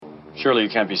Surely you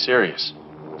can't be serious.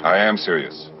 I am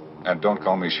serious. And don't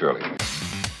call me Shirley.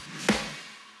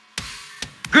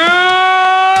 Good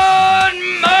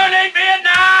morning,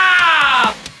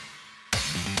 Vietnam!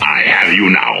 I have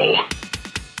you now.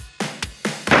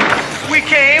 We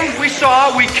came, we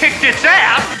saw, we kicked its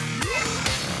ass.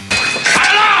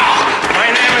 Hello!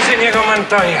 My name is Inigo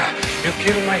Montoya. You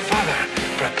killed my father.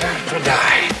 Prepare to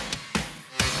die.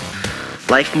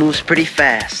 Life moves pretty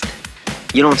fast.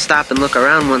 You don't stop and look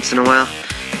around once in a while,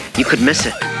 you could miss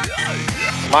it.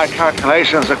 My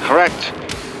calculations are correct.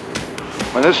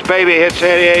 When this baby hits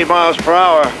 88 miles per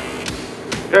hour,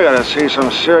 you're gonna see some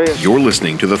serious... You're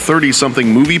listening to the 30-something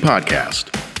Movie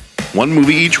Podcast. One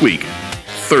movie each week,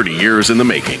 30 years in the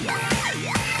making.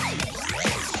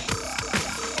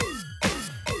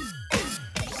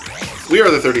 We are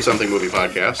the 30-something Movie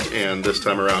Podcast, and this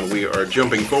time around we are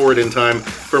jumping forward in time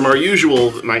from our usual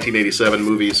 1987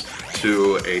 movies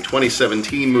to a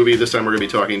 2017 movie. This time we're going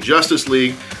to be talking Justice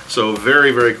League, so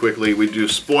very, very quickly, we do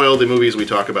spoil the movies we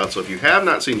talk about, so if you have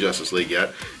not seen Justice League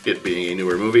yet, it being a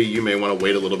newer movie, you may want to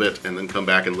wait a little bit and then come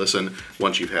back and listen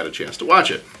once you've had a chance to watch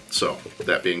it. So,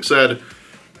 that being said,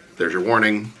 there's your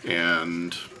warning,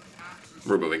 and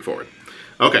we're moving forward.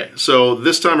 Okay, so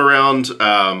this time around,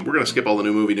 we're going to skip all the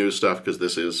new movie news stuff because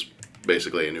this is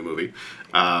basically a new movie.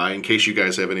 In case you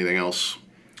guys have anything else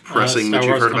pressing that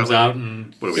you've heard about. Star Wars comes out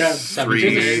in what are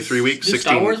we, 3 weeks? 16,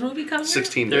 Star Wars movie coming?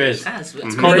 16 There days. is.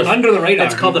 It's called under the radar.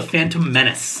 It's called The Phantom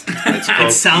Menace.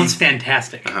 It sounds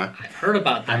fantastic. I've heard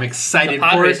about that. I'm excited the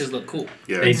pod for it. races look cool.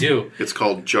 Yeah, They do. It's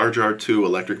called Jar Jar 2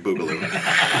 Electric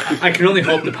Boogaloo. I can only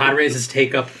hope the pod races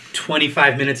take up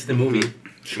 25 minutes of the movie.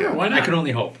 Sure, why not? I can only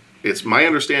hope. It's my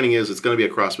understanding is it's going to be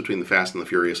a cross between The Fast and the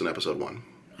Furious in Episode 1.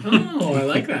 Oh, I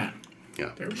like that.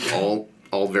 Yeah,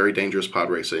 all very dangerous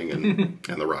pod racing and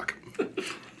The Rock.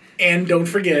 And don't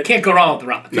forget, can't go wrong with The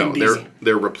Rock. No,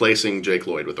 they're replacing Jake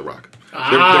Lloyd with The Rock.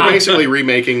 They're basically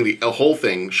remaking the whole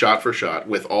thing shot for shot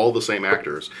with all the same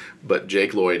actors, but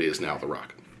Jake Lloyd is now The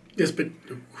Rock. Yes, but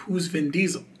who's Vin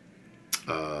Diesel?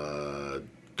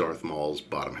 Darth Maul's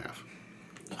bottom half.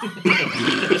 All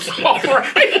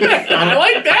right. I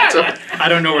like that. I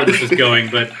don't know where this is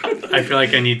going, but I feel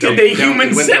like I need to... Did they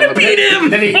human centipede him?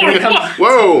 Then he comes,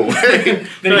 Whoa! Hey.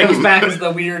 then he comes back as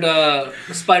the weird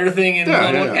spider thing in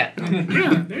Yeah.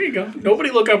 Yeah, there you go.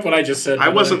 Nobody look up what I just said. I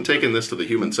wasn't taking this to the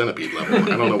human centipede level.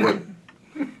 I don't know what...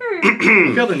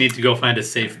 I feel the need to go find a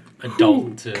safe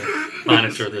adult to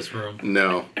monitor this room.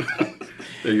 No.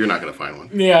 You're not going to find one.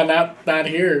 Yeah, not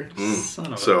here.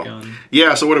 Son of a gun.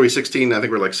 Yeah, so what are we, 16? I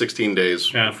think we're like 16 days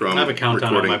from I have a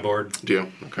countdown recording. on my board. Do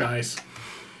you? Okay. Nice.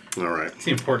 All right. It's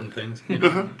the important things. You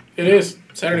know? It is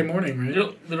Saturday morning, right?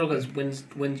 little because when's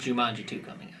Jumanji 2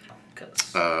 coming out?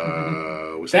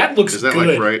 Because That looks Is that good.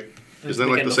 like right? Is that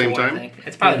like the same time?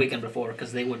 It's probably the weekend before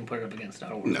because they wouldn't put it up against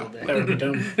Star Wars. No. would they? That would be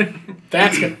dumb.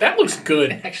 That's good. That looks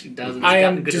good. It actually does. It's I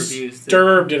gotten am good reviews. too.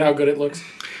 disturbed at how good it looks.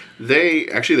 They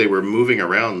were moving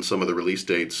around some of the release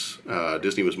dates.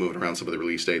 Disney was moving around some of the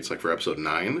release dates, like for Episode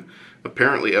 9.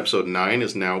 Apparently, Episode 9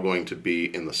 is now going to be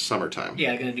in the summertime.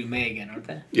 Yeah, they're going to do May again, aren't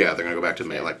they? Yeah, they're going to go back to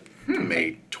May, like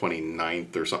May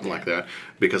 29th or something like that.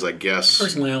 Because I guess...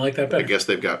 Personally, I like that better. I guess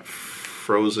they've got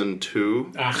Frozen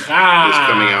 2 Aha!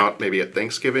 is coming out maybe at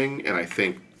Thanksgiving, and I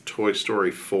think Toy Story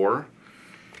 4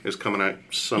 is coming out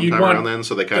sometime around then,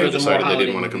 so they kind of decided they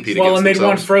didn't want to compete against and they'd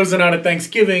want themselves. Frozen out at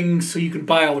Thanksgiving so you can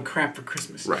buy all the crap for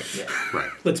Christmas. Right, right.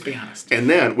 Let's be honest. And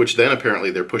then, which then apparently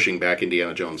they're pushing back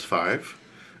Indiana Jones 5.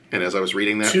 And as I was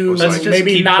reading that, I To was Let's like, just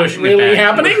maybe keep not pushing it really back.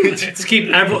 happening? Let's keep...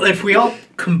 If we all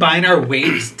combine our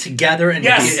weights together and,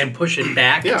 Yes. and push it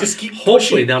back, Yeah. Just keep hopefully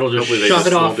pushing. that'll just Hopefully they shove just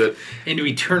it off moved it. into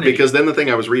eternity. because then the thing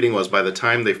I was reading was by the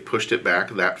time they've pushed it back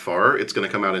that far, it's going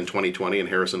to come out in 2020, and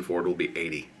Harrison Ford will be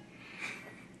 80.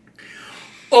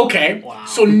 Okay, Wow.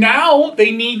 so now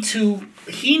he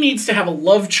needs to have a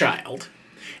love child,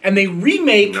 and they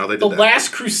remake No, they did The that.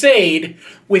 Last Crusade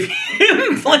with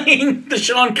him playing the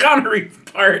Sean Connery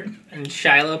part. And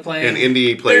Shyla playing. And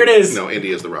Indy played... There it is. No,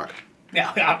 Indy is The Rock. Yeah,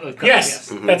 of course, Yes,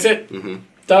 that's it.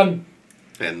 Done.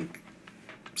 And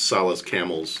Salah's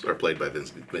camels are played by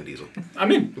Vin Diesel.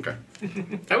 I'm in. Okay.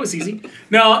 That was easy.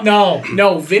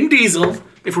 No. Vin Diesel.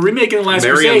 If we're remaking The Last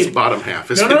Marion's Crusade. bottom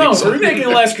half is No. Vin If Diesel. we're remaking The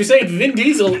Last Crusade, Vin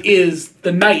Diesel is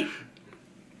the knight.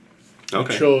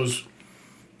 Okay. Chose.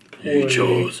 You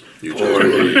chose.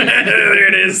 There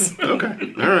it is.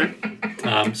 Okay. All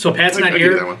right. So Pat's not I give you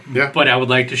that here, one. Yeah. but I would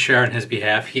like to share on his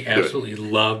behalf. He absolutely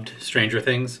loved Stranger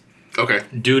Things. Okay.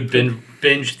 Dude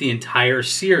binged the entire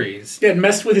series. Yeah,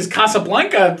 messed with his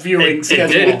Casablanca viewing It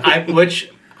schedule. did,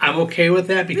 which I'm okay with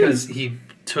that because he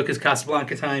took his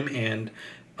Casablanca time and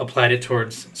applied it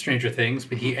towards Stranger Things,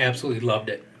 but he absolutely loved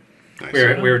it. Nice.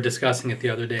 We were discussing it the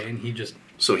other day, and he just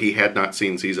So he had not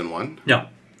seen season 1? no.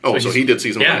 Oh, so he did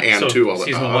season 1 and 2 all the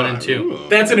season 1 and 2.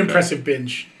 That's an impressive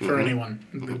binge for anyone.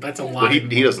 That's a lot. Well,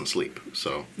 he doesn't sleep,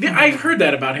 so... Yeah, I've heard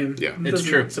that about him. Yeah. It It's doesn't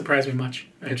true. surprise me much.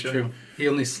 It's Actually. true. He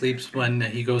only sleeps when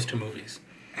he goes to movies.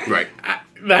 Right.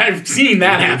 I've seen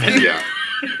that happen.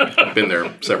 Yeah. Been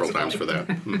there several times for that.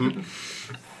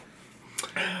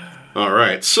 All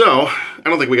right, so I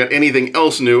don't think we got anything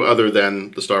else new other than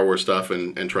the Star Wars stuff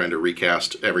and trying to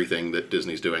recast everything that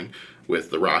Disney's doing with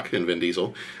The Rock and Vin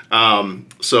Diesel.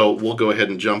 So we'll go ahead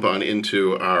and jump on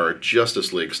into our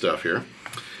Justice League stuff here.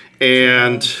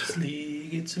 And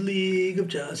It's a League of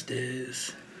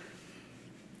Justice.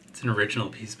 It's an original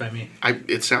piece by me.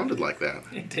 it sounded like that.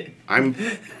 It did. I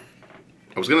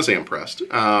was going to say impressed. You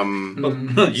just not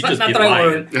be that I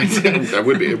lying. It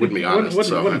wouldn't be honest.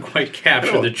 Wouldn't quite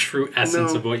capture the true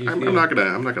essence of what you feel. I'm not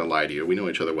gonna lie to you. We know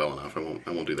each other well enough. I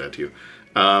won't do that to you.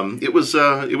 It was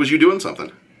you doing something.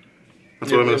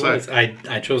 That's what I'm gonna say.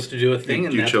 I chose to do a thing,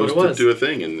 and You that's chose what it was. to do a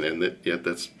thing, and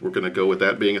we're gonna go with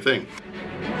that being a thing.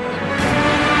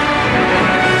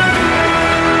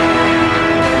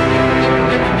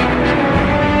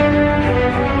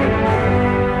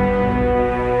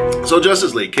 So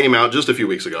Justice League came out just a few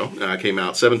weeks ago. Came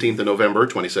out 17th of November,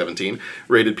 2017.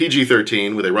 Rated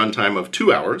PG-13 with a runtime of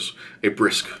 2 hours, a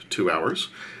brisk 2 hours.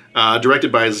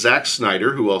 Directed by Zack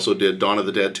Snyder, who also did Dawn of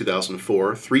the Dead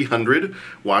 2004, 300,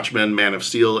 Watchmen, Man of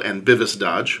Steel, and Beavis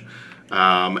Dodge.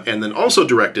 And then also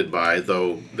directed by,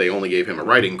 though they only gave him a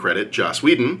writing credit, Joss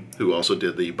Whedon, who also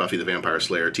did the Buffy the Vampire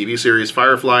Slayer TV series,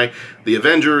 Firefly, The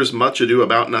Avengers, Much Ado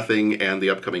About Nothing, and the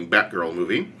upcoming Batgirl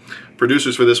movie.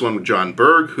 Producers for this one were John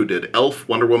Berg, who did Elf,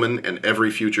 Wonder Woman, and every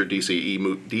future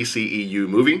DCEU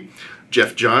movie.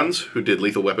 Jeff Johns, who did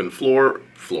Lethal Weapon Floor.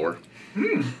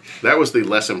 That was the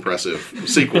less impressive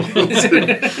sequel.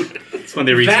 It's when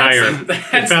they retire.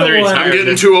 That's finally the one. I'm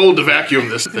getting too old to vacuum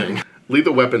this thing.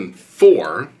 Lethal Weapon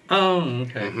 4. Oh,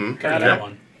 okay. Got that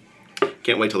one.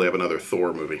 Can't wait till they have another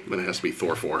Thor movie. Then it has to be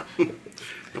Thor 4. And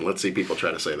let's see people try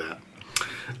to say that.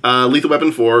 Lethal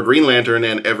Weapon 4, Green Lantern,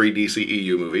 and every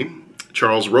DCEU movie.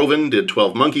 Charles Roven did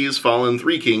 12 Monkeys, Fallen,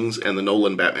 Three Kings, and the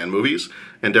Nolan Batman movies.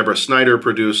 And Deborah Snyder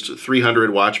produced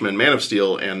 300, Watchmen, Man of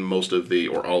Steel, and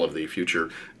all of the future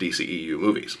DCEU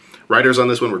movies. Writers on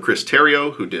this one were Chris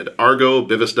Terrio, who did Argo,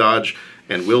 Beavis Dodge,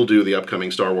 and will do the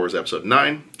upcoming Star Wars Episode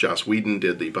 9. Joss Whedon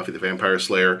did the Buffy the Vampire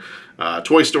Slayer,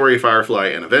 Toy Story, Firefly,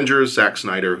 and Avengers. Zack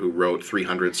Snyder, who wrote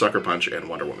 300, Sucker Punch, and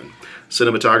Wonder Woman.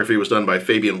 Cinematography was done by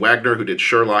Fabian Wagner, who did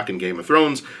Sherlock and Game of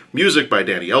Thrones. Music by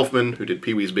Danny Elfman, who did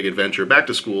Pee-wee's Big Adventure, Back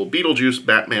to School, Beetlejuice,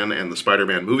 Batman, and the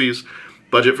Spider-Man movies.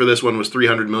 Budget for this one was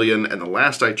 $300 million, and the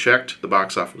last I checked, the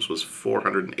box office was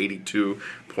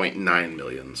 $482.9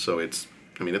 million. So it's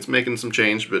making some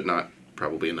change, but not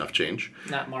probably enough change.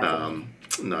 Not Marvel.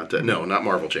 Not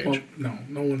Marvel change. Well,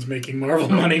 no one's making Marvel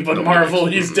money but Marvel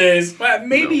these days. Well,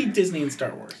 maybe Disney and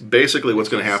Star Wars. Basically, what's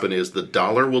going to happen is the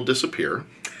dollar will disappear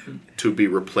to be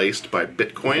replaced by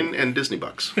Bitcoin and Disney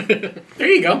bucks. There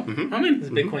you go. Mm-hmm. I mean, Is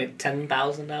Bitcoin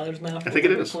 $10,000 now? I think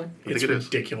it is. Bitcoin? it's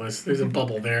ridiculous. There's a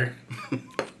bubble there.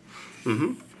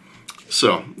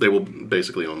 So they will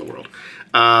basically own the world.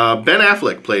 Ben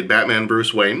Affleck played Batman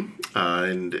Bruce Wayne,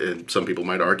 and some people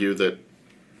might argue that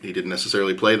he didn't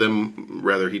necessarily play them.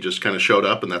 Rather, he just kind of showed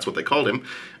up, and that's what they called him.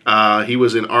 He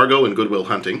was in Argo and Good Will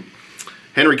Hunting.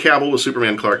 Henry Cavill was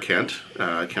Superman Clark Kent.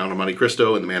 Count of Monte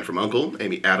Cristo and The Man from U.N.C.L.E.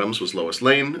 Amy Adams was Lois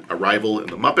Lane. Arrival and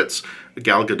The Muppets.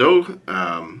 Gal Gadot.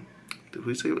 Did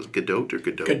we say it was Gadot or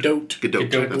Gadot? Gadot.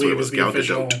 That's what it was. the Gal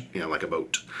official. Gadot. Yeah, like a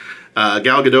boat.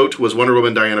 Gal Gadot was Wonder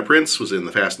Woman. Diana Prince was in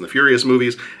the Fast and the Furious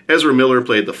movies. Ezra Miller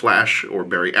played The Flash or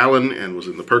Barry Allen and was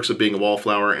in The Perks of Being a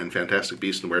Wallflower and Fantastic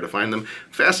Beasts and Where to Find Them.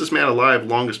 Fastest Man Alive,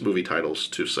 longest movie titles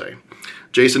to say.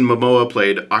 Jason Momoa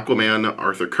played Aquaman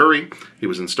Arthur Curry. He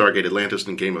was in Stargate Atlantis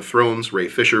and Game of Thrones. Ray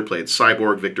Fisher played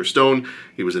Cyborg Victor Stone.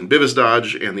 He was in Beavis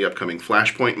Dodge and the upcoming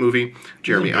Flashpoint movie.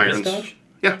 Jeremy Irons. Dodge?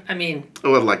 Yeah. I mean,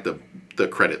 Oh, I like the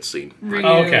credits scene. really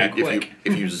okay. quick.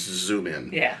 If you zoom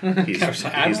in, Yeah. he's I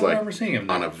don't like remember seeing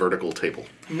him on there. a vertical table,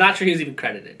 I'm not sure he was even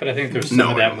credited. But I think there's some No,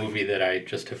 of I that don't. movie that I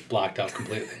just have blocked out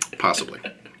completely. possibly,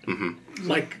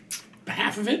 Like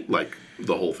half of it? like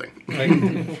the whole thing. Like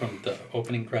from the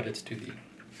opening credits to the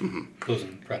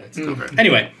closing credits. Okay.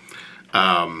 Anyway,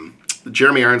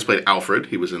 Jeremy Irons played Alfred.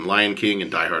 He was in Lion King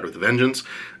and Die Hard with a Vengeance.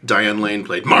 Diane Lane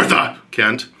played Martha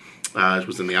Kent.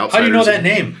 Was in The Outsiders. how do you know that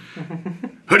name?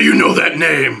 How do you know that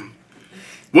name?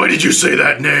 Why did you say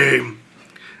that name?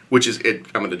 Which is it.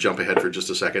 I'm going to jump ahead for just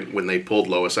a second. When they pulled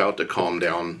Lois out to calm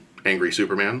down angry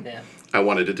Superman, Yeah. I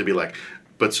wanted it to be like,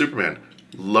 but Superman,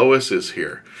 Lois is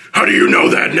here. How do you know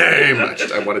that name?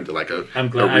 I wanted to like a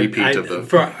repeat of the...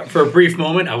 For a brief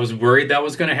moment, I was worried that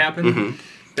was going to happen. Mm-hmm.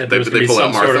 That there was going to be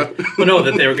some sort of... Well, no,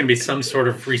 that there were going to be some sort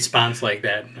of response like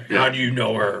that. Yeah. How do you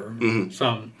know her?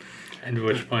 Mm-hmm. And at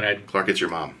which point I'd... Clark, it's your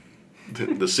mom.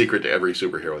 The secret to every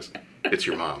superhero is it's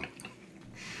your mom.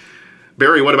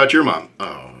 Barry, what about your mom?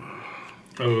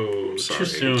 Oh, sorry. too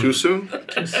soon. Too soon?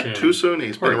 Too soon?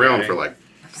 He's Poor been around guy. for like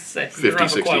Say, 50,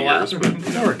 60 years. But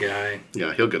Poor guy.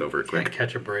 yeah, he'll get over it quick. Can't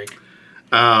catch a break.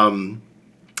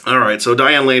 All right, so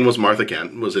Diane Lane was Martha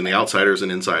Kent, was in The Outsiders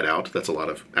and Inside Out. That's a lot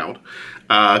of out.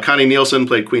 Connie Nielsen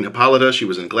played Queen Hippolyta. She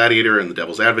was in Gladiator and The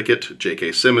Devil's Advocate.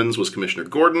 J.K. Simmons was Commissioner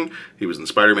Gordon. He was in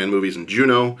Spider-Man movies and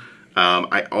Juno.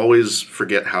 I always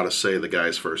forget how to say the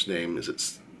guy's first name. Is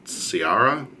it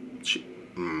Ciara?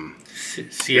 Ciaran?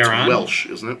 It's Welsh,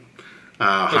 isn't it?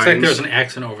 Looks like there's an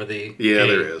accent over the... Yeah, A.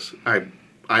 there is.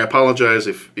 I apologize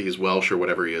if he's Welsh or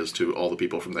whatever he is to all the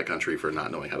people from that country for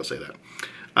not knowing how to say that.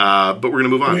 But we're going to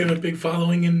move on. Do we have a big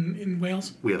following in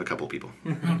Wales? We have a couple people.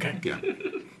 Okay. Yeah.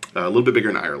 A little bit bigger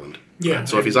in Ireland. Yeah.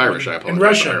 So if he's Irish, I apologize. In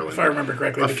Russia, for Ireland. if I remember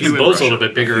correctly. few in Bo's a Russia. little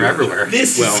bit bigger everywhere.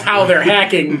 This is how they're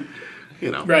hacking. You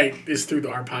know. Right, is through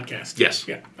our podcast. Yes.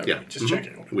 Yeah. Okay, Yeah. just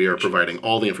checking. We are providing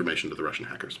all the information to the Russian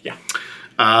hackers. Yeah.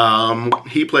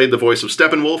 He played the voice of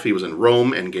Steppenwolf. He was in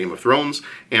Rome and Game of Thrones.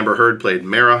 Amber Heard played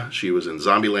Mara. She was in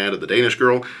Zombieland and The Danish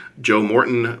Girl. Joe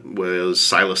Morton was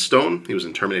Silas Stone. He was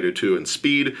in Terminator 2 and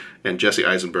Speed. And Jesse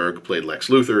Eisenberg played Lex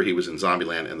Luthor. He was in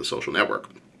Zombieland and The Social Network.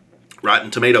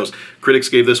 Rotten Tomatoes, critics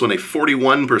gave this one a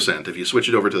 41%. If you switch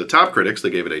it over to the top critics,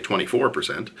 they gave it a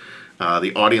 24%.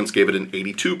 The audience gave it an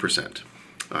 82%.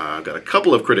 I've got a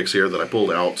couple of critics here that I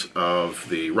pulled out of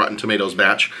the Rotten Tomatoes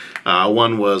batch.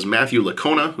 One was Matthew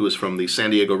Lacona, who is from the San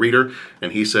Diego Reader,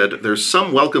 and he said, "There's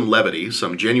some welcome levity,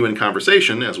 some genuine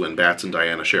conversation, as when Bats and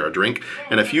Diana share a drink,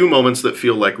 and a few moments that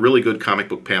feel like really good comic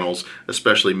book panels,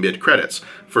 especially mid-credits.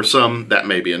 For some, that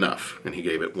may be enough," and he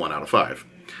gave it 1 out of 5.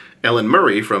 Ellen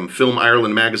Murray from Film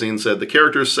Ireland magazine said, "The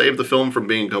characters save the film from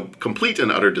being a complete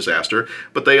and utter disaster,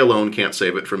 but they alone can't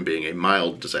save it from being a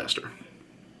mild disaster."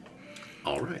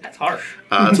 All right. That's harsh.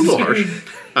 It's a little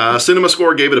harsh. Cinema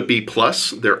Score gave it a B+.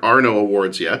 There are no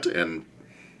awards yet, and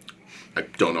I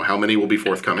don't know how many will be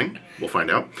forthcoming. We'll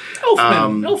find out.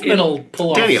 Elfman will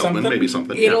pull Danny off something. Elfman, maybe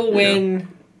something. It'll yeah. win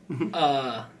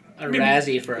a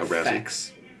Razzie for A Razzie.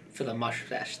 effects for the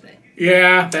mustache thing.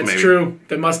 Yeah, that's Maybe. true.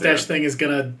 The mustache Yeah. thing is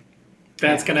gonna...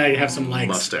 That's gonna have some legs.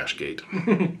 Mustache Gate.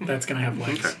 That's gonna have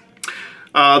legs. Okay.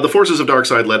 The forces of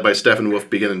Darkseid, led by Steppenwolf,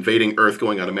 begin invading Earth,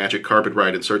 going on a magic carpet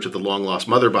ride in search of the long-lost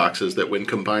mother boxes that, when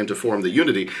combined to form the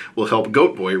Unity, will help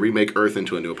Goat Boy remake Earth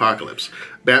into a new apocalypse.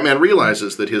 Batman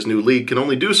realizes that his new league can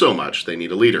only do so much. They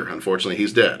need a leader. Unfortunately,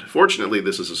 he's dead. Fortunately,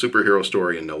 this is a superhero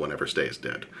story, and no one ever stays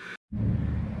dead.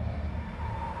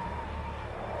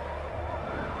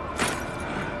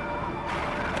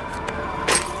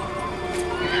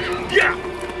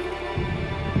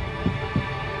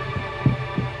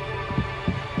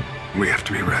 We have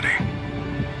to be ready.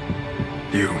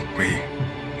 You, me,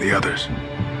 the others.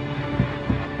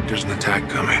 There's an attack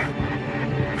coming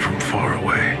from far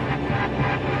away.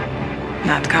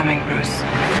 Not coming, Bruce.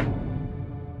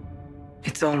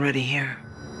 It's already here.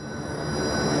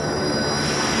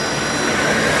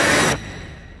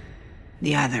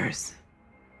 The others.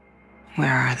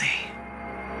 Where are they?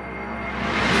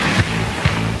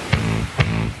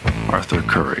 Arthur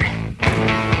Curry,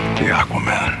 the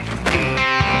Aquaman.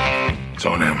 It's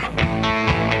on him.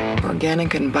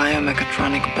 Organic and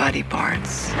biomechatronic body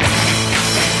parts.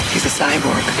 He's a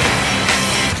cyborg.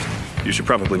 You should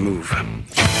probably move.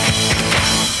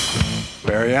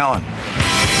 Barry Allen.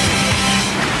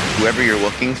 Whoever you're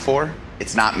looking for,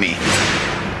 it's not me.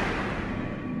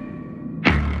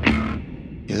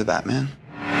 You're the Batman?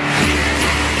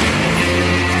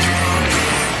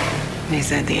 They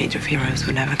said the Age of Heroes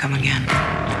would never come again.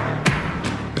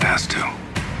 It has to.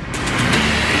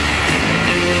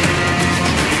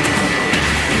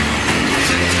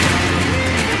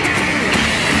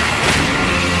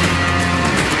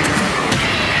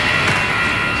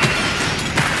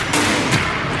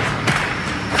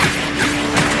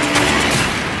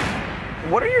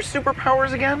 What are your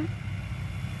superpowers again?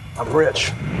 I'm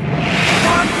rich.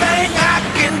 One thing I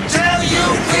can tell you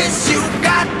is you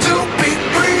got to be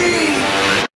free.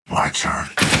 My turn.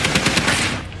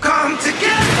 Come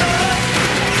together.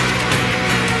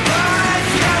 Right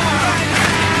now.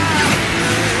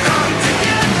 Come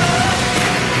together.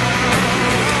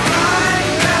 Right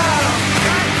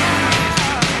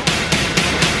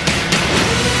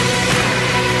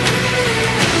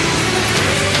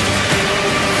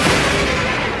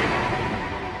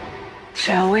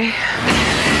Shall we?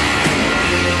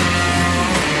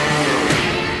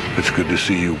 It's good to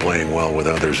see you playing well with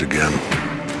others again.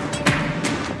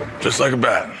 Just like a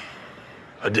bat.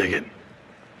 I dig it.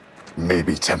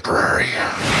 Maybe temporary.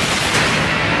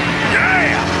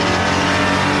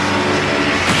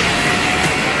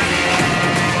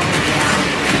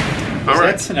 Was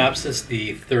that synopsis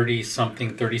the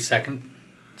 30-something, 30-second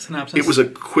synopsis? It was a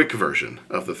quick version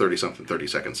of the 30-something,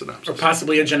 30-second synopsis. Or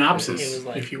possibly a Janopsis, It was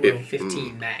like if you will.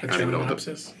 15 max. I don't even know what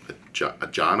Janopsis. a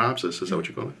Janopsis? Is that what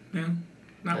you call it? Yeah.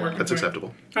 Not working. That's for it.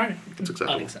 acceptable. All right. That's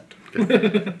acceptable.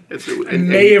 Unacceptable. I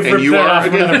may have ripped that off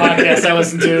another podcast I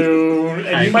listened to,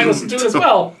 and you might listen to it as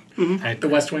well. The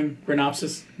West Wing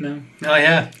Renopsis? No. Oh,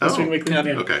 yeah. West Wing Weekly? Yep.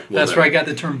 Yeah. Okay. That's where I got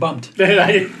the term bumped. Yeah.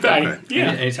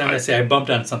 Anytime I say I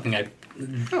bumped on something,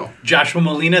 Joshua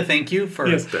Molina, thank you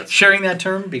for sharing that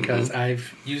term because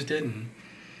I've used it and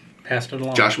passed it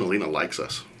along. Josh Molina likes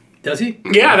us. Does he?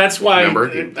 Yeah, that's why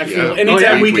Remember? I feel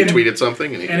anytime we can tweeted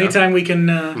something. And anytime we can,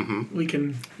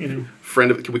 you know, friend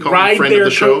of, can we call ride him friend of their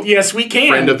the show? Yes, we can.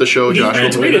 Friend of the show,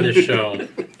 Joshua. Friend of the show.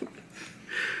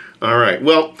 All right.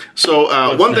 Well, so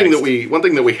one thing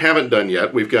that we haven't done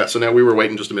yet, we've got. So now we were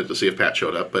waiting just a minute to see if Pat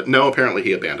showed up, but no, apparently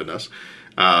he abandoned us,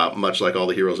 much like all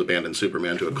the heroes abandoned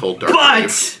Superman to a cold dark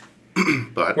grave.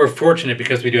 But we're fortunate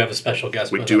because we do have a special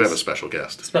guest. We do have a special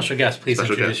guest. Special guest, please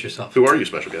introduce yourself. Who are you,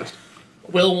 special guest?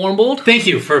 Will Warmbold. Thank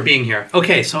you for being here.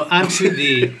 Okay, so I'm to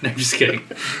the. No, I'm just kidding.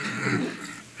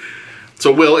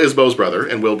 So Will is Bo's brother,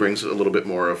 and Will brings a little bit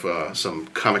more of some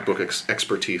comic book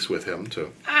expertise with him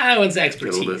too. I wouldn't say A little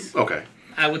expertise. bit. Okay.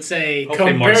 I would say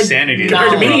Hopefully more sanity.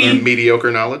 Compared to me.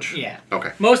 Mediocre knowledge. Yeah.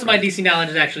 Okay. Most of my DC knowledge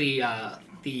is actually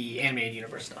the animated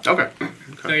universe stuff. Okay.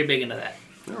 Very big into that.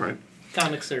 All right.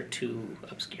 Comics are too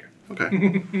obscure.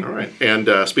 Okay. All right.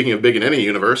 And speaking of big in any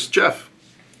universe, Jeff.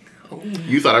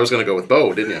 You thought I was going to go with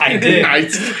Bo, didn't you? I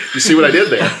did. You see what I did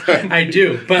there? I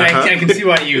do, but I can see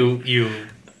why you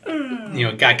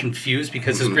got confused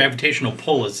because his gravitational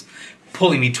pull is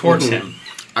pulling me towards him.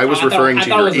 I was referring to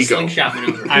your ego.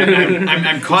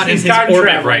 I'm caught in his time orbit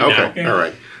travel. right now. Okay. All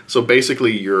right. So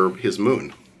basically, you're his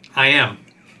moon. I am.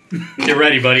 Get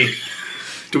ready, buddy.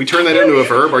 Do we turn that into a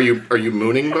verb? Are you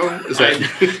mooning, Bo? Is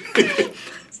that?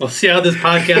 We'll see how this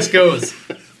podcast goes.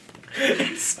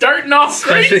 Starting off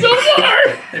great so far.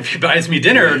 If he buys me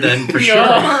dinner, then for sure.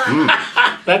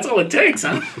 That's all it takes,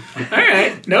 huh? All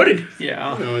right, noted.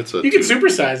 Yeah. No, it's a you can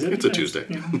supersize it. It's a Tuesday.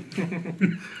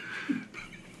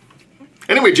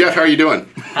 Anyway, Jeff, how are you doing?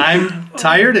 I'm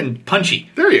tired and punchy.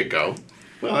 There you go.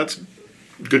 Well, that's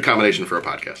a good combination for a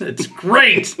podcast. It's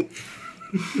great.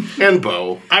 And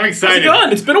Bo. I'm How's excited. it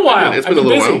going? It's been a while. It's been I've a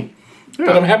little busy, while. Yeah.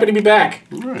 but I'm happy to be back.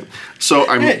 All right. So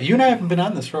I'm. Hey, you and I haven't been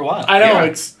on this for a while. I know Yeah.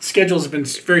 its schedules have been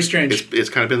very strange. It's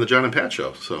kind of been the John and Pat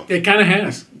show. So It kind of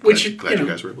has. Which glad you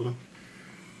guys were able to.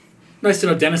 Nice to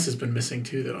know Dennis has been missing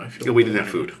too, though. I feel We didn't have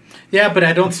food. Yeah, but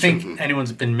I don't think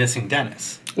anyone's been missing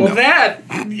Dennis. Well, that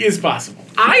is possible.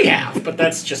 I have, but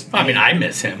that's just. I mean, I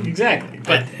miss him. Exactly,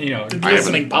 but But, the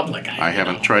listening public. I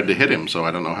haven't tried to hit him, so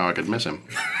I don't know how I could miss him.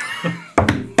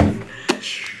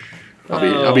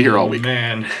 I'll be here all week.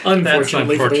 Man,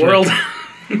 Unfortunately That's for the world.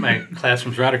 My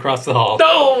classroom's right across the hall.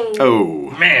 No.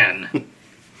 Oh. Man.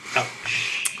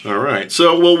 All right.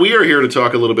 So, well, we are here to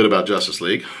talk a little bit about Justice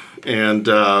League, and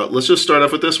let's just start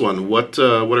off with this one. What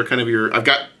are kind of your? I've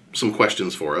got some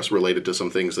questions for us related to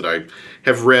some things that I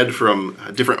have read from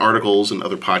different articles and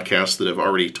other podcasts that have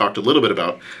already talked a little bit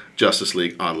about Justice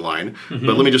League online. Mm-hmm.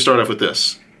 But let me just start off with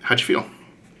this. How'd you feel?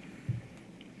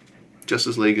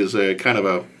 Justice League is a kind of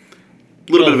a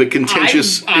little bit of a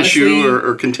contentious issue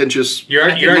or contentious. You're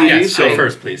movie, guest. so- Go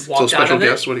first, please. So special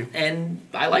guest, what do you? And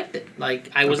I liked it.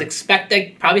 Like I was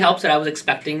expecting. Probably helps that I was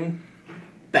expecting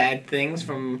bad things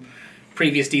from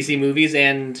previous DC movies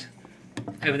and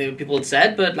everything that people had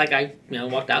said. But like I,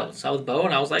 walked out, saw with Bo,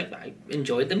 and I was like, I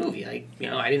enjoyed the movie. I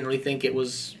didn't really think it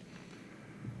was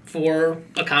for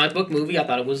a comic book movie. I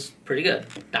thought it was pretty good.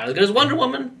 Not as good as Wonder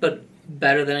Woman, but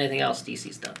better than anything else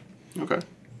DC's done. Okay.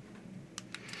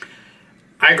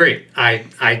 I agree.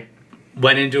 I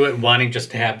went into it wanting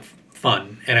just to have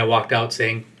fun, and I walked out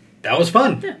saying, that was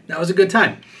fun. Yeah. That was a good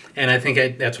time. And I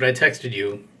think that's what I texted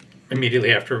you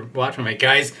immediately after watching. I'm like,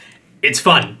 guys, it's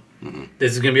fun. Mm-hmm.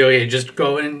 This is going to be okay. Just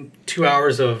go in 2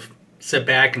 hours of sit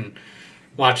back and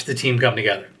watch the team come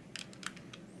together.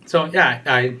 So, yeah,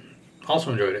 I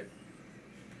also enjoyed it.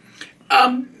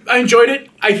 I enjoyed it.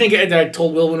 I think I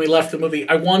told Will when we left the movie,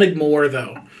 I wanted more,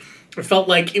 though. I felt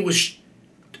like it was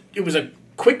a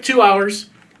quick 2 hours.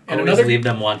 And Always another leave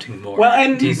them wanting more. Well,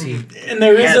 and DC and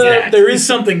there is has that. there is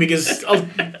something because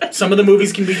some of the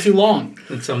movies can be too long.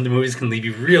 And some of the movies can leave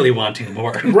you really wanting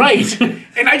more. Right. And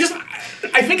I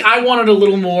think I wanted a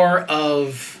little more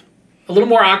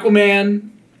Aquaman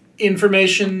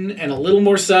information and a little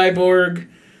more Cyborg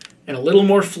and a little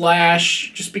more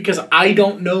Flash, just because I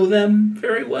don't know them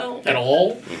very well at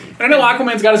all. And I know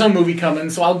Aquaman's got his own movie coming,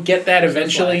 so I'll get that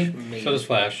eventually. So does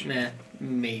Flash. Nah,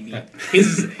 maybe.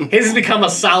 His has become a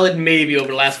solid maybe over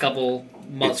the last couple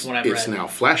months when I've read. It's now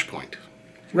Flashpoint.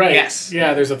 Right. Yes.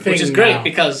 Yeah, there's a thing which is great now.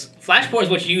 because Flashpoint is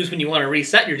what you use when you want to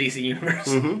reset your DC universe.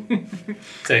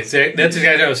 That's exactly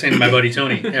what I was saying to my buddy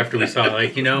Tony after we saw it.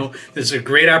 Like, this is a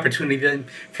great opportunity then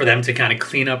for them to kind of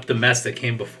clean up the mess that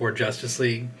came before Justice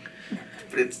League.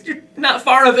 But you're not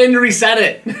far enough in to reset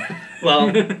it.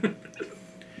 Well,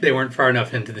 they weren't far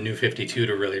enough into the New 52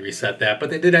 to really reset that, but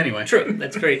they did anyway. True.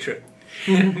 That's very true.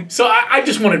 So I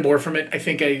just wanted more from it. I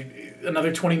think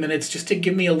another 20 minutes just to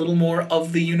give me a little more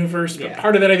of the universe. But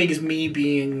part of that, I think, is me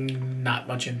being not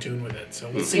much in tune with it.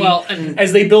 So we'll see. Well, and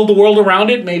as they build the world around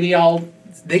it, maybe I'll...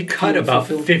 They cut about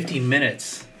 15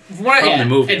 minutes from the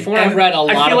movie. And from what I've read, a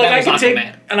lot of that was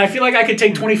Aquaman. And I feel like I could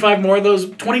take 25 more of those,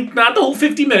 20, not the whole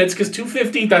 50 minutes, because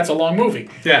 250, that's a long movie.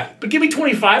 Yeah. But give me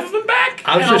 25 of them back,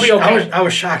 I was and I'll be okay. I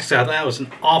was shocked. So that was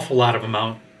an awful lot of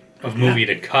amount of movie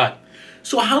to cut.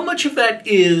 So how much of that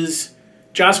is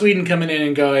Joss Whedon coming in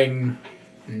and going,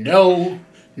 no.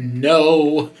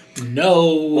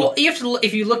 Well, you have to.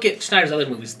 If you look at Snyder's other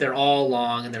movies, they're all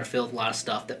long and they're filled with a lot of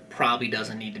stuff that probably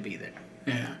doesn't need to be there.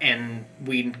 Yeah. And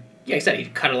Whedon, like I said, he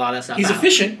cut a lot of that stuff He's out.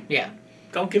 efficient. Yeah.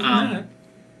 Don't give him that.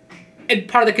 And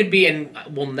part of that could be, and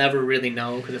we'll never really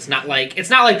know because it's not like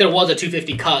there was a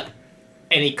 250 cut,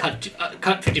 and he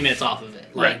cut 50 minutes off of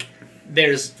it. Like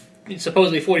there's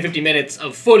supposedly 40-50 minutes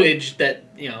of footage that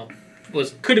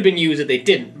could have been used that they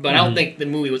didn't. But I don't think the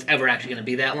movie was ever actually going to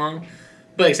be that long.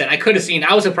 But like I said,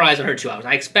 I was surprised when I heard 2 hours.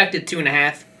 I expected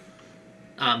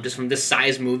 2.5, just from this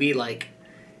size movie.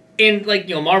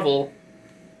 Marvel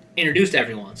introduced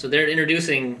everyone, so they're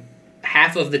introducing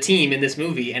half of the team in this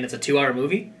movie, and it's a 2-hour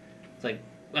movie. It's like,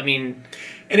 I mean,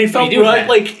 and it felt right.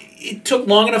 Like it took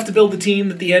long enough to build the team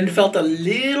that the end felt a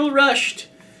little rushed,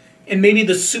 and maybe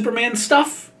the Superman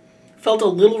stuff felt a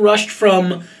little rushed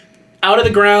from out of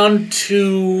the ground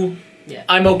to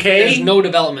I'm okay. There's no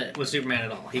development with Superman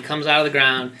at all. He comes out of the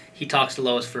ground, he talks to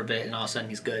Lois for a bit, and all of a sudden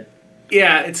he's good.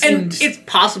 Yeah, it's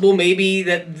possible maybe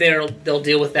that they'll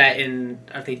deal with that in.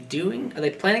 Are they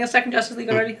planning a second Justice League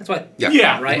already? That's what.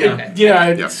 Yeah. Right. Okay. Yeah,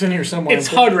 it's in here somewhere. It's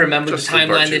hard to remember the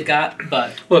timeline they've got,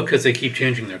 but because they keep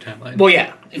changing their timeline. Well,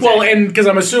 yeah. Exactly. Well, and because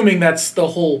I'm assuming that's the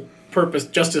whole purpose.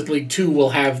 Justice League 2 will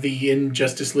have the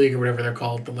Injustice League or whatever they're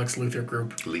called, the Lex Luthor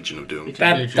group. Legion of Doom.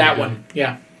 That one,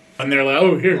 yeah. And they're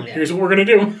like, here's what we're gonna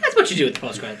do. That's what you do with the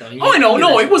post-credit, though. I know.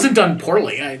 No, it wasn't done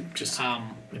poorly. I just, I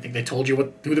think they told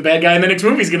you who the bad guy in the next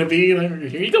movie is gonna be.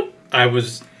 Here you go. I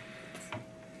was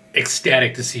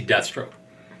ecstatic to see Deathstroke.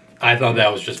 I thought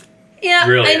that was just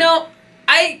brilliant. I know.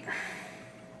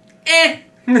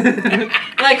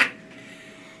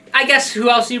 I guess who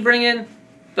else you bring in?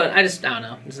 But I don't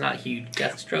know. It's not a huge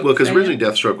Deathstroke. Well, because originally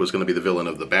Deathstroke was going to be the villain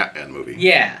of the Batman movie.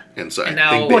 Yeah. And so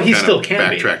now, I think he still can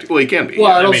backtracked. Well, he can be.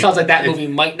 Well, it also sounds like that movie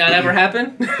might not ever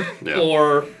happen.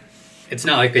 Or it's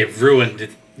not like they've ruined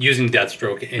using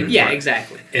Deathstroke in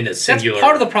exactly. In a singular That's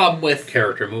part of the problem with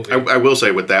character movie. I will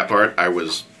say with that part,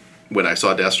 when I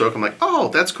saw Deathstroke, I'm like, oh,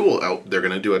 that's cool. Oh, they're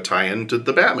going to do a tie-in to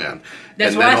the Batman.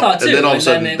 That's what I thought too. And then all of a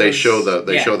sudden they show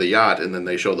the yacht, and then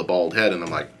they show the bald head, and I'm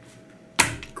like,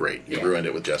 great, you ruined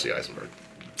it with Jesse Eisenberg.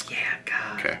 Yeah,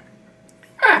 God. Okay.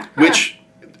 Which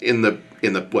in the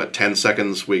 10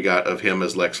 seconds we got of him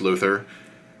as Lex Luthor.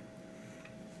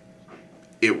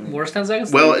 Worse 10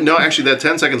 seconds? Well, no, actually, that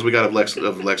 10 seconds we got of Lex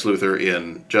Luthor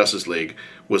in Justice League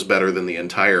was better than the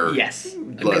entire Lex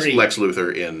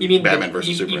Luthor in Batman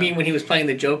vs. Superman. You mean when he was playing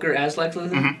the Joker as Lex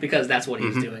Luthor? Mm-hmm. Because that's what he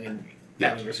was doing in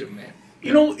Batman vs. Superman.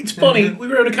 You know, it's funny. We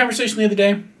were having a conversation the other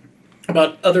day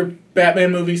about other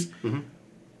Batman movies. Mm-hmm.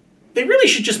 They really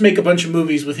should just make a bunch of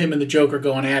movies with him and the Joker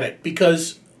going at it,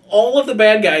 because all of the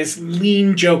bad guys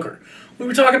lean Joker. We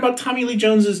were talking about Tommy Lee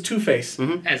Jones's Two-Face.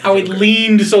 Mm-hmm. How it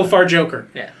leaned so far Joker.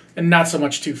 Yeah. And not so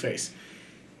much Two-Face.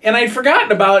 And I'd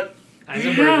forgotten about...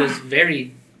 Eisenberg was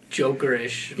very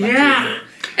Joker-ish. Yeah.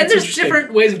 And there's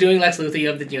different ways of doing Lex Luthor. You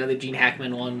have the Gene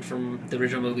Hackman one from the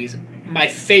original movies. My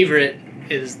favorite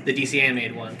is the DC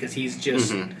animated one, because he's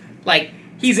just...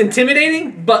 he's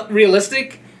intimidating, but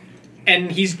realistic.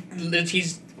 And he's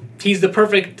the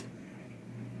perfect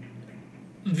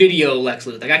video Lex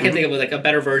Luthor. I can't think of a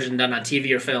better version done on TV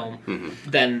or film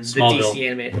than Smallville. The DC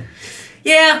animated.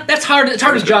 Yeah, that's hard. It's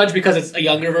hard to judge because it's a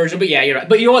younger version. But yeah, you're right.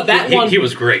 But you know what? That one he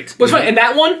was great. What's funny, and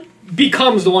that one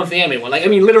becomes the one for the animated one.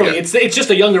 Literally, it's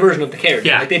just a younger version of the character.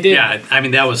 Yeah, they did. Yeah, I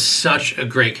mean that was such a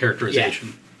great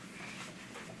characterization.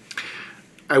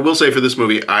 I will say for this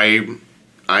movie, I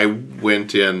I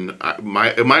went in.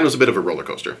 Mine was a bit of a roller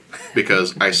coaster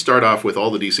because I start off with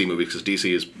all the DC movies because DC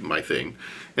is my thing,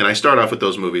 and I start off with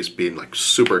those movies being like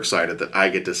super excited that I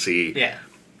get to see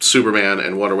Superman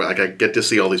and Wonder Woman. Like I get to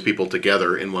see all these people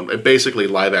together in one, basically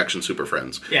live action Super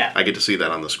Friends. Yeah, I get to see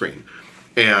that on the screen,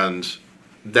 and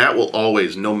that will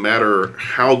always, no matter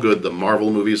how good the Marvel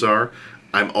movies are,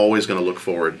 I'm always going to look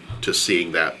forward to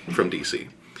seeing that from DC,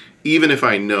 even if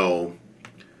I know.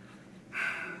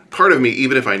 Part of me,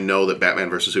 even if I know that Batman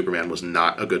vs. Superman was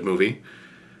not a good movie,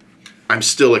 I'm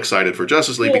still excited for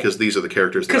Justice League because these are the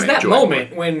characters that I enjoy. Because that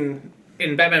moment when,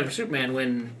 in Batman vs. Superman,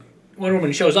 when Wonder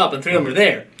Woman shows up and three of them are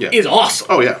there, is awesome.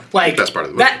 Oh, yeah. Like, best part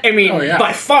of the movie. That, I mean,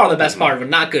 by far the best part of a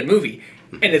not good movie.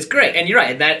 And it's great. And you're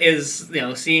right, that is,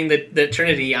 seeing the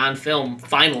Trinity on film,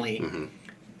 finally.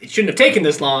 It shouldn't have taken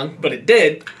this long, but it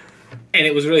did. And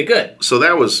it was really good.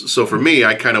 So for me,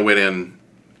 I kind of went in...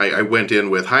 I went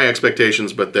in with high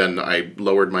expectations, but then I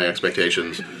lowered my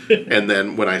expectations. And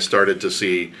then when I started to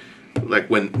see,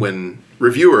 like when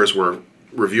reviewers were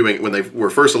reviewing, when they were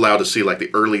first allowed to see like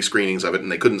the early screenings of it,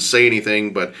 and they couldn't say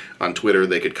anything, but on Twitter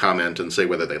they could comment and say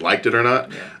whether they liked it or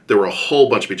not. Yeah. There were a whole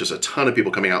bunch of just a ton of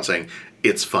people coming out saying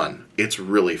it's fun, it's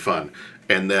really fun.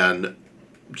 And then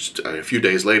just a few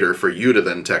days later, for you to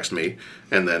then text me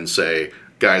and then say,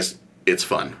 guys, it's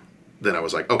fun. Then I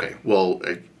was like, okay, well.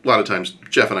 A lot of times,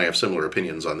 Jeff and I have similar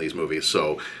opinions on these movies,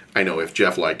 so I know if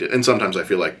Jeff liked it. And sometimes I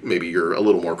feel like maybe you're a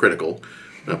little more critical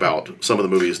about some of the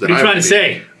movies than I would be. What are you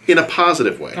trying to say? In a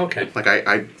positive way. Okay. Like,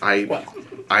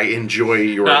 I enjoy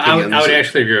your opinions. I would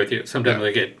actually agree with you. Sometimes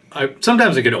I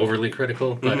get overly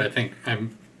critical, but I think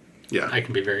I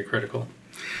can be very critical.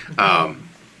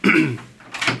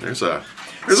 There's a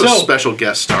special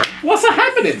guest star. What's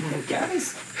happening,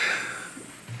 guys?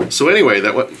 So anyway,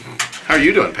 how are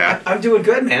you doing, Pat? I'm doing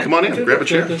good, man. Come on in, grab a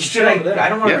chair. Should I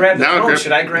don't want to grab the phone.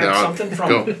 Should I grab something from...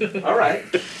 Go. All right.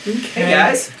 Hey,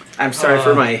 guys. I'm sorry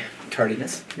for my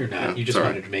tardiness. You're not. You just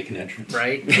wanted to make an entrance.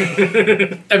 Right.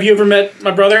 Have you ever met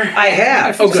my brother? I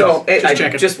have. Oh, good. So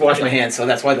I just washed my hands, so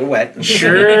that's why they're wet.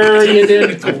 Sure you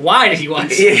did. Why did you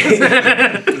want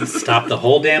to stop the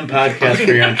whole damn podcast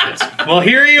for your entrance? Well,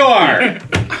 here you are.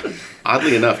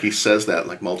 Oddly enough, he says that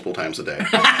like multiple times a day.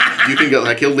 You can go,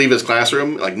 like, he'll leave his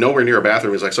classroom, like nowhere near a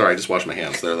bathroom. He's like, sorry, I just washed my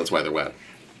hands there. That's why they're wet.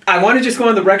 I want to just go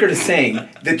on the record as saying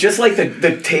that just like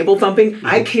the table thumping,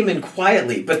 I came in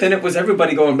quietly, but then it was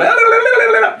everybody going blah, blah, blah,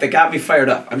 blah, blah, that got me fired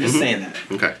up. I'm just saying that.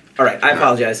 Okay. All right, I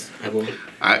apologize. I will.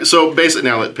 So basically,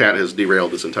 now that Pat has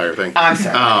derailed this entire thing, I'm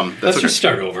sorry. Let's just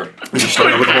start over.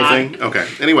 Start over the whole thing. Okay.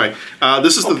 Anyway,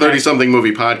 this is the 30-something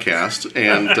movie podcast,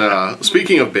 and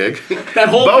speaking of big, that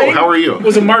whole Bo, thing how are you?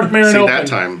 Was a Mark Maron open. That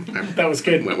time that was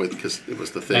good. Went with because it was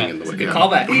the thing in the way.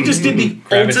 Callback. We just did the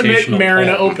ultimate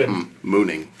Marina open.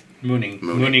 Mooning,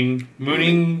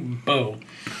 Bo.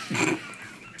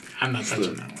 I'm not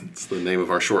touching that one. It's the name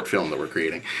of our short film that we're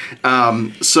creating. We're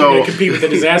gonna compete with the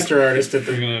disaster artist at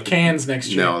the Cannes next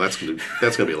year. No, that's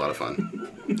gonna be a lot of fun.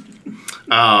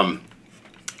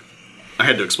 I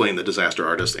had to explain The Disaster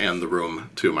Artist and The Room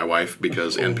to my wife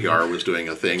because NPR was doing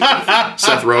a thing with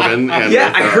Seth Rogen. And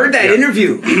I heard that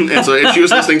interview. And so she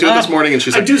was listening to it this morning, and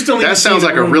she's like, that sounds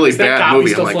like a really bad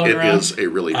movie. I'm like, it is a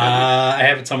really bad movie. I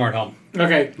have it somewhere at home.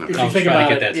 Okay, if you think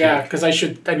about it, because I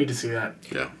need to see that.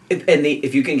 Yeah. And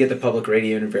if you can get the public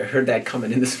radio interview, I heard that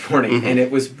coming in this morning, and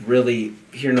it was really,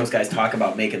 hearing those guys talk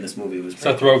about making this movie was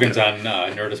Seth Rogen's on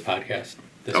Nerdist podcast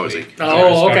this week.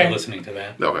 Oh, okay. Listening to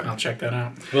that. Okay. I'll check that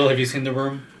out. Will, have you seen The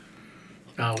Room?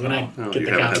 Oh, when I get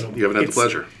the console. You haven't had the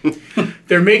pleasure.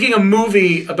 They're making a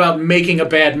movie about making a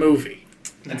bad movie.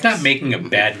 It's not making a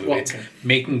bad movie. It's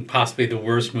making possibly the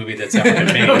worst movie that's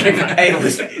ever been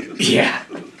made. Yeah.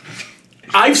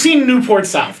 I've seen Newport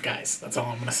South, guys. That's all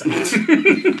I'm going to say.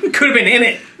 Could have been in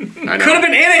it. I know. Could have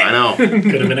been in it. I know.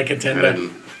 Could have been a contender.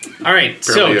 All right,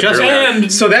 so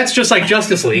that's just like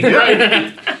Justice League,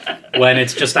 right? When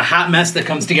it's just a hot mess that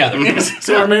comes together. Yes.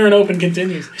 So our Marin Open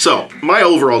continues. So my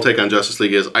overall take on Justice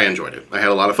League is I enjoyed it. I had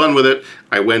a lot of fun with it.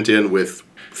 I went in with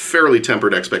fairly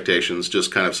tempered expectations,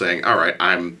 just kind of saying, all right,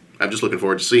 I'm just looking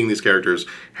forward to seeing these characters,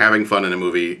 having fun in a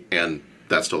movie, and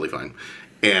that's totally fine.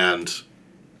 And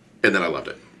then I loved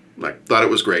it. Like, thought it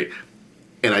was great.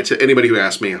 And anybody who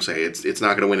asks me, I'll say it's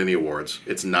not going to win any awards.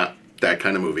 It's not that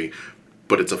kind of movie,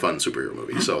 but it's a fun superhero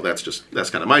movie. So that's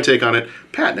kind of my take on it.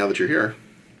 Pat, now that you're here,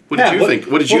 what did you think?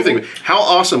 What did you think? How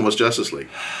awesome was Justice League?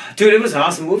 Dude, it was an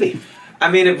awesome movie. I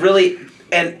mean, it really,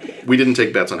 and we didn't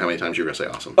take bets on how many times you were going to say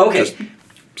awesome. Okay. Just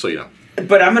so you know.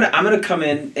 But I'm gonna come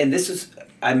in, and this is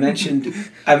I mentioned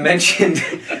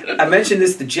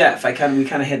this to Jeff. We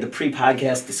kind of had the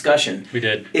pre-podcast discussion. We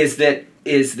did. Is that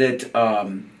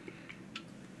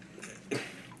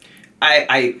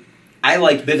I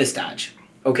like Bivistoj.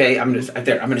 Okay, I'm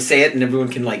gonna say it, and everyone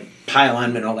can like pile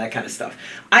on and all that kind of stuff.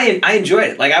 I enjoyed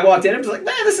it. Like I walked in, I was like,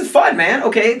 man, this is fun, man.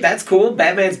 Okay, that's cool.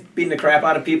 Batman's beating the crap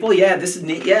out of people. Yeah, this is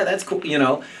neat. Yeah, that's cool. You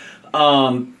know,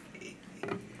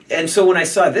 and so when I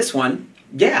saw this one,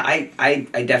 yeah, I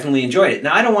definitely enjoyed it.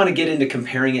 Now I don't want to get into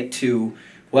comparing it to,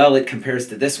 well, it compares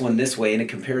to this one this way and it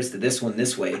compares to this one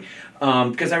this way.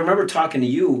 Because I remember talking to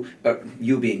you,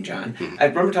 you being John, I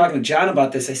remember talking to John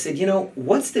about this. I said, you know,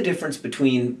 what's the difference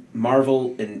between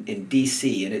Marvel and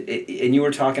DC? And you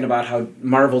were talking about how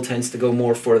Marvel tends to go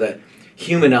more for the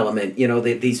human element, you know,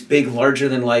 these big,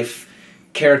 larger-than-life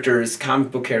characters,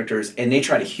 comic book characters, and they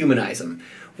try to humanize them.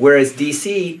 Whereas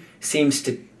DC seems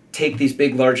to take these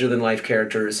big, larger-than-life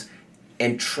characters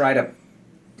and try to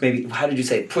maybe, how did you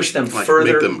say, push them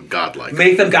further? Make them godlike.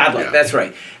 Make them godlike, yeah. That's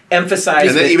right. Emphasize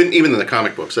and then even in the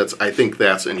comic books, I think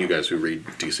that's, and you guys who read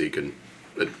DC can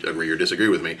agree or disagree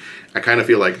with me, I kind of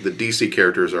feel like the DC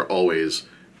characters are always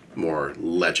more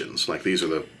legends. Like these are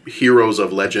the heroes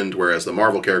of legend, whereas the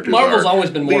Marvel characters Marvel's always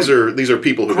been more these are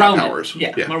people who grounded. have powers.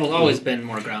 Yeah, Marvel's always been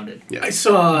more grounded. Yeah. I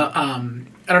saw,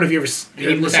 I don't know if you ever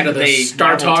listened to the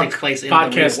Star Talk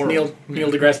podcast, Neil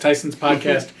deGrasse Tyson's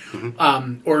podcast,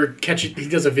 or catch it. He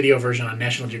does a video version on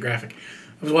National Geographic.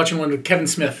 I was watching one with Kevin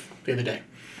Smith the other day,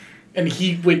 and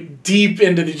he went deep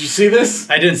into. Did you see this?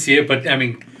 I didn't see it, but I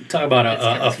mean, talk about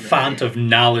a font of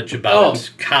knowledge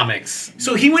about comics.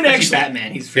 So he went actually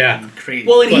Batman. He's crazy.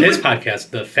 Well, and his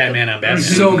podcast, the Fat Man on Batman,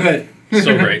 so good,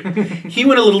 so great. He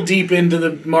went a little deep into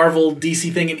the Marvel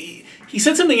DC thing, and he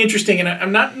said something interesting, and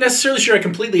I'm not necessarily sure I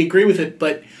completely agree with it,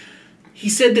 but he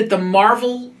said that the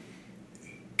Marvel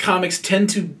comics tend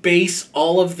to base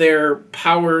all of their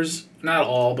powers, not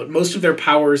all, but most of their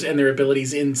powers and their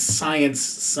abilities in science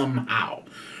somehow.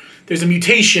 There's a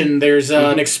mutation, there's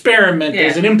an experiment,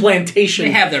 there's an implantation.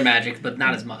 They have their magic, but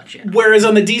not as much. Yeah. Whereas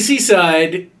on the DC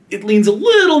side, it leans a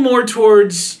little more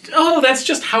towards, that's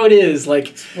just how it is.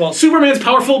 Like, Superman's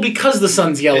powerful because the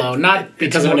sun's yellow, not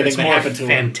because of anything that happened to him.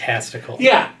 Fantastical.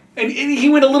 Yeah, and he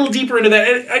went a little deeper into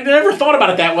that. I never thought about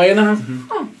it that way, and then I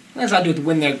was, that's not to do with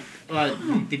when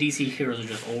the DC heroes are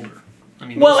just older. I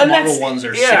mean, well, most and Marvel ones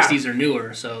are 60s or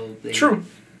newer, so they... True.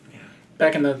 Yeah.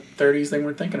 Back in the 30s, they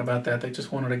weren't thinking about that. They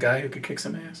just wanted a guy who could kick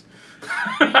some ass.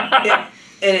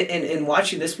 And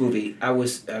watching this movie, I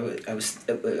was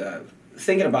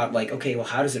thinking about, like, okay, well,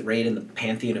 how does it rate in the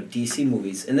pantheon of DC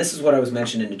movies? And this is what I was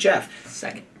mentioning to Jeff.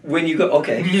 Second. When you go,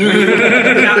 okay.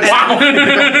 Wow.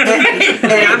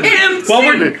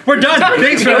 Well, we're done.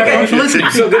 Thanks for listening.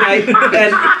 So good night.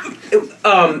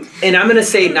 And I'm going to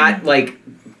say not like,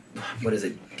 what is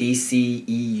it,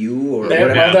 DCEU or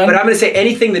whatever. But I'm going to say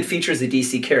anything that features a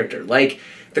DC character. Like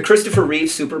the Christopher Reeve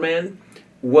Superman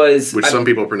was... Which some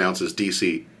people pronounce as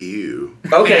DCEU.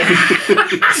 Okay.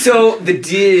 So the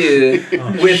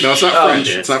with... No, it's not French.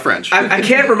 It's not French. I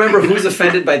can't remember who's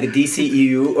offended by the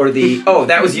DCEU or the... Oh,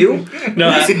 that was you?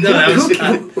 No,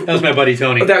 that was my buddy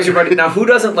Tony. Oh, that was your buddy. Now, who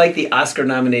doesn't like the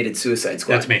Oscar-nominated Suicide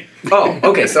Squad? That's me. Oh,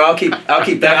 okay. So I'll keep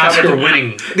that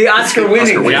Oscar-winning. The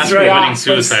Oscar-winning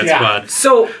Suicide Squad.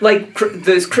 So, like,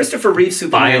 the Christopher Reeve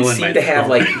Superman seemed to have,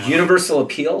 like, universal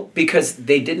appeal because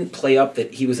they didn't play up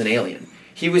that he was an alien.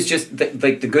 He was just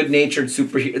the good-natured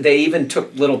superhero. They even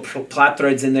took little plot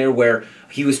threads in there where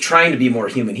he was trying to be more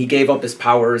human. He gave up his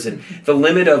powers, and the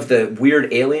limit of the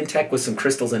weird alien tech was some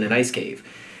crystals in an ice cave.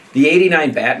 The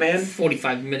 '89 Batman...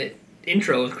 45-minute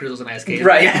intro with crystals in an ice cave.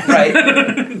 Right, right.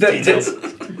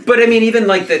 But I mean, even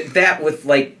like that with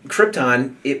like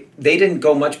Krypton, they didn't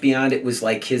go much beyond. It was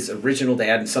like his original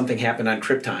dad, and something happened on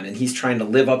Krypton, and he's trying to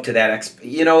live up to that.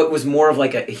 It was more of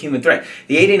like a human threat.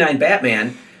 The '89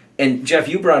 Batman... And Jeff,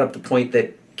 you brought up the point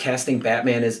that casting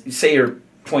Batman is, say your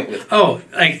point with... Oh,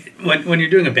 like when you're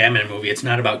doing a Batman movie, it's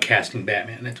not about casting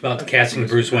Batman. It's about casting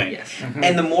Bruce Wayne. Yes. Mm-hmm.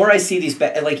 And the more I see these,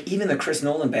 like even the Chris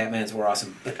Nolan Batmans were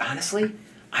awesome. But honestly,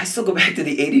 I still go back to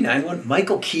the '89 one.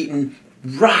 Michael Keaton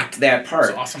rocked that part.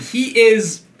 That's awesome. He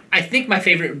is, I think, my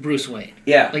favorrit Bruce Wayne.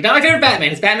 Yeah. Like, not my favorite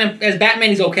Batman. As Batman,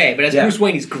 he's okay. But as Bruce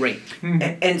Wayne, he's great.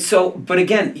 And so, but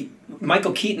again,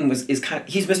 Michael Keaton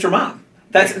he's Mr. Mom.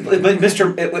 That's if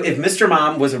Mr.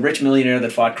 Mom was a rich millionaire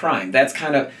that fought crime. That's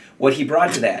kind of what he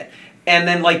brought to that. And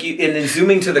then then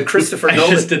zooming to the Christopher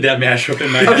Nolan. I just did that mashup in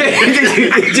my head.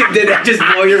 Okay, did that just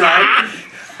blow your mind?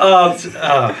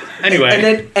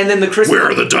 Anyway, and then the Christopher.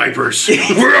 Where are the diapers?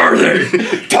 Where are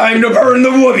they? Time to burn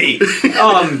the whoopee.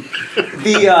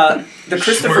 The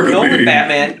Christopher Nolan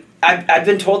Batman. I've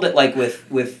been told that like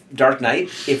with Dark Knight,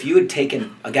 if you had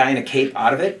taken a guy in a cape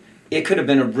out of it, it could have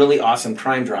been a really awesome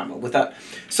crime drama.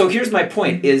 So here's my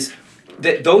point: is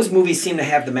that those movies seem to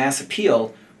have the mass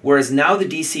appeal Whereas now the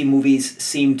DC movies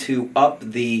seem to up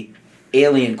the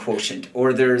alien quotient,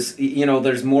 or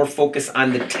there's more focus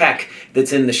on the tech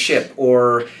that's in the ship,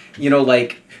 or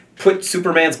like put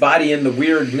Superman's body in the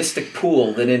weird mystic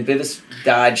pool that in Vivis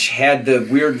Dodge had the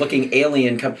weird looking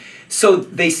alien come. So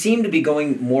they seem to be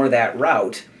going more that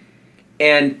route.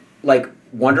 And like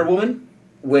Wonder Woman,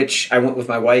 which I went with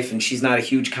my wife, and she's not a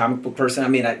huge comic book person. I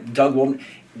mean, Doug Woman,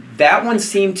 that one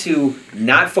seemed to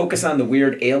not focus on the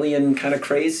weird alien kind of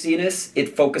craziness.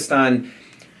 It focused on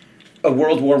a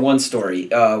World War I story,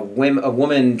 a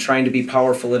woman trying to be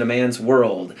powerful in a man's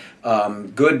world,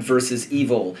 good versus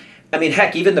evil. I mean,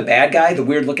 heck, even the bad guy, the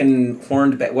weird-looking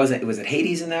horned, was it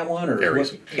Hades in that one? Or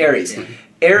Ares. Ares. Yeah.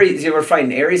 Ares, they were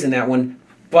fighting Ares in that one,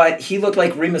 but he looked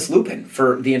like Remus Lupin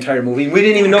for the entire movie. We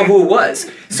didn't even know who it was.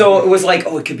 So it was like,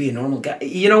 oh, it could be a normal guy.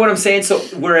 You know what I'm saying? So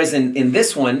whereas in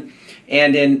this one,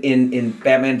 and in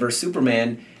Batman vs.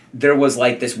 Superman, there was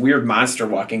like this weird monster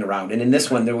walking around. And in this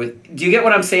one, there was... Do you get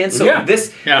what I'm saying? So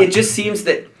it just seems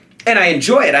that... And I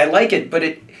enjoy it. I like it, but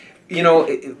it...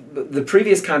 the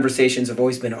previous conversations have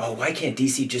always been, oh, why can't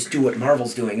DC just do what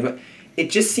Marvel's doing? But it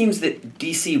just seems that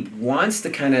DC wants to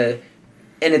kind of...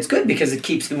 And it's good because it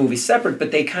keeps the movies separate,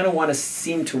 but they kind of want to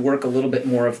seem to work a little bit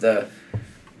more of the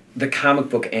comic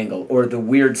book angle or the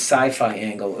weird sci-fi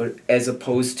angle, as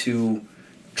opposed to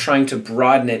trying to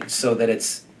broaden it so that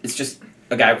it's just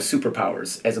a guy with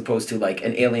superpowers as opposed to like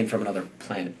an alien from another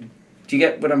planet. Do you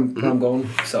get where I'm going?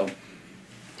 So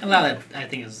a lot of that I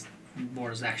think is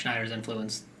more Zack Snyder's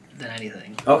influence than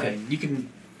anything. Okay. I mean, you can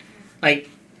like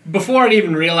before I'd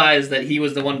even realized that he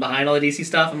was the one behind all the DC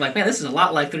stuff, I'm like, man, this is a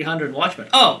lot like 300 and Watchmen.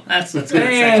 Oh, that's Zack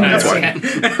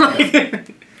Snyder.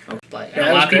 Like, and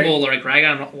a lot of people like rag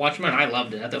on Watchmen. I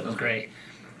loved it. I thought it was great.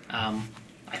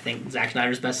 I think Zack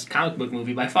Snyder's best comic book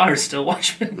movie by far is still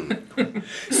Watchmen.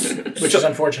 Which is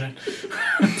unfortunate.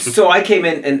 So I came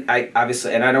in, and I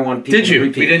obviously, and I don't want people Did you? to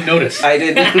repeat. We didn't notice. I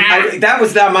didn't. That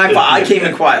was not my fault. I came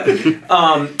in quietly.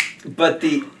 But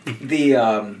did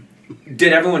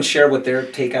everyone share what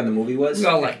their take on the movie was? We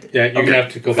all liked it. Yeah, you're going to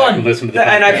have to go back and listen to the podcast.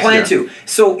 And I plan to.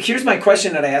 So here's my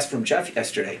question that I asked from Jeff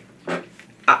yesterday.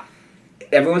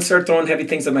 Everyone started throwing heavy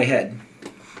things at my head.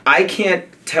 I can't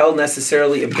tell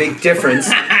necessarily a big difference.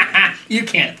 You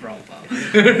can't throw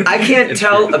them. I can't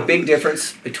tell a big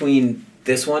difference between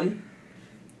this one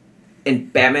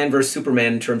and Batman vs.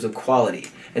 Superman in terms of quality.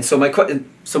 And so my question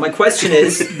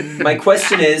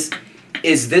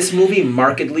is this movie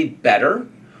markedly better?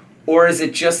 Or is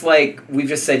it just like we've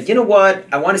just said, you know what?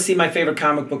 I want to see my favorite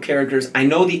comic book characters. I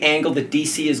know the angle that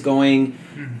DC is going.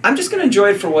 I'm just going to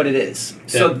enjoy it for what it is.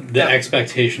 The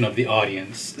expectation of the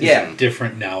audience is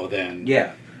different now than...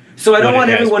 Yeah. So I don't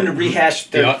want everyone to rehash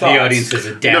their thoughts. The audience is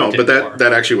adapted. No, but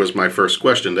that actually was my first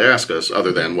question to ask us,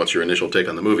 other than what's your initial take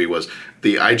on the movie, was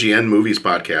the IGN Movies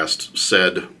podcast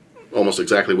said almost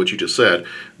exactly what you just said.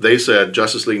 They said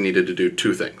Justice League needed to do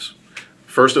two things.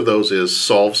 First of those is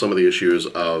solve some of the issues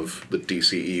of the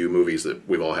DCEU movies that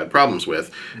we've all had problems with.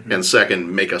 Mm-hmm. And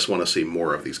second, make us want to see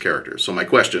more of these characters. So my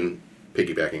question,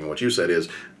 piggybacking on what you said, is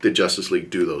did Justice League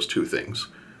do those two things?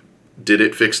 Did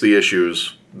it fix the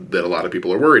issues that a lot of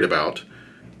people are worried about?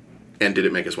 And did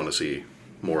it make us want to see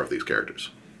more of these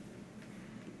characters?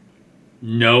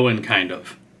 No, and kind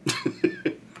of.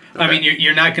 Okay. I mean,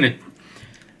 you're not going to...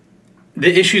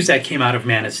 The issues that came out of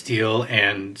Man of Steel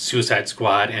and Suicide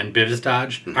Squad and Vivis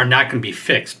Dodge are not going to be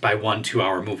fixed by 1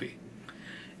 2-hour movie.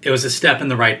 It was a step in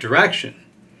the right direction.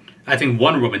 I think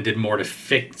Wonder Woman did more to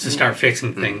start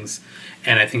fixing things,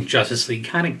 and I think Justice League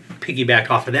kind of piggybacked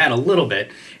off of that a little bit.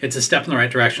 It's a step in the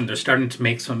right direction. They're starting to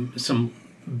make some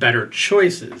better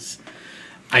choices.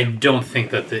 I don't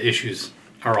think that the issues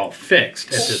are all fixed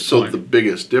at this point. So the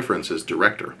biggest difference is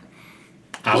director.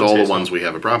 Because all the ones we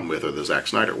have a problem with are the Zack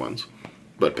Snyder ones.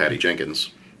 But Patty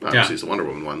Jenkins obviously is the Wonder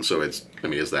Woman one. So is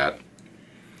it Zack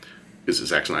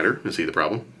Snyder? Is he the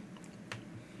problem?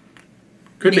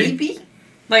 Could Maybe. be.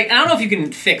 Like, I don't know if you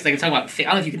can fix, like, I'm talking about, I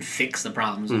don't know if you can fix the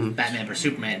problems of Batman vs.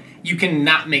 Superman. You can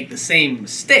not make the same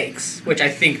mistakes, which I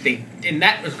think in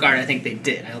that regard, I think they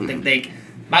did. I don't think they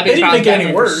didn't make it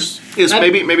any worse.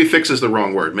 Maybe fix is the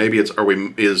wrong word. Maybe it's,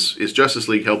 is Justice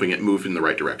League helping it move in the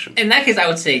right direction? In that case, I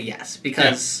would say yes,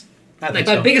 because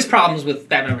my biggest problems with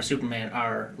Batman vs. Superman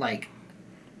are, like,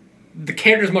 the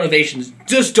characters' motivations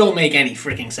just don't make any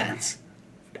freaking sense.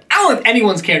 I don't know if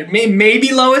anyone's character,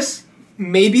 maybe Lois,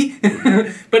 maybe,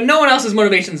 but no one else's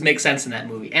motivations make sense in that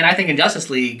movie. And I think in Justice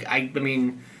League, I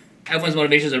mean, everyone's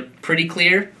motivations are pretty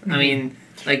clear. Mm-hmm. I mean,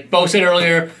 like Bo said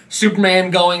earlier, Superman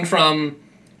going from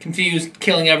confused,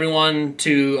 killing everyone,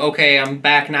 to, okay, I'm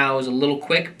back now is a little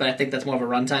quick, but I think that's more of a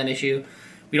runtime issue.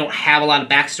 We don't have a lot of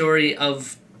backstory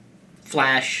of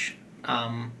Flash.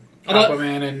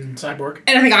 Aquaman and Cyborg.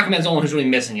 And I think Aquaman's the only one who's really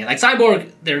missing it. Like,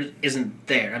 Cyborg, there isn't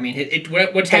there. I mean,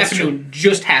 what's happened to him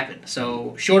just happened.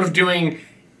 So, short of doing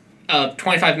a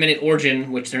 25-minute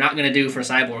origin, which they're not going to do for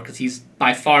Cyborg, because he's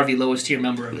by far the lowest tier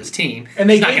member of this team. And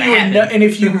they it's not gave going to you happen. and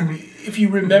if you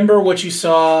remember what you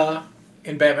saw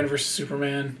in Batman vs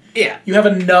Superman, yeah, you have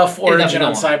enough origin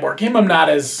on enough. Cyborg. Him, I'm not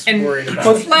as worried about.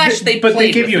 But Flash, they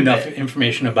give you enough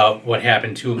information about what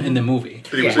happened to him in the movie.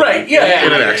 He was Right, yeah.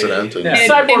 in an accident. And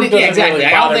Cyborg doesn't exactly. really I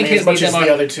don't bother think me his as much as are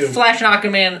the other two. Flash and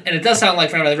Aquaman, and it does sound like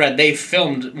from what I've read, they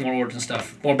filmed more origin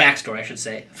stuff, more backstory, I should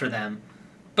say, for them.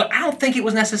 But I don't think it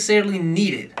was necessarily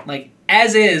needed. Like,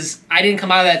 as is, I didn't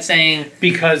come out of that saying...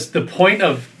 Because the point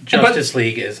of Justice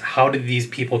League is, how did these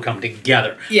people come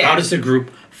together? Yeah. How does the group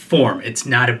form? It's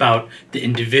not about the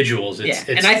individuals. Yeah.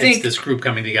 It's this group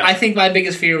coming together. I think my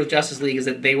biggest fear with Justice League is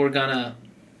that they were gonna...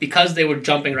 Because they were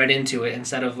jumping right into it,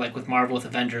 instead of like with Marvel with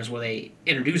Avengers, where they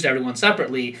introduced everyone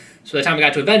separately, so by the time we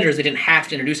got to Avengers, they didn't have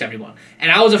to introduce everyone.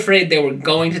 And I was afraid they were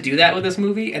going to do that with this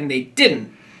movie, and they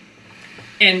didn't.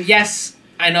 And yes...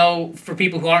 I know for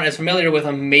people who aren't as familiar with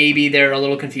them, maybe they're a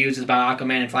little confused about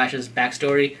Aquaman and Flash's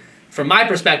backstory. From my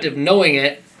perspective, knowing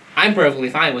it, I'm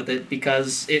perfectly fine with it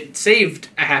because it saved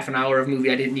a half an hour of movie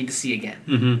I didn't need to see again.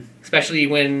 Mm-hmm. Especially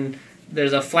when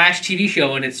there's a Flash TV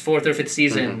show in its 4th or 5th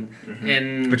season,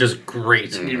 and which is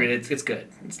great. It's good.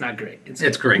 It's not great.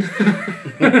 It's great.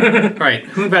 Right.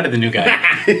 Who invited the new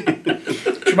guy?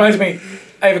 Which reminds me,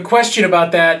 I have a question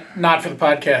about that, not for the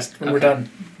podcast, when we're done.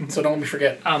 So don't let me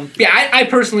forget. I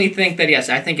personally think that, yes,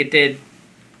 I think it did,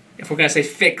 if we're going to say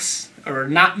fix or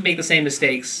not make the same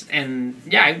mistakes. And,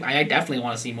 yeah, I definitely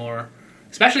want to see more.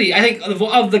 Especially, I think,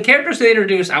 of the characters they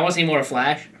introduced, I want to see more of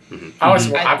Flash. I want to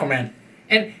see more Aquaman.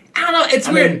 And, I don't know, it's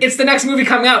weird. It's the next movie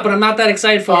coming out, but I'm not that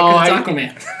excited for it because it's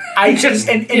Aquaman. I just,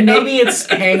 and maybe it's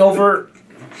hangover.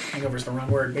 Hangover's the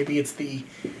wrong word. Maybe it's the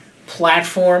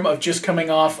platform of just coming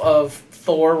off of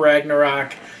Thor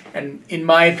Ragnarok. And in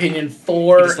my opinion,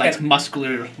 Thor... He just likes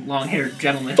muscular, long-haired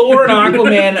gentlemen. Thor and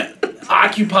Aquaman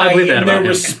occupy, believe that in about their him.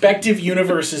 respective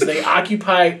universes, they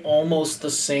occupy almost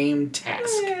the same task.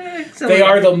 So They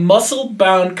are the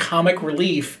muscle-bound comic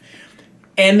relief,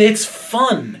 and it's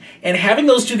fun. And having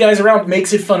those two guys around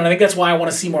makes it fun, and I think that's why I want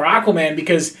to see more Aquaman,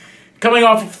 because coming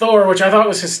off of Thor, which I thought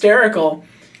was hysterical,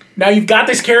 now you've got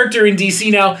this character in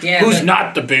DC now who's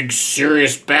not the big,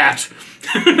 serious bat.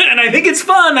 And I think it's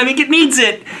fun. I think it needs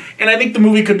it. And I think the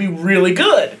movie could be really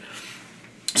good.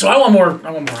 So I want more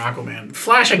Aquaman.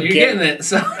 Flash, You're getting it.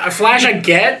 So. Flash, I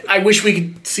get. I wish we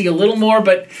could see a little more,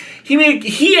 but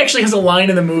he actually has a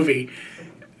line in the movie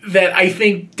that I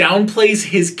think downplays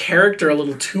his character a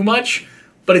little too much,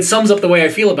 but it sums up the way I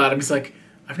feel about him. He's like,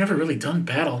 I've never really done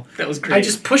battle. That was great. I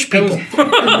just push people.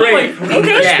 Great.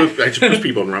 Okay. I just push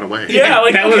people and run away. Yeah,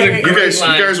 like, that was a You great guys,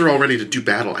 line. you guys are all ready to do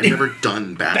battle. I've never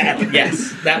done battle.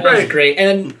 Yes, that was great.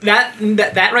 And that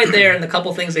right there and the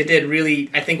couple things they did really,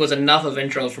 I think, was enough of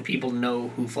intro for people to know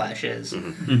who Flash is.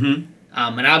 Mm-hmm.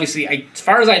 And obviously, as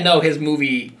far as I know, his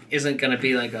movie isn't going to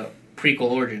be like a prequel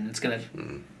origin. It's going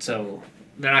to... So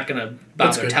they're not going to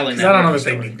bother telling that. I don't know origin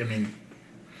that they story. need... I mean...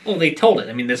 Well, they told it.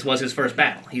 I mean, this was his first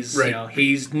battle. He's Right.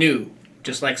 he's new,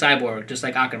 just like Cyborg, just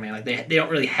like Aquaman. Like they don't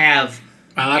really have...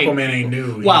 Aquaman ain't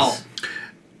new. Well...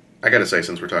 I gotta say,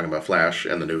 since we're talking about Flash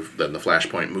and the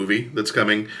Flashpoint movie that's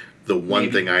coming, the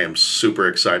one thing I am super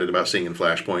excited about seeing in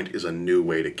Flashpoint is a new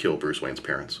way to kill Bruce Wayne's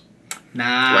parents.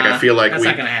 Nah, Like I feel like that's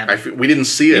not gonna happen. we didn't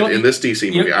see it You know- in this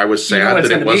DC movie. I was you know sad what it's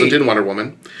that it gonna wasn't be. in Wonder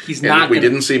Woman. He's And not we gonna-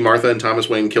 didn't see Martha and Thomas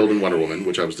Wayne killed in Wonder Woman,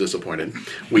 which I was disappointed.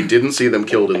 We didn't see them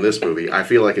killed in this movie. I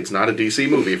feel like it's not a DC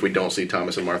movie if we don't see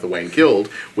Thomas and Martha Wayne killed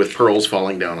with pearls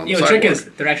falling down on the The sidewalk. trick is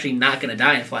they're actually not going to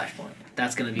die in Flashpoint.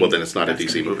 That's going to be... Well, then it's not a that's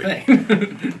DC gonna be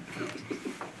movie. the thing.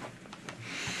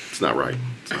 It's not right.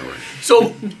 It's not right.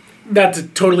 So, not to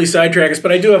totally sidetrack us,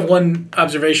 but I do have one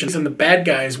observation. It's in the bad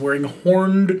guys wearing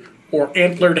horned or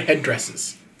antlered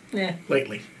headdresses Yeah.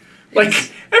 lately. Like,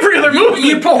 every other movie.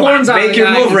 You put horns on Make a your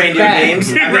guy, move, he's reindeer bad.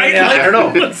 games. Right? I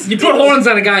don't know. You put horns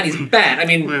on a guy and he's bad. I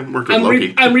mean, worked with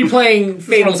Loki. I'm replaying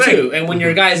Fable I'm saying. 2, and when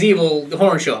your guy's evil, the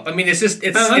horns show up. I mean, it's just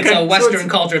it's okay. a So Western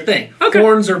it's- culture thing. Okay.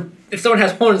 Horns are if someone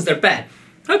has horns, they're bad.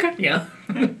 Okay. Yeah,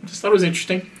 Just thought it was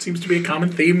interesting. Seems to be a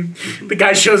common theme. The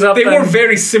guy shows up they and- wore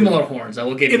very similar horns. I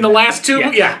will give you in the that. last two.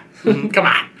 Yeah. Yeah. Come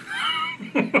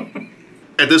on.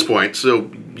 At this point,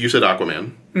 so you said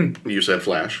Aquaman, you said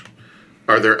Flash.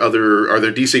 Are there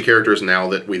DC characters now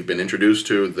that we've been introduced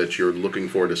to that you're looking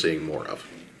forward to seeing more of?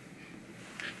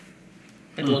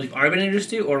 Like the ones you've already been introduced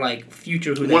to, or like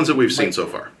future who Ones they that we've seen might- so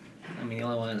far. I mean, the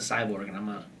only one is Cyborg, and I'm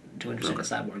not too interested in the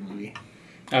Cyborg movie.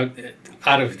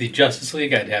 Out of the Justice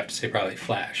League, I'd have to say probably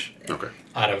Flash. Okay.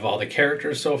 Out of all the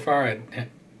characters so far,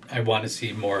 I want to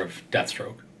see more of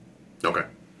Deathstroke. Okay.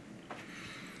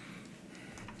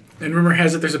 And rumor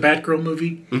has it there's a Batgirl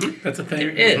movie. Mm-hmm. That's a thing. There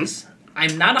is.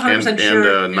 I'm not 100%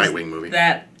 sure. And a Nightwing movie.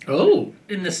 That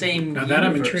in the same now that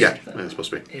I'm intrigued. Yeah, it's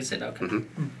supposed to be. Is it? Okay.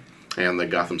 Mm-hmm. And the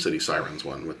Gotham City Sirens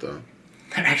one with the...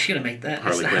 They're actually going to make that.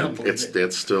 Harley Quinn.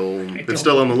 It's still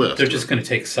on the list. They're just going to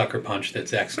take Sucker Punch that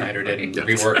Zack Snyder did and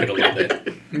rework it a little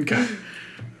bit. Okay.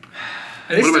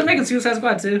 Are they still making Suicide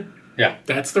Squad too? Yeah.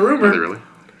 That's the rumor. Are they really?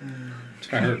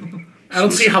 That's what I heard. I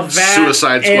don't see how that...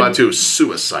 Suicide Squad 2,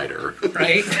 Suicider.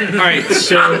 Right? All right,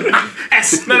 so...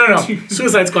 No.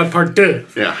 Suicide Squad Part 2.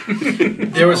 Yeah.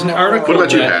 There was an article... What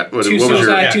about you, Pat? What was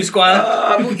Suicide, your... Two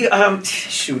Squad?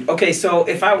 Shoot. Okay, so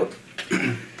if I...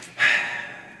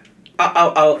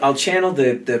 I'll channel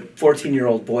the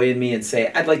 14-year-old boy in me and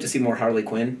say, I'd like to see more Harley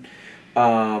Quinn.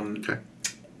 Okay.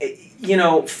 You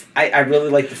know, I really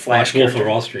like the Flash Wolf character. of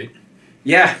Wall Street.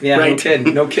 Yeah, Right.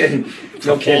 no kidding.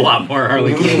 A whole lot more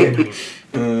Harley Quinn.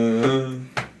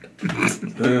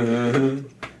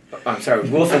 I'm sorry,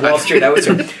 Wolf of Wall Street. That was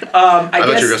her. I thought you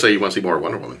were guess, going to say you want to see more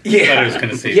Wonder Woman. Yeah, I thought I was going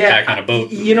to say back on a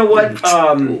boat. You know what?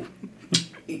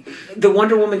 The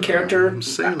Wonder Woman character,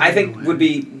 I think,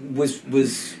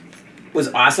 was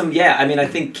awesome. Yeah, I mean, I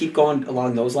think keep going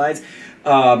along those lines.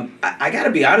 I got to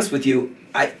be honest with you.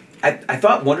 I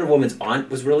thought Wonder Woman's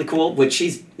aunt was really cool, which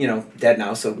she's, dead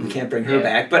now, so we can't bring her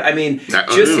back. But I mean,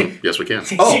 yes, we can.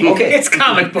 Oh, okay. It's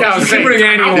comic books. Yeah, You can bring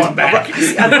anyone back.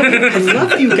 I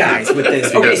love you guys with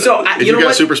this. Okay, so if you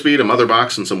got super speed, a mother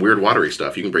box, and some weird watery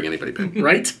stuff, you can bring anybody back.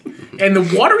 Right? And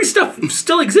the watery stuff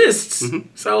still exists.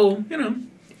 So,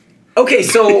 Okay,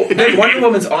 so then Wonder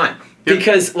Woman's aunt.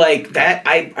 Because, like, that,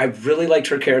 I really liked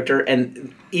her character,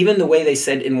 and even the way they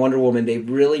said in Wonder Woman, they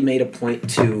really made a point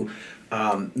to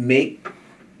make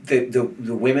the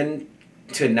women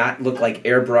to not look like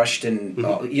airbrushed and,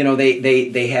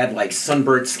 they had, like,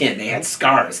 sunburnt skin. They had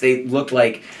scars. They looked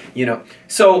like,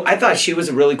 So I thought she was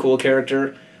a really cool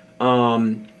character.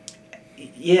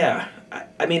 Yeah.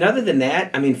 I mean, other than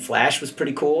that, Flash was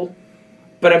pretty cool.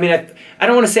 But, I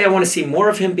don't want to say I want to see more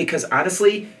of him because,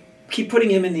 honestly... keep putting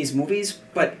him in these movies,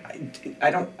 but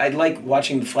I like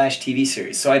watching the Flash TV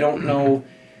series, so I don't know,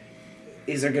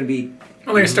 is there going to be...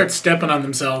 Well, they're going to start stepping on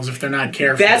themselves if they're not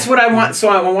careful. That's what I want, so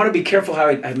I want to be careful how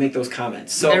I make those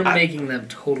comments. So they're making them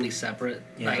totally separate.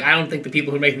 Yeah. Like, I don't think the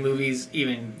people who make movies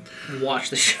even watch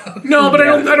the show. No, but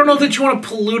I don't know that you want to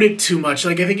pollute it too much.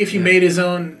 Like, I think if you made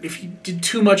if you did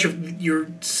too much of your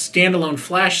standalone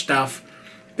Flash stuff,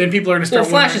 then people are going to start... Well,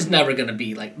 Flash is never going to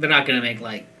be, like, they're not going to make,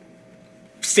 like,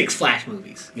 6 Flash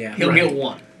movies. Yeah. He'll get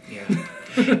one. Yeah.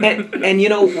 and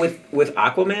with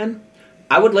Aquaman,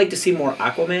 I would like to see more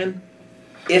Aquaman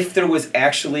if there was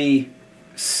actually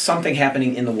something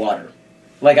happening in the water.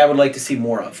 Like I would like to see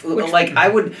more of. I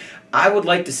would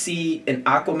like to see an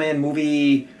Aquaman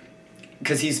movie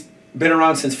because he's been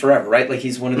around since forever, right? Like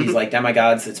he's one of these like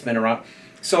demigods that's been around.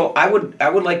 So I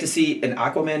would like to see an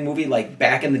Aquaman movie like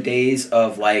back in the days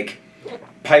of like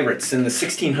pirates in the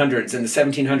 1600s and the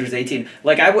 1700s, 18.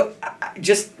 Like I would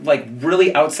just like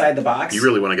really outside the box. You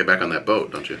really want to get back on that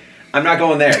boat, don't you? I'm not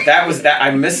going there. That was that.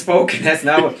 I misspoke. That's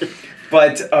not what.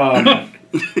 But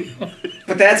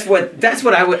but that's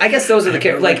what I would. I guess those are the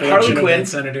characters. Like Harley Quinn.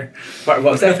 Senator. What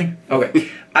was that? Okay.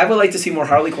 I would like to see more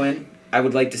Harley Quinn. I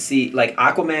would like to see like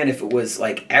Aquaman if it was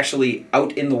like actually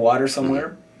out in the water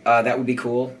somewhere. That would be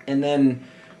cool. And then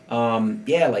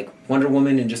like Wonder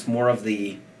Woman and just more of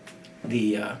her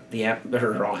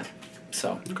aunt.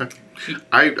 So okay.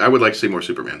 I would like to see more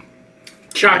Superman.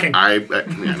 Shocking. So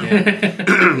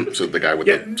the guy with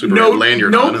the Superman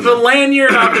lanyard on. The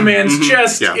lanyard on the man's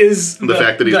chest is the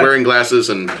fact that he's wearing glasses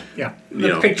and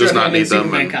does not need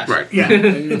them. Right. Yeah.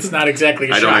 It's not exactly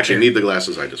a I don't actually need the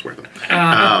glasses, I just wear them.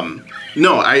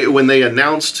 When they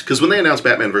announced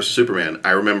Batman vs. Superman,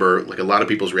 I remember like a lot of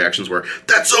people's reactions were,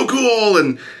 that's so cool!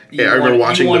 And I remember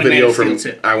watching the video from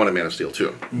I wanted Man of Steel too.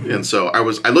 Mm-hmm. And so I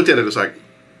looked at it as like,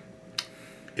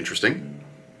 interesting.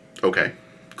 Okay.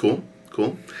 Cool.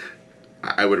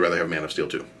 I would rather have Man of Steel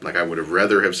 2. Like, I would have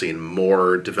rather have seen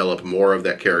develop more of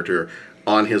that character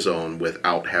on his own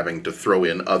without having to throw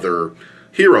in other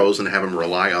heroes and have him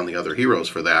rely on the other heroes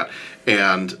for that.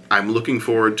 And I'm looking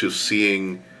forward to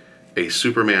seeing a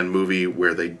Superman movie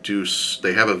where they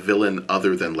have a villain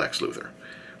other than Lex Luthor.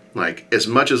 Like, as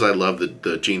much as I love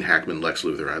the Gene Hackman Lex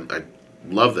Luthor, I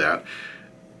love that.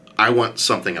 I want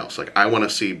something else. Like, I want to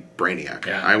see Brainiac.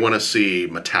 Yeah. I want to see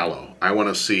Metallo. I want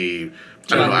to see...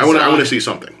 I want to see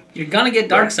something. You're going to get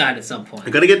Darkseid at some point.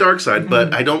 I'm going to get Darkseid,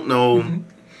 but I don't know...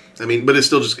 I mean, but it's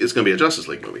still it's going to be a Justice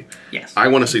League movie. Yes. I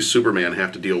want to see Superman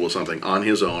have to deal with something on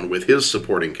his own with his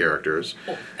supporting characters,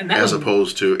 as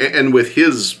opposed to and with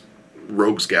his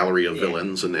rogues gallery of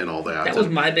villains and all that. That was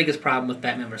my biggest problem with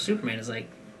Batman vs Superman. Is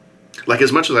like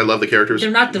as much as I love the characters,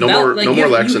 they're not developed. no more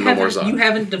Lex and no more Zod. You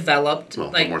haven't developed. No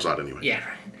more Zod anyway. Yeah,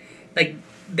 like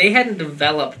they hadn't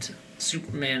developed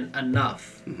Superman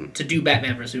enough to do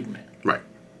Batman vs Superman. Right.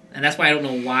 And that's why I don't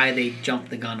know why they jumped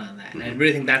the gun on that. And I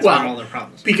really think that's where all their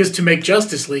problems. Because to make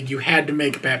Justice League, you had to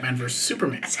make Batman vs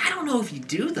Superman. I don't know if you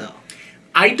do though.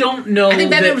 I don't know. I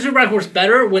think Batman vs Superman works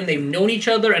better when they've known each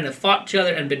other and have fought each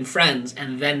other and been friends,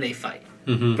 and then they fight.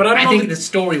 Mm-hmm. But I think the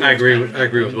story. I agree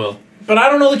with Will. But I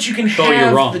don't know that you can have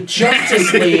you're wrong. the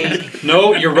Justice League.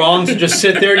 No, you're wrong. So just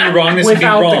sit there. You're wrong.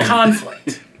 Without wrong. the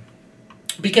conflict.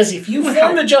 Because if you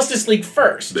form the Justice League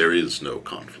first, there is no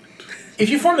conflict. If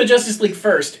you form the Justice League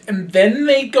first and then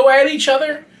they go at each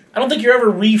other, I don't think you're ever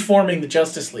reforming the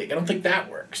Justice League. I don't think that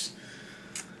works.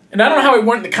 And I don't know how it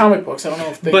went in the comic books. I don't know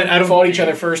if they fought each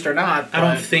other first or not. I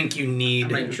don't think you need.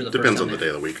 Depends on the day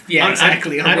of the week. Yeah,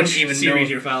 exactly. I don't even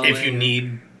know if you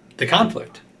need the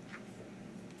conflict.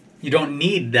 You don't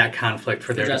need that conflict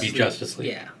for there to be Justice League.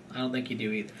 Yeah, I don't think you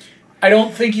do either. I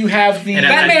don't think you have the...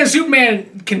 Batman and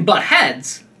Superman can butt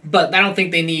heads, but I don't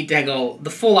think they need to go... The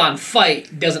full-on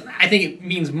fight doesn't... I think it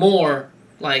means more,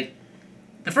 like...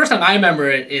 The first time I remember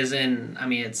it is in... I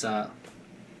mean, it's... Wow,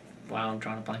 I'm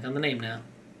drawing a blank on the name now.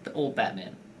 The old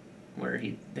Batman. Where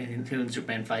he and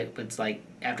Superman fight, but it's like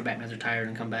after Batman's retired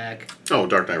and come back. Oh,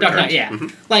 Dark Knight Dark Returns. Knight,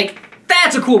 yeah. Like,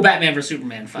 that's a cool Batman vs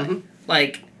Superman fight.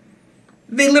 Like,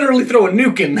 they literally throw a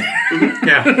nuke in there.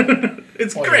 Yeah.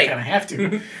 It's well, great. You kind of have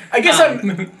to. I guess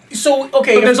I'm... So,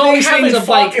 okay, but there's always things of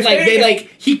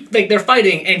they're they're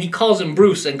fighting and he calls him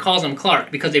Bruce and calls him Clark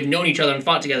because they've known each other and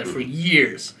fought together for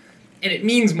years. And it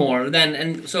means more than...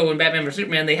 And so in Batman vs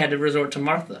Superman, they had to resort to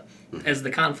Martha as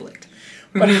the conflict.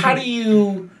 But how do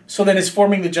you... So then is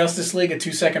forming the Justice League a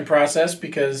 2-second process?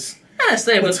 Because... Let's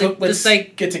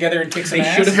get together and kick some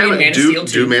ass.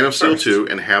 Do Man of Steel 2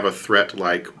 and have a threat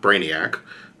like Brainiac,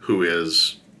 who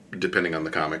is, depending on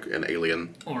the comic, an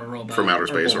alien or a robot from outer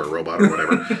space or a robot or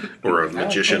whatever, or a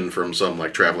magician from some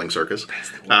like traveling circus.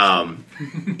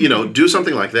 Do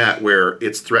something like that where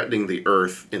it's threatening the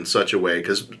Earth in such a way,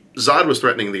 because Zod was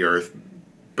threatening the Earth,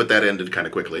 but that ended kind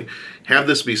of quickly. Have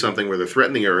this be something where they're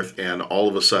threatening Earth, and all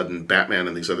of a sudden Batman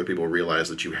and these other people realize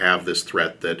that you have this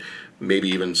threat that maybe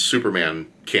even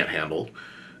Superman can't handle,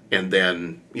 and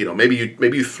then maybe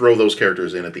you throw those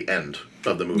characters in at the end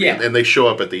of the movie, and they show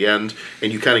up at the end,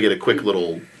 and you kind of get a quick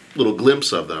little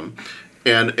glimpse of them,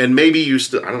 and maybe you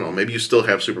still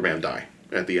have Superman die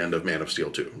at the end of Man of Steel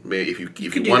 2. If you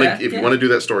want to do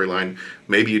that storyline,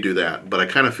 maybe you do that. But I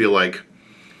kind of feel like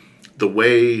the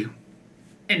way.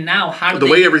 And now,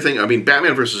 everything... I mean,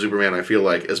 Batman vs. Superman, I feel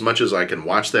like, as much as I can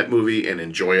watch that movie and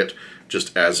enjoy it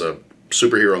just as a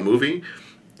superhero movie,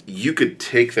 you could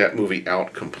take that movie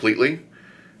out completely,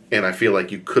 and I feel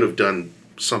like you could have done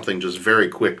something just very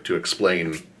quick to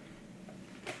explain,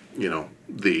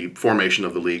 the formation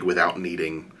of the League without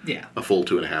needing a full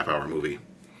 2.5-hour movie.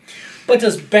 But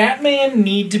does Batman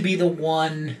need to be the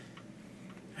one...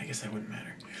 I guess that wouldn't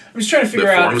matter. I'm just trying to figure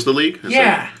out... That forms the League?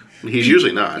 He's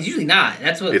usually not. He's usually not.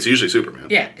 That's what. It's usually Superman.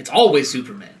 Yeah, it's always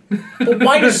Superman. But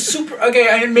why does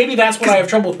maybe that's what I have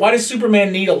trouble with. Why does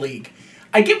Superman need a league?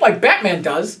 I get why Batman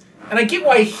does, and I get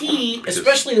why he,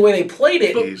 especially the way they played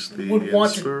it, would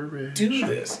want to do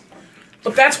this.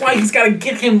 But that's why he's got to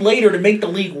get him later to make the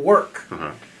league work.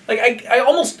 Uh-huh. Like I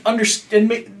almost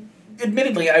understand.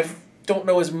 Admittedly, I don't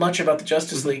know as much about the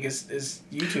Justice League as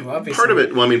you two, obviously. Part of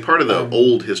it, part of the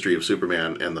old history of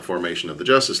Superman and the formation of the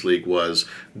Justice League was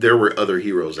there were other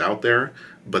heroes out there,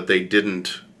 but they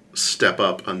didn't step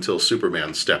up until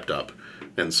Superman stepped up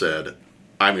and said,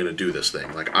 I'm going to do this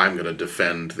thing. Like, I'm going to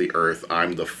defend the Earth.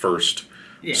 I'm the first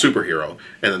superhero.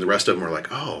 And then the rest of them were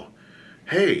like, oh,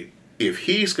 hey, if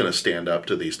he's going to stand up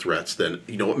to these threats, then,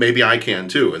 maybe I can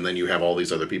too. And then you have all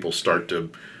these other people start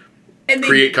to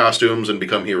create costumes and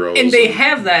become heroes. And they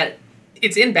have that.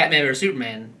 It's in Batman vs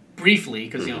Superman briefly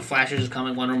because Flash is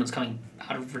coming, Wonder Woman's coming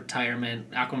out of retirement,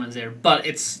 Aquaman's there, but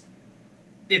it's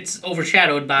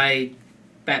overshadowed by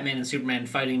Batman and Superman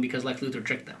fighting because Lex Luthor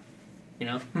tricked them.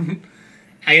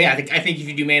 I think if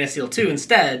you do Man of Steel 2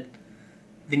 instead,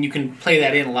 then you can play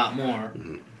that in a lot more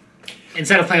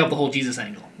instead of playing up the whole Jesus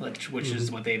angle, which is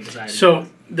what they've decided. So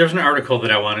there's an article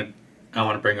that I want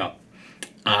to bring up.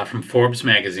 From Forbes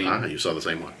magazine. You saw the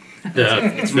same one.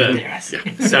 It's right there.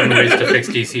 7 Ways to Fix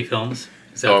DC Films.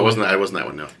 I wasn't that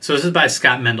one, no. So this is by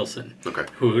Scott Mendelson. Okay.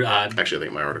 Who actually, I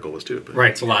think my article was too. But.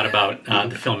 Writes a lot about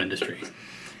the film industry.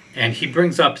 And he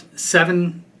brings up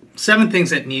 7 7 things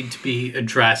that need to be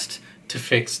addressed to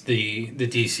fix the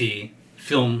DC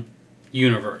film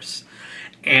universe.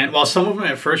 And while some of them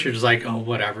at first you're just like, oh,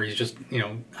 whatever, he's just,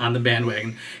 on the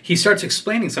bandwagon, he starts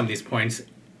explaining some of these points,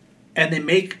 and they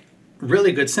make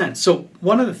really good sense. So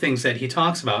one of the things that he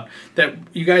talks about that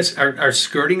you guys are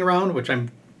skirting around, which I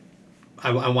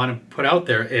want to put out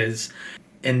there, is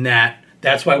in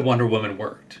that's why Wonder Woman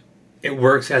worked. It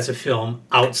works as a film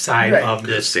outside of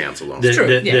this. It stands alone. This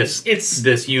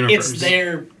universe. It's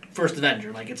their first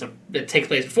Avenger. Like it takes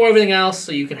place before everything else,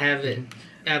 so you can have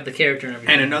the character and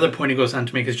everything. And another point he goes on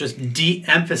to make is just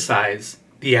de-emphasize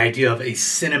the idea of a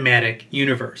cinematic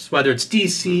universe, whether it's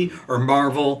DC or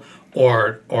Marvel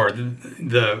or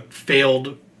the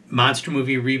failed monster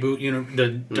movie reboot, the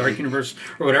Dark Universe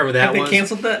or whatever that was. Have they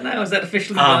canceled that now? Is that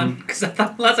officially done? Because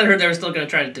last I heard they were still going to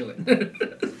try to do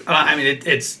it. I mean,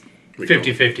 it's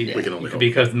 50-50 we can only hope.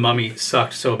 Because Mummy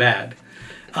sucked so bad.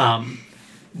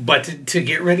 But to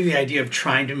get rid of the idea of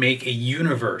trying to make a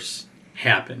universe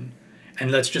happen,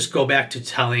 and let's just go back to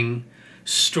telling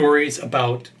stories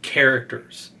about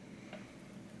characters,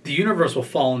 the universe will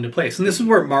fall into place. And this is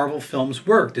where Marvel films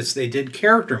worked, is they did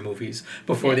character movies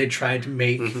before they tried to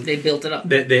make... They built it up.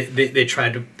 They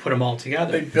tried to put them all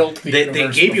together. They built the universe.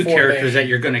 They gave you characters that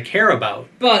you're going to care about.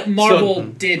 But Marvel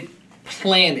did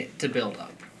plan it to build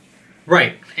up.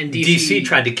 Right. And DC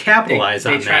tried to capitalize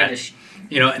on that.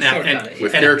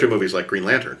 With character movies like Green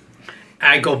Lantern.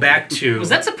 I go back to... Was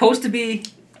that supposed to be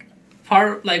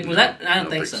part... Like, was that... I don't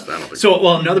think so.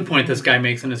 So, another point this guy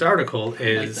makes in his article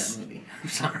is... I'm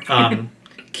sorry.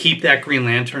 Keep that Green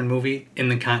Lantern movie in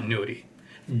the continuity.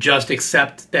 Just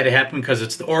accept that it happened because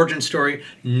it's the origin story.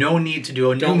 No need to do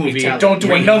a new movie. Don't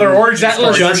do another origin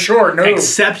story for sure. No.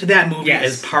 Accept that movie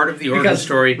as part of the origin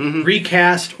story.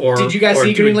 Recast or... Did you guys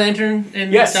see Green Lantern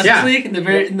in Justice League? In the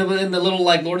very in the little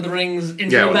like Lord of the Rings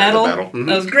intro battle? That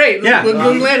was Green great.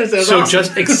 Lantern says so awesome.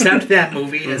 Just accept that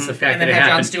movie as the fact and that then it have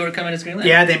happened. Jon Stewart come in as Green Lantern.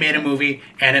 Yeah, they made a movie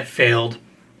and it failed.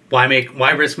 Why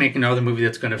risk making another movie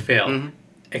that's going to fail?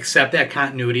 Accept that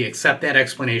continuity, accept that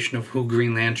explanation of who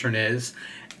Green Lantern is,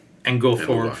 and go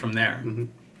forward from there.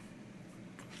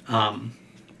 Kind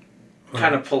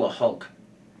of pull a Hulk,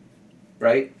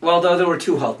 right? Well, though there were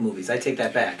 2 Hulk movies, I take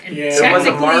that back. Yeah. There was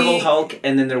a Marvel Hulk,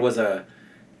 and then there was the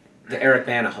Eric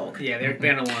Bana Hulk. Yeah, the Eric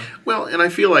Bana one. Well, and I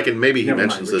feel like, and maybe he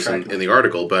mentions this in the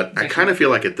article, but I kind of feel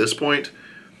like at this point,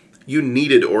 you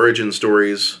needed origin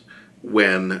stories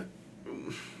when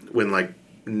like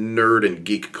nerd and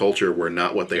geek culture were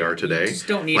not what they are today. You just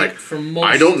don't need it for most...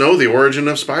 I don't know the origin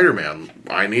of Spider-Man.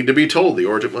 I need to be told the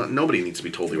origin... Well, nobody needs to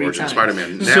be told the origin of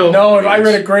Spider-Man now. I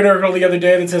read a great article the other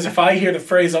day that says, if I hear the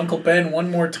phrase Uncle Ben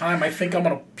one more time, I think I'm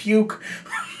going to puke.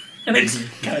 And it's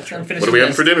kind of trying to finish. What are we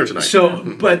having for dinner tonight? So,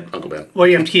 but Uncle Ben.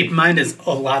 What you have to keep in mind is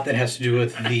a lot that has to do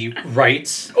with the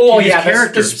rights. Oh to these yeah,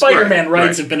 characters. the Spider-Man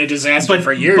rights have been a disaster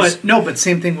for years. But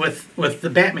same thing with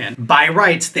the Batman. By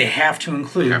rights, they have to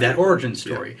include that origin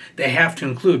story. Yeah. They have to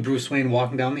include Bruce Wayne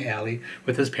walking down the alley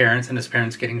with his parents and his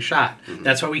parents getting shot.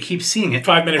 That's why we keep seeing it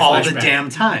 5-minute all flashback. the damn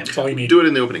time. That's all you need. Do it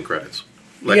in the opening credits.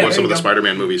 Like what some of the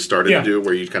Spider-Man movies started to do,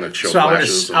 where you kind of show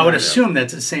flashes. I would assume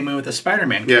that's the same way with the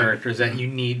Spider-Man characters, that you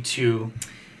need to...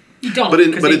 You don't, but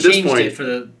at this changed point, it for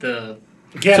the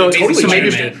yeah, so, totally so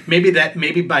changed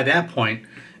maybe by that point,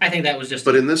 I think that was just.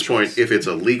 But in this point, if it's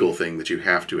a legal thing that you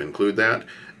have to include that,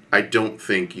 I don't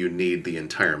think you need the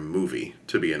entire movie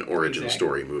to be an origin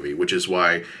story movie, which is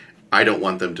why I don't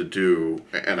want them to do,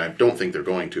 and I don't think they're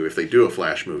going to. If they do a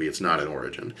Flash movie, it's not an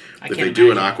origin. If they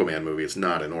do an Aquaman movie, it's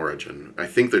not an origin. I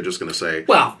think they're just going to say,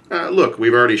 well, look,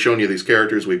 we've already shown you these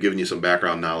characters, we've given you some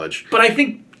background knowledge. But I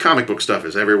think comic book stuff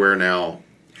is everywhere now.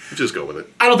 Just go with it.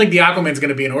 I don't think the Aquaman's going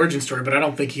to be an origin story, but I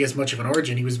don't think he has much of an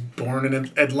origin. He was born an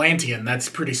Atlantean. That's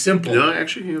pretty simple. No,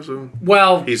 actually, he was a...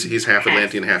 Well... He's half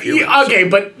Atlantean, half human. Yeah, okay,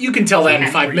 but you can tell that in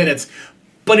 5 minutes.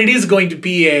 But it is going to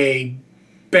be a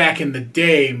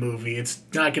back-in-the-day movie. It's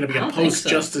not going to be a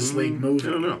post-Justice League movie.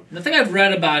 I don't know. The thing I've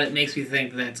read about it makes me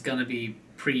think that it's going to be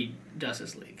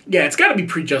pre-Justice League. Yeah, it's got to be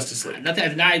pre-Justice League.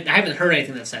 I haven't heard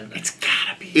anything that said that. It's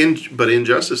got to be. But in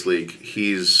Justice League,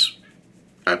 he's...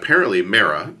 Apparently,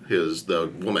 Mara,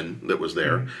 the woman that was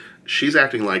there, she's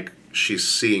acting like she's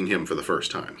seeing him for the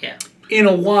first time. Yeah. In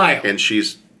a while. And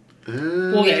she's...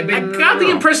 well, yeah, I got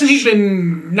the impression he's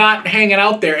been not hanging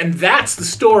out there, and that's the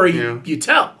story you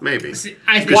tell. Maybe.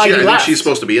 I think she's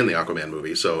supposed to be in the Aquaman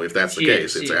movie, so if that's the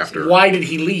case, it's after... Why did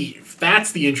he leave?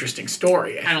 That's the interesting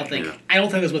story. I don't think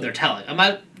that's what they're telling.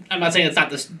 I'm not saying it's not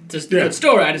this good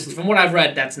story. I just, from what I've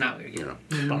read, that's not what you're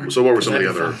getting. So what were some of the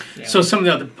other... So some of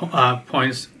the other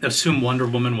points, assume Wonder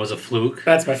Woman was a fluke.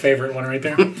 That's my favorite one right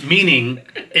there. Meaning,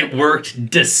 it worked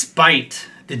despite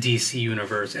the DC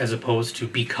universe as opposed to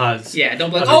because. Yeah, don't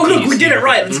be like, of the oh look, we DC did it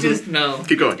right. universe. Let's just no.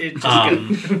 Keep going. It's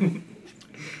just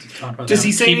good. Does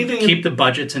he say keep, anything? Keep the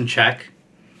budgets in check.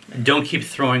 Don't keep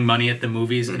throwing money at the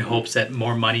movies in hopes that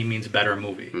more money means better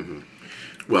movie.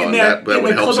 Well, in and that in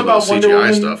would the help clip some of about the Wonder CGI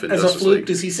Woman stuff in as a Justice fluke, League.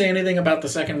 does he say anything about the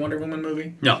second Wonder Woman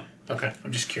movie? No. Okay,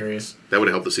 I'm just curious. That would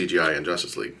help the CGI in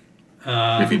Justice League.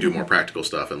 If you do more practical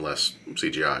stuff and less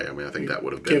CGI, I mean, I think that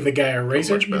would have been Give the guy a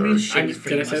razor. much You better. mean?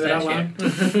 Did I say that out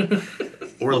loud?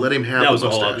 Or let him have That a was a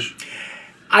whole mustache.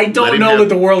 I Let don't him know have- that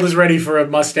the world is ready for a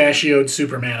mustachioed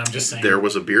Superman. I'm just saying. There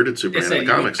was a bearded Superman in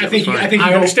the comics. I That think was you, fine. I think you I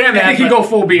go, understand that, I think you but- go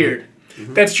full beard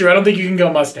That's true. I don't think you can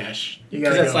go mustache. You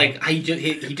because gotta that's go. like he just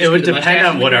It would grew the depend mustache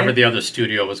on in the whatever beard. the other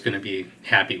studio was going to be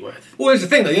happy with. Well, here's the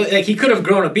thing though. Like he could have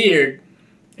grown a beard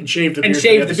and shaved the and beard.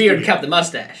 shaved for the other beard and studio. kept the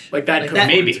mustache. Like that. could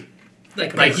Maybe.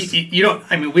 Like You don't.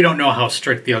 I mean, we don't know how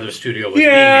strict the other studio was. Yeah,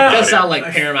 being it about does it. sound like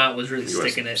Paramount was really He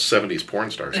was sticking it. 70s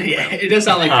porn stars. Yeah, it does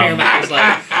sound like Paramount was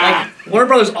like Warner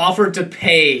Brothers offered to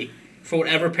pay for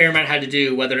whatever Paramount had to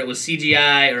do, whether it was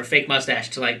CGI or a fake mustache,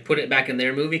 to like put it back in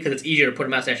their movie because it's easier to put a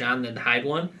mustache on than to hide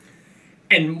one.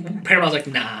 And Paramount's like,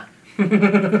 nah.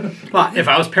 Well, if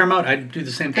I was Paramount, I'd do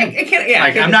the same thing.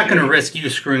 I'm not going to risk you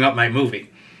screwing up my movie.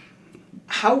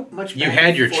 How much? You back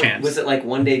had your and forth- chance. Was it like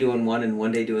one day doing one and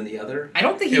one day doing the other? I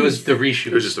don't think It was the reshoot.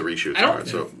 It was just the reshoot. I don't- part,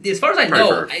 so as far as I probably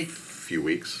know, for a few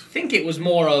weeks. think it was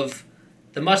more of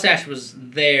the mustache was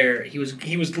there. He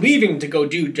was leaving to go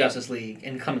do Justice League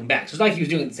and coming back. So it's not like he was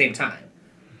doing it at the same time.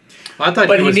 Well, I thought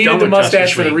But he was needed done the with mustache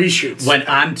Justice for the League. reshoots. Went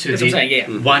on to That's the what I'm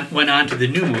saying, yeah. went on to the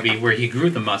new movie where he grew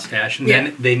the mustache, and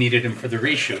then they needed him for the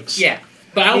reshoots. Yeah,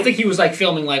 but I don't think he was like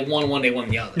filming like one day, one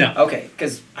the other. No. Okay,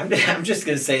 because I'm just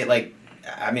gonna say like,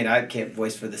 I mean I can't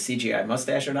voice for the CGI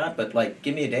mustache or not, but like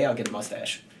give me a day, I'll get a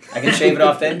mustache. I can shave it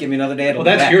off then. Give me another day. It'll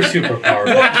Well, that's be your back. superpower.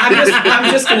 Well,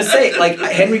 I'm just gonna say like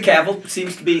Henry Cavill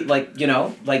seems to be like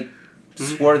like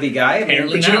swarthy guy. I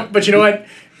mean, But you know what?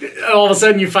 All of a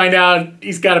sudden, you find out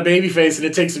he's got a baby face, and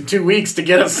it takes him 2 weeks to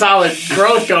get a solid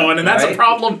growth going, and that's a Right.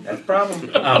 problem. That's a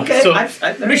problem. Okay,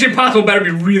 so- Mission Impossible better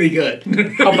be really good.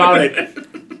 How about it?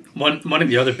 One of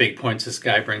the other big points this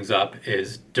guy brings up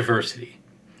is diversity.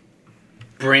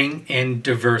 Bring in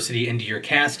diversity into your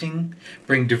casting.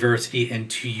 Bring diversity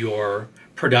into your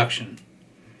production.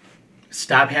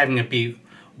 Stop having it be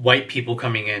white people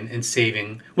coming in and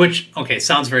saving, which, okay,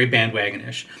 sounds very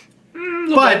bandwagonish.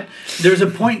 But there's a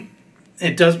point,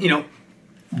 it does,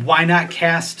 why not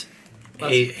cast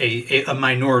a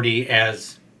minority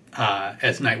as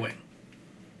Nightwing?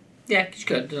 Yeah, you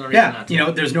could. There's no reason not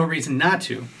to. There's no reason not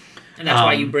to. And that's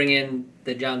why you bring in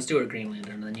the Jon Stewart Green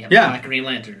Lantern, and then you have Yeah. the Black Green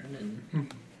Lantern.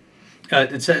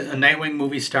 And It's a Nightwing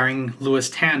movie starring Louis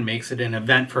Tan makes it an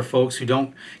event for folks who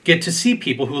don't get to see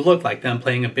people who look like them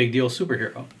playing a big deal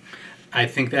superhero. I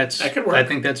think that could work. I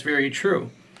think that's very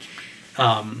true.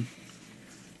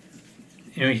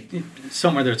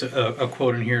 Somewhere there's a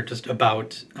quote in here just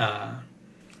about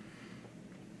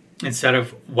instead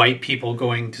of white people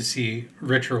going to see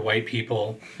richer white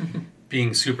people being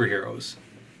superheroes,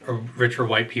 or richer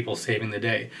white people saving the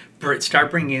day.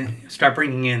 Start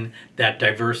bringing in that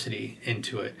diversity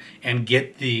into it, and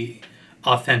get the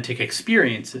authentic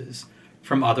experiences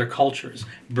from other cultures.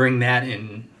 Bring that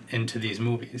into these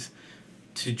movies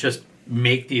to just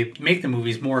make the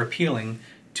movies more appealing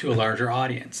to a larger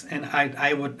audience. And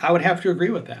I would have to agree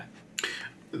with that.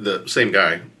 The same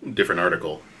guy, different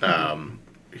article.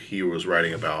 He was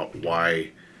writing about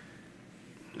why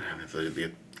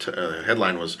the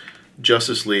headline was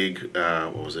Justice League.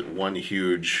 What was it? One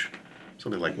huge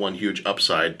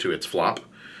upside to its flop,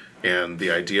 and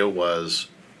the idea was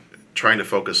trying to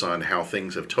focus on how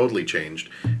things have totally changed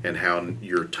and how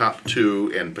your top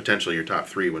 2 and potentially your top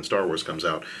 3 when Star Wars comes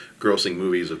out, grossing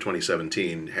movies of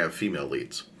 2017 have female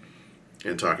leads.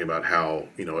 And talking about how,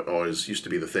 it always used to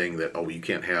be the thing that, you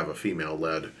can't have a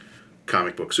female-led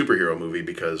comic book superhero movie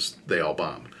because they all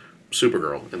bomb.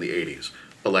 Supergirl in the 80s,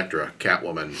 Elektra,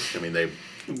 Catwoman,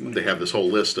 they have this whole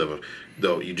list of,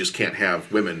 though you just can't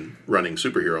have women running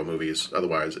superhero movies,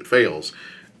 otherwise it fails.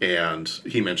 And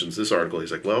he mentions this article.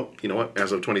 He's like, well, you know what?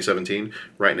 As of 2017,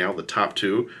 right now, the top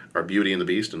 2 are Beauty and the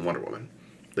Beast and Wonder Woman.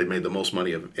 They made the most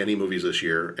money of any movies this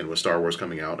year, and with Star Wars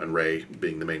coming out and Rey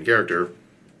being the main character,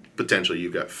 potentially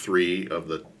you've got 3 of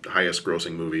the highest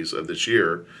grossing movies of this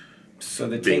year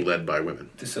being led by women.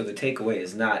 So the takeaway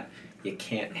is not you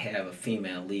can't have a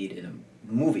female lead in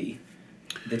a movie.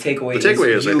 The takeaway is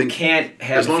I you think, can't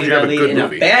have as long a as you have female a lead good in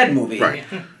movie. a bad movie. Right.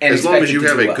 And As long as you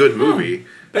have a good movie,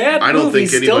 Bad I don't movie think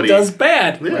still anybody does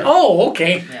bad. Yeah. Oh,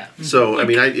 okay. Yeah. So,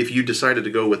 if you decided to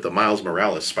go with the Miles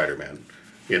Morales Spider-Man,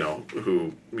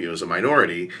 who is a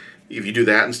minority, if you do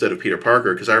that instead of Peter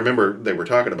Parker, because I remember they were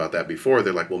talking about that before.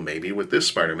 They're like, well, maybe with this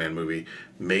Spider-Man movie,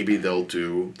 maybe they'll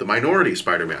do the minority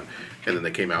Spider-Man. And then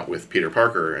they came out with Peter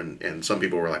Parker, and some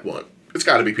people were like, well, it's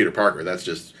got to be Peter Parker. That's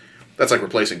like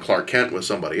replacing Clark Kent with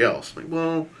somebody else. Like,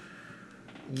 well,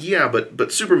 yeah,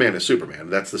 but Superman is Superman.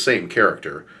 That's the same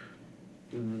character.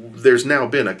 There's now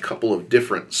been a couple of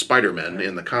different Spider-Men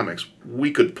in the comics.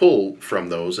 We could pull from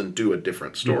those and do a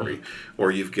different story. Mm-hmm.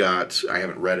 Or you've got, I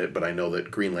haven't read it, but I know that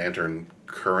Green Lantern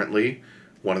currently,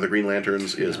 one of the Green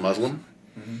Lanterns is Muslim.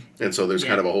 Mm-hmm. And so there's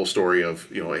kind of a whole story of,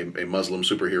 a Muslim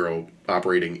superhero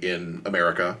operating in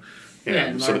America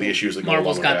and some of the issues that go along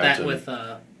with that. Marvel's got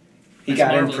that with... He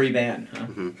got him pre-ban. Huh?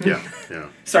 Mm-hmm. Yeah.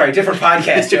 Sorry, different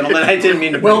podcast, gentlemen. I didn't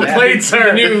mean to. Well played,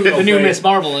 sir. The new Miss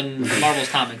Marvel in Marvel's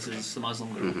comics is the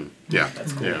Muslim girl. Mm-hmm. Yeah,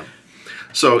 that's cool. Yeah.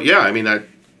 So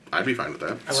I'd be fine with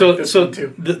that. So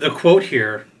the quote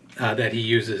here that he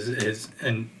uses is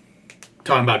and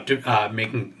talking about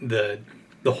making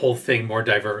the whole thing more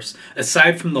diverse.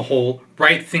 Aside from the whole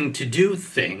right thing to do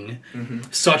thing,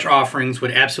 such offerings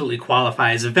would absolutely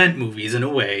qualify as event movies in a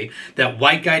way that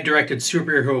white guy directed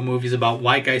superhero movies about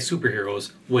white guy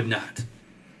superheroes would not.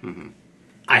 Mm-hmm.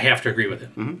 I have to agree with it.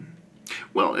 Mm-hmm.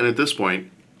 Well, and at this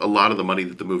point, a lot of the money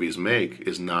that the movies make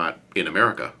is not in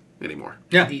America anymore.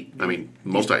 Yeah. I mean,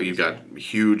 you've got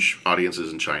huge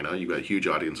audiences in China, you've got huge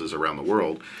audiences around the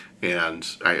world, and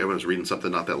I was reading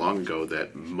something not that long ago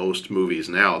that most movies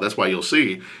now, that's why you'll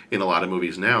see in a lot of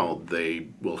movies now, they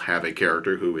will have a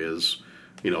character who is,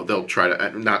 they'll try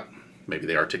to, not, maybe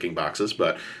they are ticking boxes,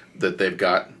 but that they've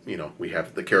got, we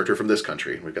have the character from this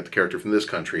country, we've got the character from this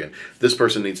country, and this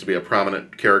person needs to be a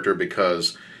prominent character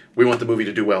because we want the movie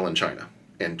to do well in China.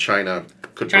 And China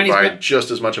could provide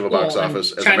just as much of a box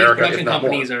office as Chinese America, production if not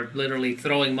more. companies are literally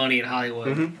throwing money at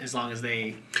Hollywood as long as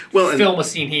they film a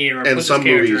scene here or and put some this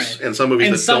character movies in. and some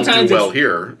movies that don't do well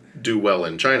here do well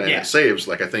in China, and it saves.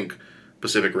 Like I think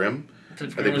Pacific Rim. I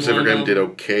think Pacific Rim did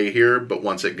okay here, but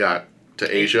once it got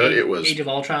to Asia, it was Age of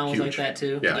Ultron was huge. like that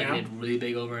too. Yeah. Like it did really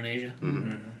big over in Asia.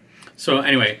 Mm-hmm. So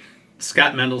anyway,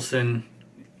 Scott Mendelson,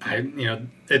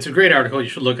 it's a great article. You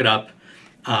should look it up.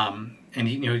 And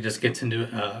he just gets into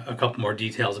a couple more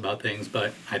details about things,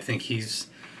 but I think he's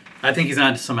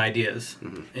onto some ideas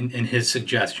in his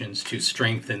suggestions to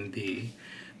strengthen the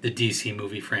DC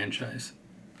movie franchise.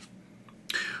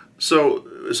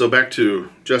 So back to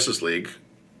Justice League.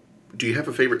 Do you have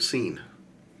a favorite scene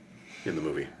in the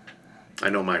movie? I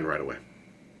know mine right away.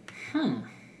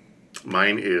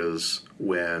 Mine is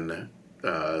when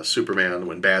Bad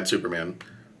Superman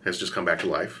has just come back to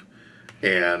life.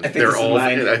 And they're all.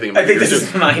 I think this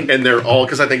is mine. And they're all,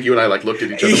 because I think you and I looked at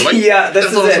each other. Like, yeah, this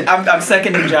is awesome. It. I'm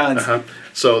seconding John's.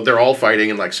 So they're all fighting,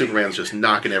 and like Superman's just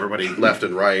knocking everybody left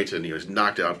and right, and he was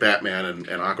knocked out Batman and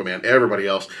Aquaman, everybody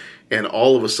else, and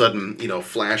all of a sudden,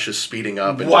 Flash is speeding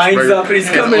up and winds up, and he's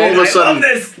coming. All of a sudden,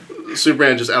 I love this.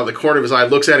 Superman just out of the corner of his eye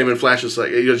looks at him, and Flash is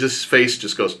like, just his face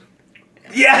just goes.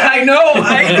 Yeah, I know.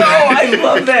 I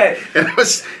love that.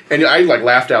 And I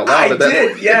laughed out loud. I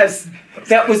did. Yes.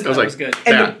 That was good.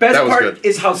 And the best part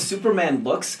is how Superman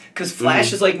looks, because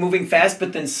Flash is moving fast,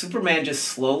 but then Superman just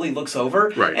slowly looks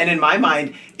over. Right. And in my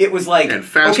mind, it was like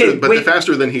faster,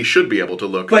 faster than he should be able to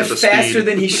look. But faster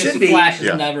than he should be. Flash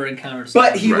has never encountered.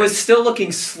 But he was still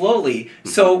looking slowly,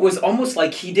 so it was almost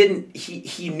like he didn't.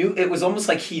 He knew. It was almost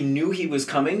like he knew he was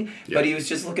coming, but he was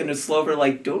just looking slower,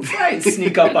 like, don't try and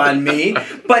sneak up on me.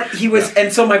 But he was,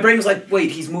 and so my brain was like,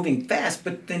 wait, he's moving fast,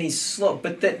 but then he's slow.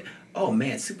 But then, oh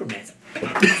man, Superman's.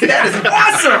 That is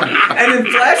awesome! And then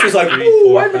Flash was like,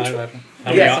 "Ooh, how many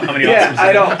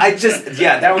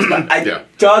that was fun. I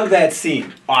dug that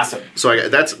scene. Awesome. So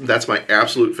that's my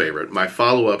absolute favorite. My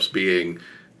follow-ups being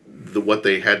what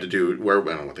they had to do. I don't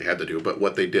know what they had to do, but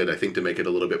what they did, I think, to make it a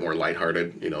little bit more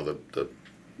lighthearted. The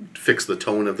fix the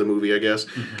tone of the movie, I guess,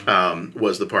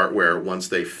 was the part where once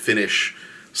they finish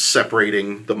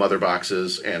separating the mother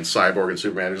boxes and Cyborg and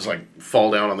Superman just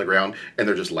fall down on the ground and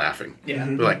they're just laughing. Yeah.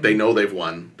 They're they know they've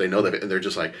won. They know and they're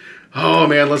just like, oh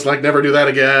man, let's never do that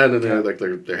again. And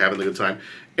they're having a good time.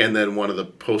 And then one of the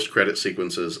post-credit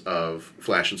sequences of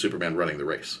Flash and Superman running the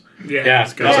race. Yeah.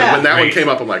 That's good. When that one came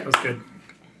up, I'm like, that's good.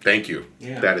 Thank you.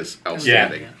 Yeah. That is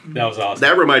outstanding. Yeah. That was awesome.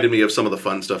 That reminded me of some of the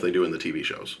fun stuff they do in the TV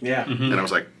shows. Yeah. And I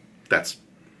was like,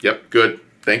 good.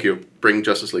 Thank you. Bring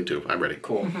Justice League 2. I'm ready.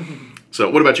 Cool. So,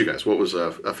 what about you guys? What was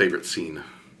a favorite scene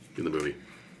in the movie?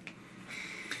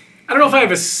 I don't know if I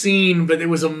have a scene, but it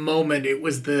was a moment. It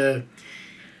was the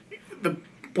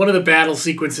one of the battle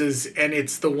sequences, and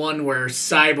it's the one where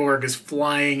Cyborg is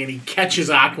flying and he catches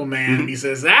Aquaman and he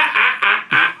says,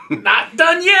 not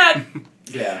done yet.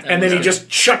 Yeah. And then he just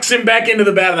chucks him back into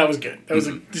the battle. That was good. That was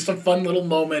just a fun little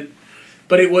moment.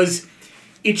 but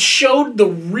it showed the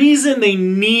reason they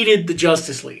needed the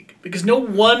Justice League. Because no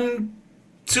one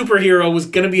superhero was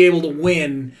going to be able to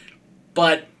win,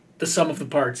 but the sum of the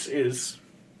parts is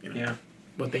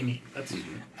what they need. That's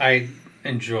I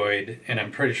enjoyed, and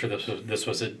I'm pretty sure this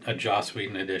was a Joss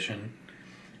Whedon edition.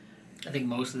 I think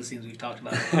most of the scenes we've talked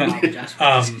about are all Joss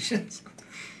Whedon editions.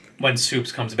 When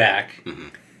Soups comes back,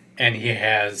 and he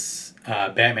has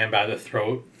Batman by the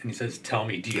throat, and he says, "Tell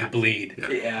me, do you bleed?"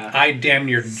 Yeah. I damn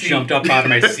near jumped up out of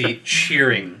my seat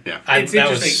cheering. It's that interesting,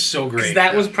 was so great. 'cause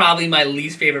that was probably my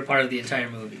least favorite part of the entire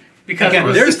movie. Because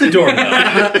Again, there's the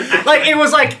doorbell.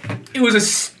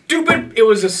 it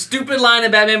was a stupid line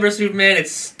of Batman vs Superman.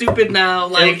 It's stupid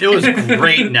now. It was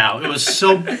great. Now it was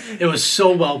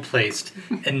so well placed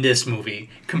in this movie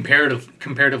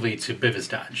comparatively to Beavis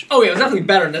Dodge. Oh yeah, it was definitely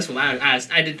better in this one. I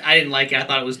didn't like it. I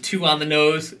thought it was too on the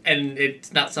nose, and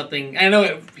it's not something. I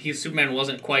know Superman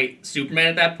wasn't quite Superman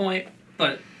at that point,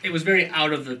 but it was very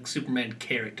out of the Superman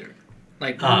character,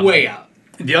 way out.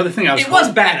 The other thing was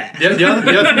badass. The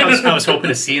other thing I was hoping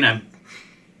to see, and I'm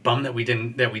bummed that we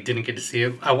didn't get to see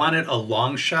it. I wanted a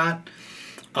long shot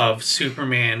of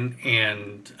Superman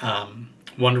and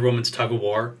Wonder Woman's tug of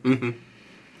war. Mm-hmm.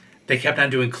 They kept on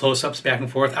doing close-ups back and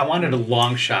forth. I wanted a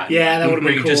long shot. Yeah, that would have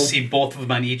been cool. Where you just see both of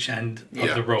them on each end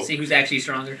of the rope. See who's actually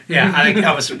stronger. Yeah,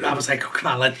 I was like, oh,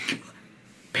 come on, let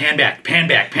pan back,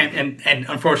 and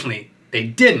unfortunately they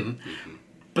didn't.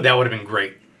 But that would have been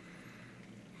great.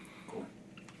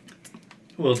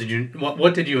 Well,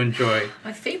 what did you enjoy?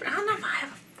 My favorite. I don't know if I have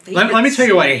a favorite. Let me tell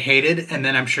you what I hated, and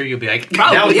then I'm sure you'll be like,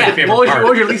 probably, that was my favorite part. What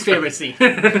was your least favorite scene? I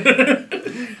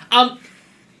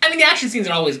mean, the action scenes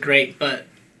are always great, but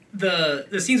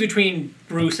the scenes between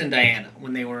Bruce and Diana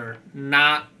when they were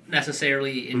not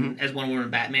necessarily in as Wonder Woman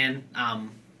and Batman,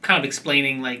 kind of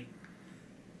explaining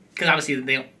because obviously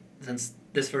since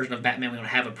this version of Batman we don't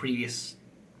have a previous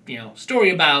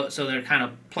story about, so they're kind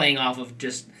of playing off of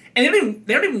just. And they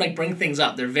don't even bring things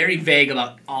up. They're very vague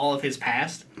about all of his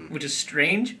past, which is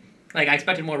strange. I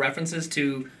expected more references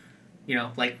to,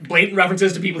 blatant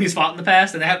references to people he's fought in the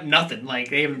past, and they have nothing.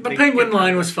 The Penguin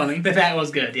line was funny. But that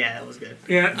was good. Yeah, that was good.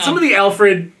 Yeah, some of the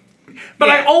Alfred. But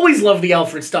I always love the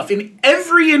Alfred stuff. In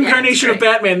every incarnation of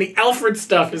Batman, the Alfred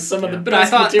stuff is some of the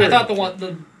best material. I thought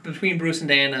the between Bruce and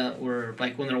Diana were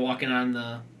when they're walking on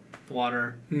the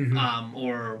water,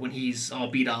 or when he's all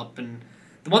beat up and.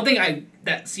 The one thing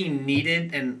that scene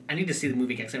needed, and I need to see the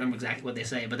movie again because I remember exactly what they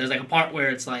say, but there's a part where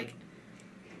it's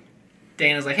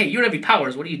Diana's like, hey, you don't have any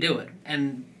powers, what are you doing?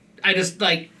 And I just,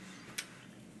 there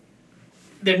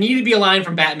needed to be a line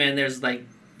from Batman, there's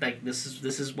this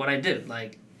is what I do,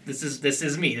 this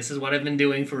is me, this is what I've been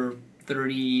doing for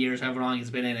 30 years, however long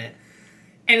he's been in it.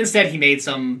 And instead he made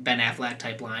some Ben Affleck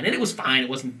type line, and it was fine,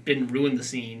 didn't ruin the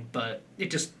scene, but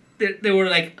it just, they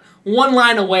were one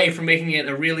line away from making it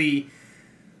a really...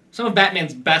 Some of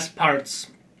Batman's best parts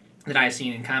that I've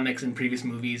seen in comics and previous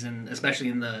movies, and especially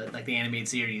in the the animated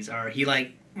series, are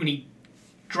when he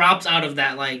drops out of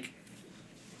that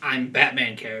I'm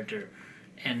Batman character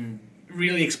and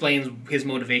really explains his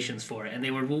motivations for it. And they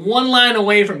were one line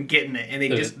away from getting it, and they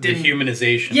just didn't. The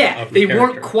humanization. Yeah, of the they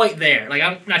weren't quite there.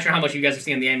 I'm not sure how much you guys have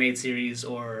seen the animated series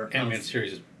or. Animated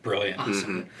series is brilliant.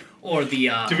 Awesome. Or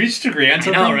the. Did we just agree on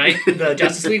something? I know, right? The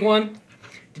Justice League one.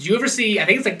 Did you ever see, I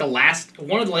think it's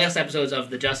one of the last episodes of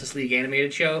the Justice League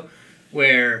animated show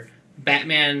where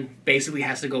Batman basically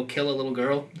has to go kill a little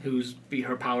girl whose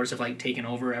her powers have taken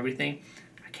over everything?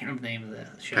 I can't remember the name of the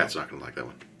show. Pat's not going to like that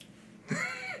one.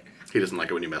 He doesn't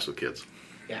like it when you mess with kids.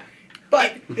 Yeah.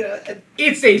 But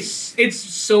it's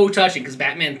so touching because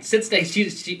Batman sits down,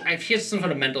 she has some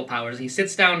sort of mental powers, and he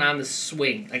sits down on the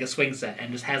swing, a swing set,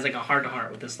 and just has a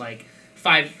heart-to-heart with this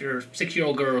 5 or 6 year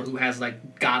old girl who has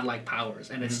godlike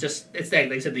powers, and it's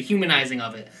they said the humanizing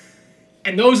of it,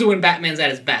 and those are when Batman's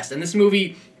at his best. And this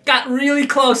movie got really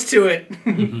close to it,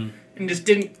 and just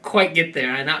didn't quite get there.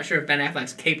 I'm not sure if Ben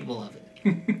Affleck's capable of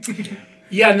it.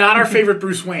 Yeah, not our favorite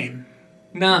Bruce Wayne.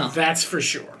 No, that's for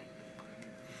sure.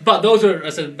 But those are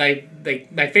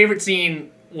my favorite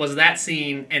scene was that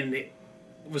scene, and it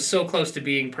was so close to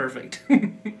being perfect.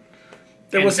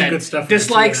 There was some good stuff.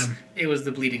 Dislikes. It was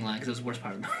the bleeding line because it was the worst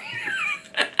part of the movie.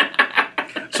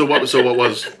 So what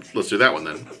was? Let's do that one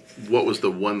then. What was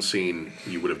the one scene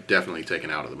you would have definitely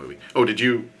taken out of the movie? Oh, did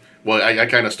you? Well, I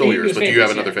kind of stole yours, but do you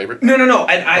have another favorite? No.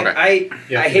 I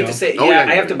hate to say.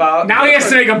 I have to bow. Now he has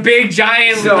to make a big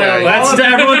giant. Let's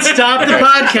everyone stop the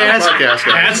podcast.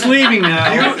 Pat's leaving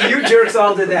now. You jerks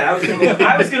all did that. I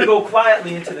was gonna go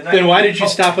quietly into the night. Then why did you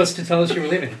stop us to tell us you were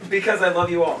leaving? Because I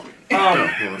love you all.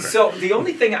 So the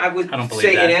only thing I would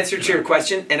say in answer to your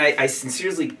question, and I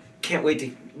sincerely can't wait to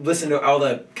listen to all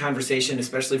the conversation,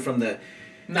 especially from the.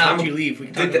 Now that you leave, we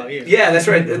can talk about you. Yeah, that's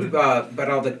right. But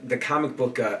all the comic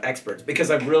book experts,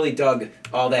 because I've really dug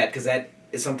all that, because that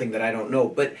is something that I don't know.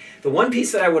 But the one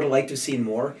piece that I would have liked to have seen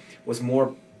more was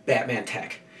more Batman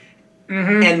tech,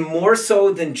 and more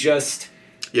so than just.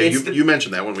 Yeah, you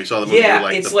mentioned that when we saw the movie. Yeah,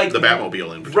 like it's the, like the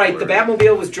Batmobile in particular. Right, the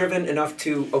Batmobile was driven enough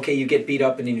to, okay, you get beat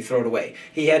up and then you throw it away.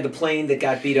 He had the plane that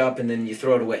got beat up and then you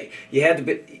throw it away. You had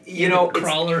the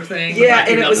crawler thing. Yeah,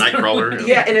 and it was Nightcrawler.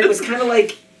 Yeah, and it was kind of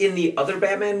like in the other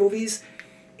Batman movies.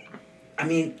 I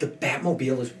mean, the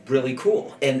Batmobile is really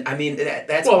cool, and I mean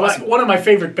that's awesome. One of my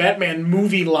favorite Batman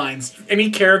movie lines. Any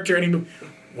character, any movie.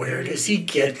 Where does he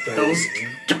get those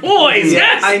toys?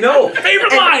 Yes, I know.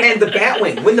 Favorite line. And the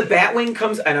Batwing. When the Batwing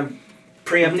comes, and I'm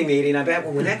preempting the '89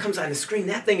 Batwing. When that comes on the screen,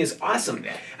 that thing is awesome.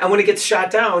 And when it gets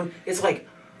shot down, it's like,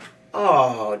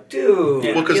 oh, dude.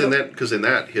 Well, because in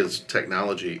that his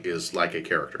technology is like a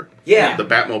character. Yeah. The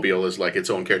Batmobile is like its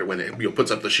own character when it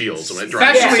puts up the shields and it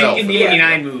drives Especially itself. in the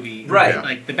 '89 movie, right?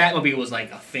 Like the Batmobile was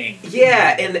like a thing.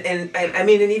 Yeah, and I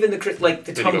mean, and even the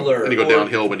tumbler. And you go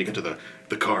downhill when you get to the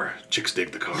car. Chicks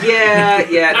dig the car.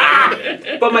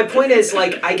 Yeah. But my point is,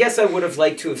 like, I guess I would have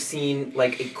liked to have seen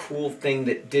like a cool thing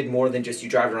that did more than just you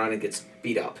drive around and gets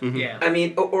beat up. Mm-hmm. Yeah. I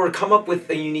mean, or come up with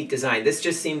a unique design. This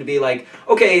just seemed to be like,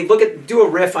 okay, do a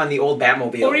riff on the old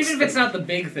Batmobile. Or even if it's not the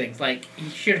big things, like he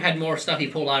should have had more stuff he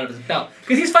pulled out of his belt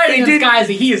because he's fighting against guys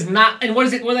that he is not. And what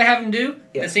is it? What do they have him do?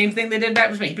 Yeah. The same thing they did in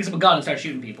Batman. He picks up a gun and starts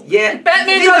shooting people. Yeah,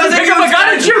 Batman doesn't pick up a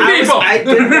gun and shoot people. I'm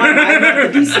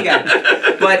the DC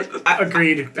guy, but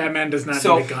agreed. Batman does not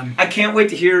so need a gun. I can't wait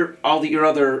to hear all your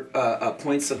other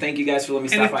points. So thank you guys for letting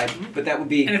me stop by. But that would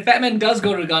be. And if Batman does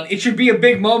go to a gun, it should be a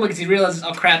big moment because he realizes,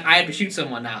 oh crap, I have to shoot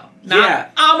someone now.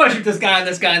 Not, I'm gonna shoot this guy and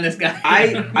this guy and this guy.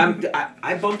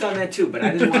 I bumped on that too, but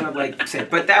I didn't want to like say.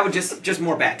 But that would just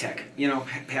more bat tech. You know,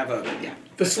 have a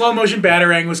The slow motion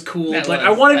Batarang was cool, That but was-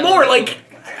 I wanted that more. was Like,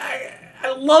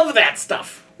 I love that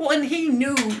stuff. Well, and he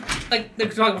knew, like they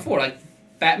were talking before, like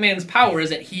Batman's power is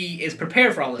that he is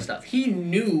prepared for all this stuff. He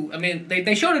knew. I mean,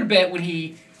 they showed it a bit when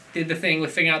he did the thing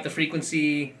with figuring out the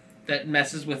frequency that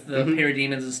messes with the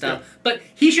parademons and stuff. Yeah. But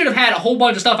he should have had a whole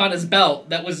bunch of stuff on his belt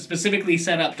that was specifically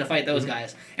set up to fight those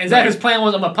guys. And that his plan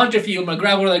was, I'm gonna punch a few, I'm gonna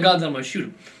grab one of their guns, and I'm gonna shoot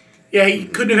them. Yeah, he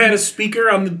couldn't have had a speaker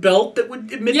on the belt that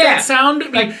would emit that sound. I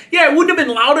mean, it wouldn't have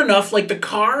been loud enough like the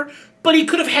car, but he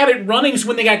could have had it running so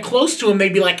when they got close to him,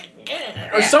 they'd be like,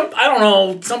 or something. I don't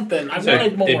know, something. I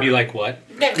wanted more. They'd be like, what?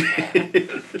 My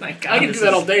God, I can do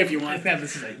that all day if you want.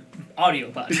 This is an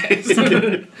audio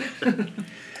podcast.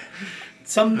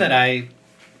 Something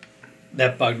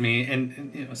that bugged me,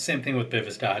 and same thing with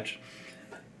Beavis Dodge.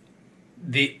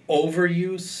 The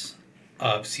overuse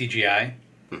of CGI.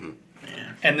 Mm-hmm.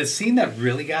 And the scene that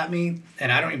really got me,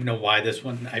 and I don't even know why this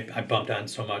one I bumped on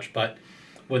so much, but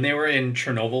when they were in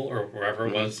Chernobyl or wherever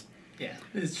it was. Yeah,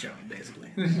 it's shown basically.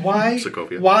 Why?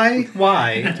 Sokovia.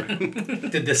 Why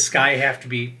did the sky have to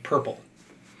be purple?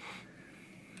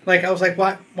 Like I was like,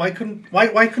 why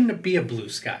couldn't it be a blue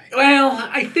sky? Well,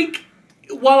 I think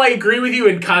while I agree with you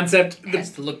in concept, it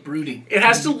has to look broody. It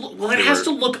has to. Well, it has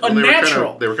to look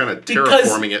unnatural. They were kind of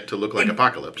terraforming it to look like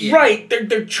Apocalypse. Yeah. Right,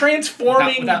 they're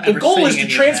transforming. Without the goal is to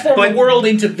transform the world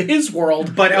into his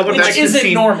world, which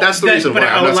isn't normal. That's the reason why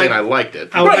I'm not saying I liked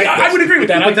it. I would agree with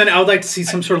that. But then I would like to see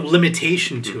some sort of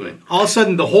limitation to it. All of a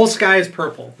sudden, the whole sky is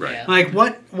purple. Right. Yeah. Like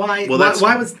what? Why? Well,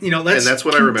 why was let's and that's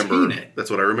what I remember. it. That's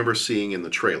what I remember seeing in the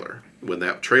trailer when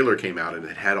that trailer came out and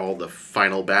it had all the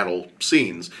final battle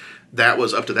scenes. That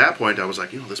was up to that point. I was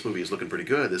like, this movie is looking pretty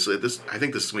good. This I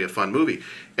think this is gonna be a fun movie.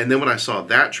 And then when I saw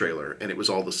that trailer and it was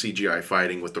all the CGI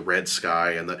fighting with the red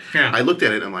sky and I looked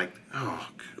at it and I'm like, oh,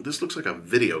 this looks like a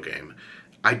video game.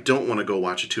 I don't want to go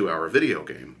watch a 2-hour video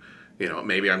game.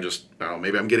 Maybe I'm just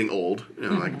maybe I'm getting old.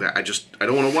 Like that. I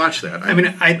don't want to watch that.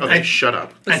 I shut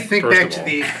up. I think back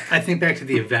to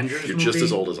the Avengers. You're movie. just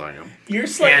as old as I am. You're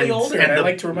slightly older, and I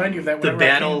like to remind you of that. The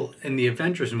battle in the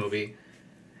Avengers movie.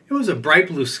 It was a bright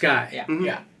blue sky. Yeah. Mm-hmm.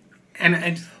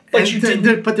 Yeah.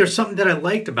 But there's something that I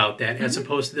liked about that, as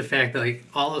opposed to the fact that like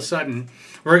all of a sudden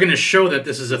we're going to show that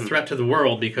this is a threat to the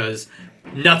world because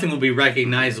nothing will be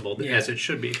recognizable as it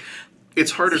should be.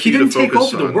 It's harder for he you to didn't take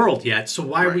focus over on the world yet, so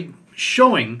why are we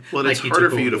showing? Well, like it's harder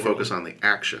for you to focus on the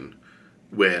action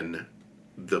when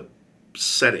the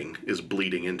setting is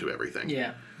bleeding into everything.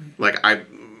 Yeah. Like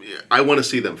I want to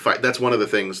see them fight. That's one of the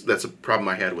things. That's a problem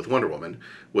I had with Wonder Woman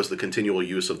was the continual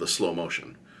use of the slow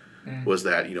motion. Was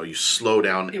that you slow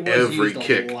down every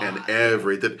kick and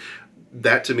every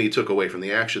that to me took away from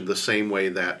the action the same way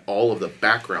that all of the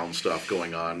background stuff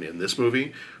going on in this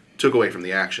movie took away from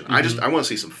the action. I want to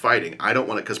see some fighting. I don't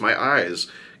want to because my eyes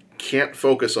can't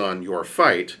focus on your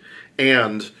fight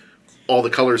and all the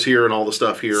colors here and all the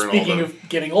stuff here. Speaking and all of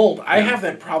getting old, I have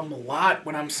that problem a lot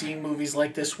when I'm seeing movies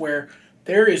like this where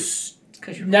there is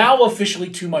now officially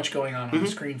too much going on the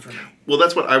screen for me. Well,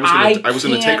 that's what I was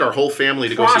going to take our whole family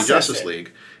to go see Justice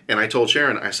League, and I told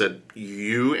Sharon, I said,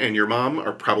 you and your mom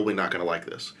are probably not going to like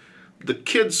this. The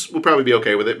kids will probably be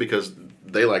okay with it because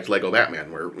they liked Lego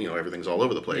Batman, where everything's all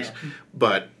over the place. Yeah.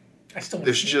 But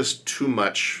there's just too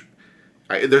much.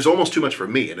 There's almost too much for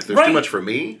me, and if there's too much for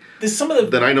me,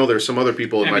 then I know there's some other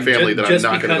people in my family that I'm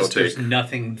not going to go take. Just because there's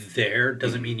nothing there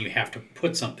doesn't mean you have to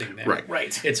put something there.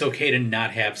 Right. It's okay to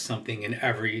not have something in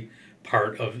every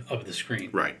part of the screen.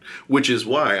 Right. Which is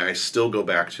why I still go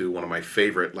back to one of my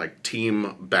favorite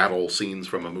team battle scenes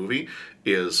from a movie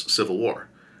is Civil War.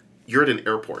 You're at an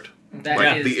airport.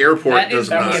 The airport does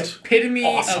not. The epitome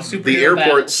of superhero The airport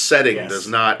battle. setting does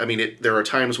not. I mean, there are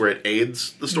times where it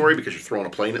aids the story because you're throwing a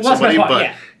plane at somebody,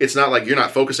 but it's not like you're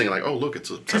not focusing like, oh, look, it's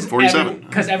a 747.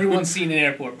 Because everyone's seen an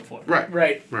airport before.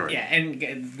 Right. Yeah,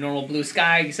 and normal blue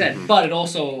sky, you said, but it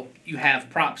also you have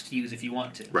props to use if you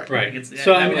want to. Right.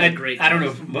 So I don't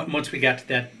know. Once we got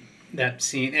to that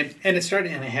scene, and it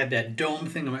started, and it had that dome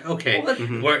thing. I'm like, okay,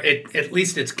 where at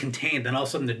least it's contained. Then all of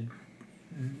a sudden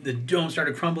the dome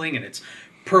started crumbling, and it's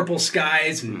purple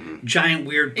skies and giant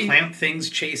weird plant things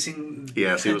chasing.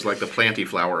 Yes, it was like the planty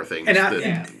flower things.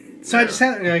 So I just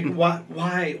had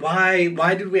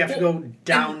why did we have to go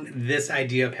down this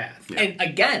idea path? Yeah. And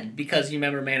again, because you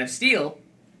remember Man of Steel,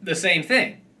 the same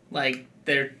thing. Like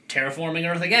they're terraforming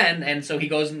Earth again, and so he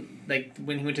goes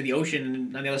when he went to the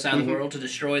ocean on the other side of the world to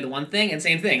destroy the one thing, and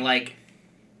same thing. Like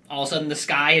all of a sudden the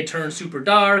sky had turned super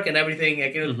dark and everything.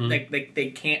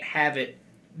 They can't have it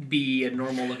be a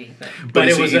normal looking thing. But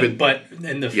it was but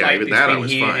in the fight between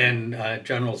he and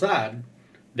General Zod,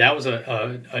 that was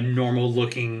a normal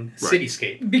looking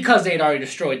cityscape because they had already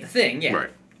destroyed the thing. Yeah,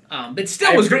 right. But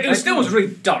still was really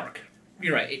dark.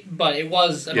 You're right, but it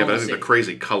was. But I think the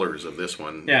crazy colors of this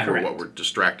one what were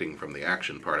distracting from the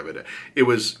action part of it. It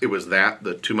was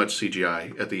the too much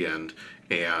CGI at the end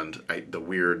and the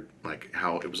weird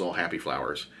how it was all happy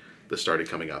flowers that started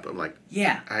coming up. I'm like,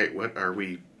 what are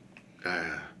we?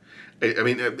 I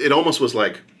mean, it almost was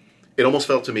like. It almost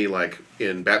felt to me like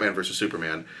in Batman vs.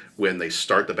 Superman when they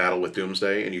start the battle with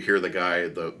Doomsday and you hear the guy,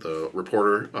 the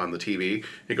reporter on the TV,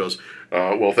 he goes,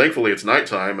 well, thankfully it's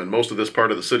nighttime and most of this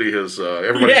part of the city has,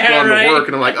 everybody's gone to work.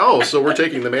 And I'm like, oh, so we're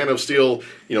taking the Man of Steel,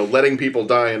 letting people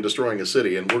die and destroying a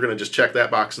city and we're going to just check that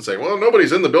box and say, well,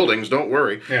 nobody's in the buildings, don't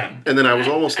worry. Yeah. And then I was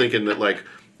almost thinking that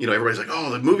everybody's like,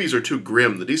 oh, the movies are too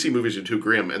grim. The DC movies are too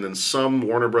grim. And then some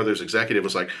Warner Brothers executive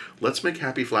was like, let's make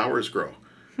happy flowers grow.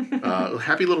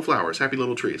 Happy little flowers, happy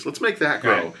little trees. Let's make that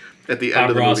grow at the end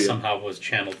of the movie. Somehow was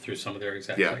channeled through some of their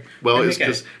executives. Yeah, well, it was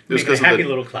because of happy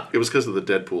little cloud. It was because of the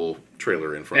Deadpool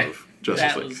trailer in front of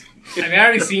Justice League. I mean, I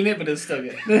already seen it, but it's still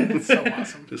good. It's so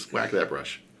awesome. Just whack that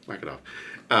brush, whack it off.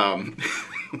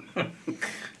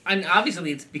 And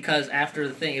obviously, it's because after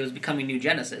the thing, it was becoming New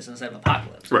Genesis instead of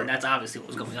Apocalypse. Right. That's obviously what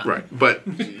was going on. Right, but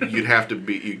you have to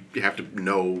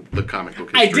know the comic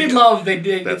book history. I did love they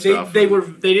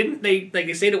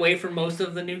stayed away from most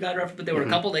of the New God reference, but there were a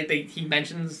couple.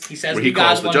 He says he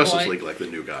calls the Justice League like the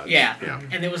New Gods. Yeah,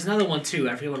 and there was another one too.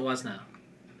 I forget what it was now.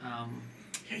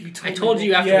 I told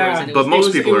you afterwards. And but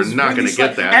most people are not going to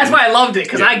get that. That's why I loved it,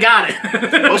 because I got it.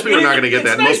 Most people are not going to get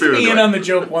that. It's most people to be in on the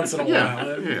joke once in a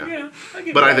while. Yeah.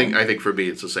 But I think for me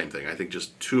it's the same thing. I think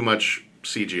just too much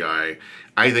CGI.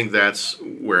 I think that's,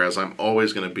 whereas I'm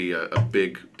always going to be a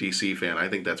big DC fan, I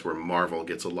think that's where Marvel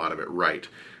gets a lot of it right,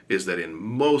 is that in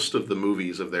most of the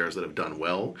movies of theirs that have done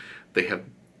well, they have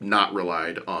not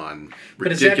relied on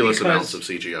ridiculous amounts of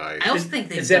CGI. I also think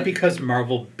is that because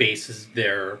Marvel bases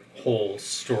their whole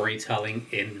storytelling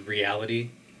in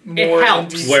reality? It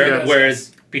helps.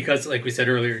 Whereas, because like we said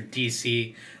earlier,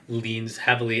 DC leans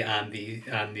heavily on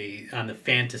the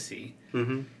fantasy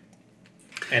and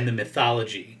the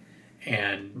mythology,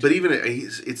 but even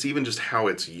it's even just how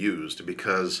it's used,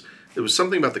 because there was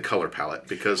something about the color palette.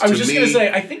 Because I was just going to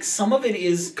say, I think some of it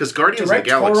is because Guardians of the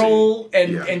Galaxy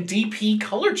and DP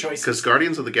color choices. Because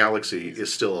Guardians of the Galaxy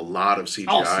is still a lot of CGI.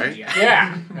 Oh, CGI.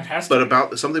 Yeah, it has to.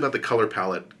 But something about the color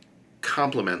palette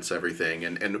complements everything,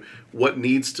 and what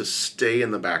needs to stay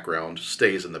in the background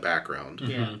stays in the background.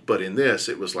 Yeah. But in this,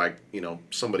 it was like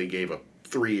somebody gave a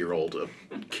 3-year-old a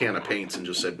can of paints and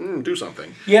just said, do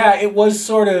something. Yeah, it was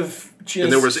sort of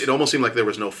just... And it almost seemed like there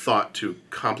was no thought to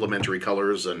complementary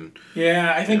colors and...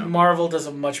 Yeah, I think Marvel does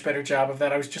a much better job of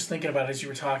that. I was just thinking about it as you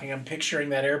were talking. I'm picturing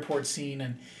that airport scene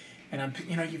and I'm,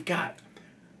 you've got...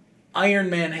 Iron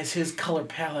Man has his color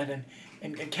palette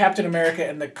and Captain America,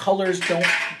 and the colors don't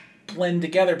blend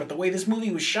together. But the way this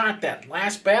movie was shot, that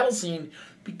last battle scene,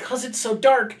 because it's so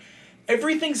dark,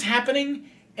 everything's happening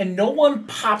and no one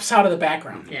pops out of the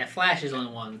background. Yeah, Flash is the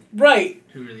only one. Right.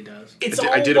 Who really does.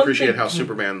 I did appreciate how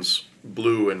Superman's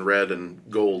blue and red and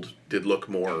gold did look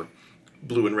more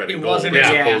blue and red and gold as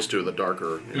opposed to the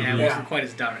darker. Yeah, it wasn't quite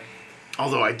as dark.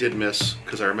 Although I did miss,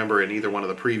 because I remember in either one of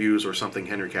the previews or something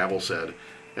Henry Cavill said,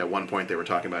 at one point they were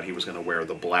talking about he was going to wear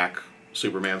the black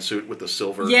Superman suit with the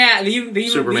silver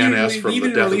Superman S from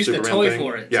the Death of Superman toy thing.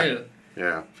 for it, too.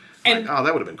 Yeah. And, that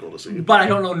would have been cool to see. But I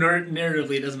don't know,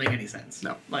 narratively it doesn't make any sense.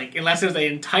 No. Like, unless there's an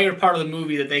entire part of the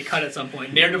movie that they cut at some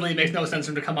point. Narratively, it makes no sense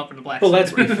for him to come up in a black Well,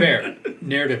 suit. let's be fair.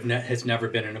 Narrative has never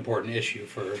been an important issue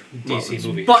for DC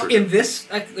movies. But in this,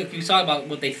 like you saw about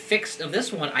what they fixed of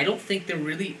this one, I don't think there are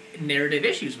really narrative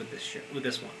issues with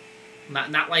this one.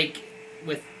 Not like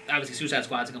with, obviously, Suicide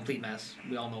Squad's a complete mess.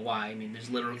 We all know why. I mean,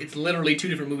 it's literally two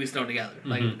different movies thrown together.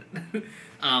 Mm-hmm.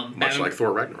 Like, much like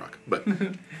Thor Ragnarok, but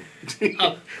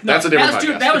that's a different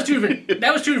podcast.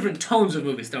 That was two different tones of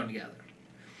movies thrown together.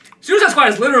 Suicide Squad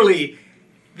is literally,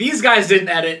 these guys didn't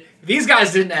edit, these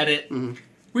guys didn't edit. Mm-hmm.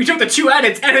 We took the two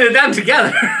edits, edited them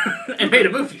together, and made a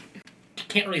movie. You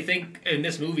can't really think in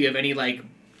this movie of any like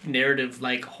narrative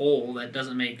like whole that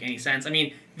doesn't make any sense. I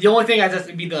mean, the only thing I guess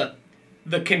would be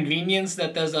the convenience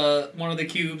that there's one of the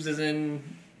cubes is in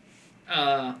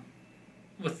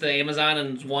with the Amazon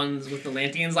and one's with the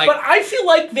Lanteans. Like, but I feel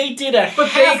like they did a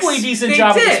halfway decent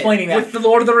job of explaining that with the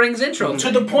Lord of the Rings intro to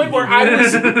the point where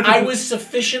I was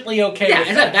sufficiently okay. Yeah, with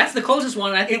that. That's the closest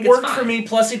one. I think it worked for me.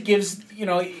 Plus, it gives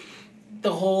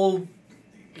the whole.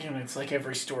 It's like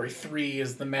every story 3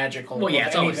 is the magical. Well, yeah,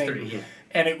 it's always anything. 3. Yeah.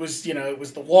 And it was it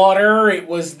was the water, it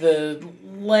was the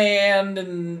land,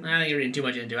 and I think you're reading too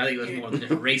much into it. I think it was more the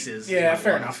different races. Yeah,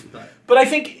 fair enough. But I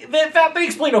think that they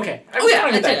explained okay.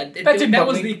 That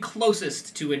was the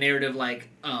closest to a narrative like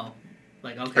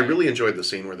okay. I really enjoyed the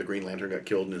scene where the Green Lantern got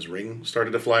killed and his ring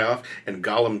started to fly off, and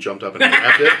Gollum jumped up and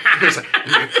grabbed it. It was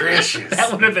like, gracious.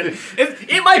 That would have been.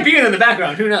 It might be in the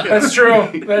background. Who knows? That's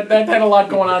true. that had a lot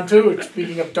going on too.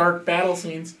 Speaking of dark battle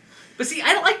scenes. But see,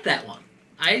 I don't like that one.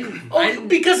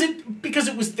 Because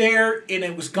it was there and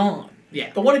it was gone.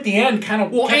 Yeah. The one at the end kind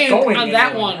of kept going. On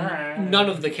that one, none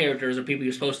of the characters are people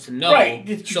you're supposed to know.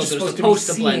 Right. So they're supposed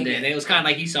to blend in. It was kind of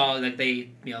like you saw, like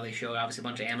they showed obviously a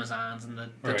bunch of Amazons and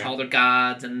the taller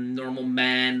gods and normal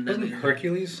men. Wasn't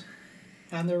Hercules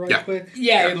on there right quick?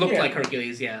 Yeah, it looked like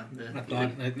Hercules. Yeah. I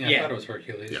thought it was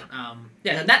Hercules.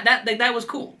 Yeah. That was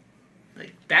cool.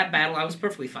 Like, that battle, I was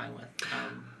perfectly fine with.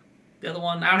 The other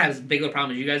one, I don't have as big of a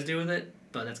problem as you guys do with it.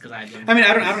 But that's because I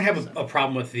don't have a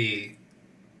problem with the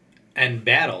end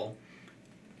battle.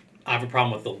 I have a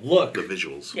problem with the look. The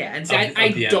visuals. Yeah, and see,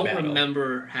 I don't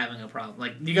remember having a problem.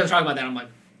 Like, you guys are talking about that, I'm like,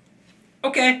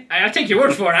 okay, I take your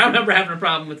word for it. I don't remember having a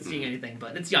problem with seeing anything,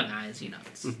 but it's young eyes,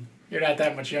 You're not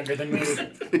that much younger than me.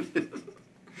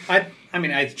 I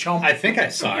think I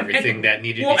saw everything that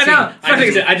needed to be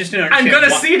seen. I just didn't understand. I'm going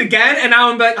to see it again, and now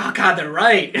I'm like, oh, God, they're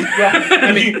right.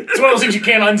 Yeah. It's one of those things you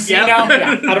can't unsee now.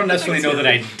 Yeah. I don't necessarily know that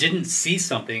I didn't see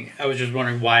something. I was just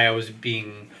wondering why I was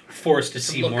being forced to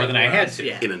see more than I had to.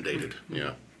 Yeah. Inundated,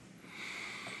 yeah.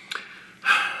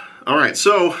 All right,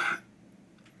 so,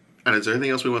 and is there anything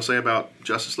else we want to say about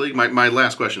Justice League? My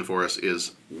last question for us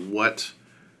is, what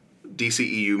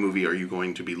DCEU movie are you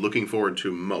going to be looking forward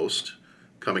to most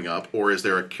coming up, or is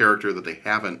there a character that they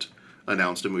haven't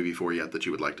announced a movie for yet that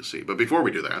you would like to see? But before we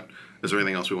do that, is there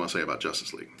anything else we want to say about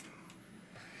Justice League?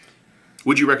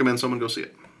 Would you recommend someone go see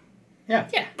it? Yeah.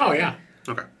 Oh, yeah.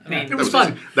 Okay. I mean, it was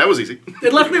fun. That was easy.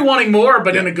 It left me wanting more,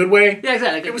 but in a good way. Yeah,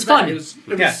 exactly. It was fun.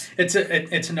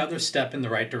 It's another step in the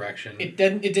right direction. It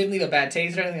didn't leave a bad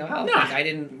taste or anything. No. I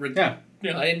didn't.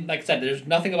 I didn't, like I said, there's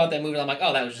nothing about that movie that I'm like,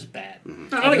 oh, that was just bad. Mm-hmm.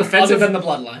 Nothing offensive than the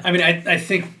bloodline. I mean, I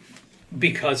think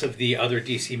because of the other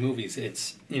DC movies,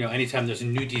 it's, anytime there's a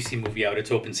new DC movie out,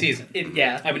 it's open season.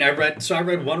 I mean, I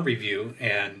read one review,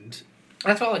 and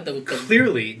that's why I like the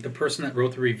clearly the person that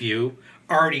wrote the review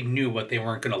already knew what they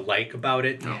weren't going to like about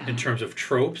it in terms of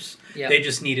tropes. Yep. They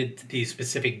just needed the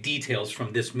specific details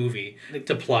from this movie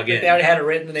to plug in. They already had it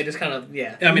written, and they just kind of,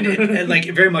 I mean,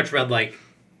 it very much read like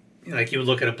you would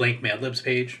look at a blank Mad Libs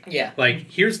page. Yeah.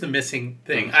 Like, here's the missing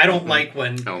thing. I don't like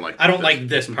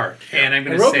this part. And I'm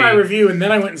going to say... I wrote my review, and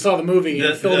then I went and saw the movie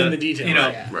and filled in the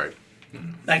details. Right.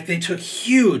 Like, they took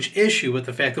huge issue with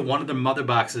the fact that one of the mother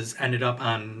boxes ended up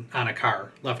on a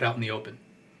car, left out in the open.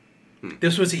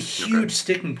 This was a huge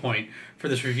sticking point for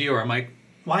this reviewer. I'm like,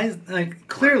 why is... Like,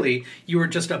 clearly, you were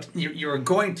just you were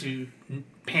going to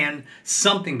pan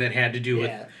something that had to do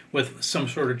with some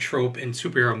sort of trope in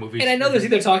superhero movies. And I know there's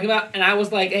either talking about, and I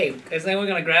was like, hey, is anyone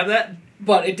going to grab that?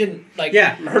 but it didn't like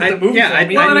Yeah, hurt I- the movie yeah, for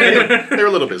me. They're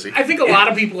a little busy. I think a lot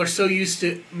of people are so used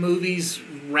to movies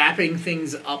wrapping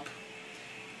things up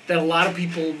that a lot of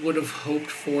people would have hoped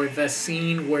for the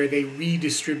scene where they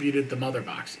redistributed the mother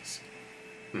boxes.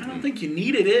 I don't think you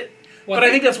needed it, but I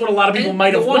think that's what a lot of people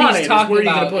might have the one wanted. he's Is talking where are you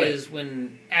going about to put it? is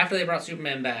when after they brought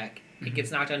Superman back, he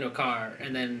gets knocked into a car,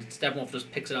 and then Steppenwolf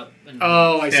just picks it up. And,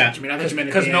 Oh, I see what you mean. I thought you meant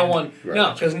at because the no end. one,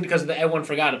 Right. because everyone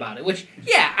forgot about it. Which,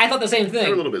 yeah, I thought the same thing.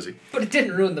 They're a little busy. But it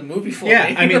didn't ruin the movie for Yeah,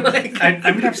 me. I mean, Like- I'm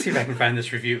gonna have to see if I can find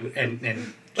this review and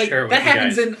Like, share it with that you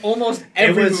happens guys. in almost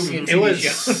every it was, movie and it TV was show.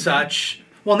 such.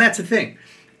 Well, and that's the thing.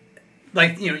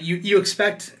 Like, you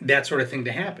expect that sort of thing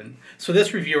to happen. So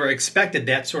this reviewer expected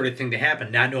that sort of thing to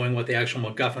happen, not knowing what the actual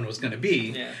MacGuffin was going to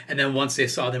be. Yeah. And then once they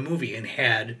saw the movie and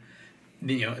had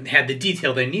the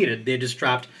detail they needed, they just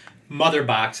dropped Mother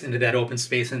Box into that open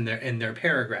space in their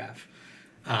paragraph,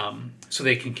 so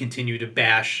they can continue to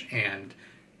bash and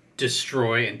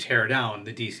destroy and tear down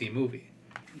the DC movie.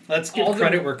 Let's give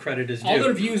credit where credit is due. All the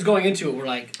reviews going into it were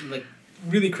like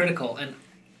really critical, and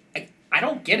I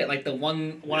don't get it. Like the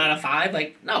one out of 5,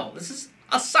 like no, this is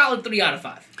a solid 3 out of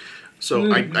 5.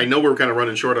 So I know we're kind of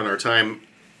running short on our time.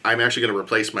 I'm actually going to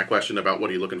replace my question about what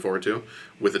are you looking forward to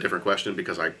with a different question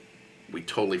because we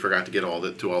totally forgot to get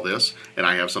to all this, and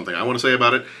I have something I want to say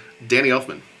about it. Danny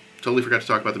Elfman. Totally forgot to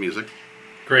talk about the music.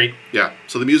 Great. Yeah.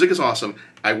 So the music is awesome.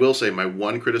 I will say my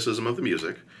one criticism of the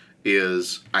music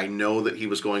is I know that he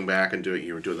was going back and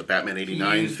you were doing the Batman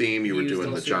 89 theme, you were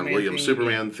doing the John Williams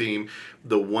Superman theme.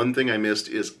 The one thing I missed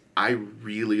is I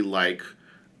really like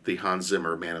the Hans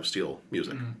Zimmer Man of Steel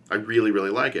music. I really, really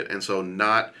like it. And so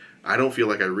I don't feel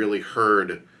like I really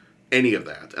heard any of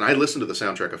that. And I listened to the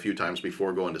soundtrack a few times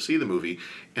before going to see the movie,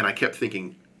 and I kept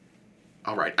thinking,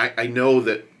 all right, I know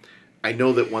that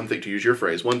one thing, to use your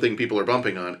phrase, one thing people are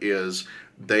bumping on is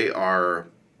they want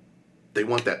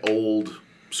that old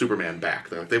Superman back.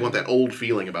 They want that old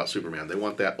feeling about Superman. They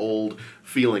want that old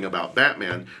feeling about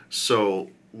Batman. So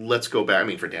let's go back. I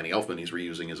mean, for Danny Elfman, he's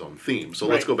reusing his own theme. So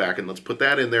let's go back and let's put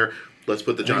that in there. Let's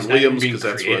put the John Williams because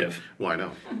that's creative. what. Well,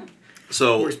 I know.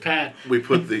 So Where's Pat? We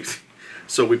put the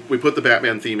we put the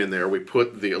Batman theme in there. We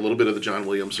put a little bit of the John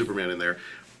Williams Superman in there.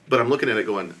 But I'm looking at it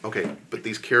going, okay, but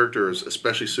these characters,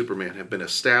 especially Superman, have been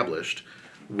established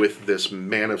with this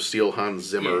Man of Steel Hans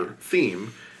Zimmer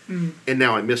theme, and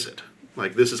now I miss it.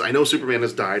 Like I know Superman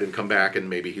has died and come back, and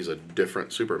maybe he's a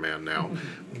different Superman now,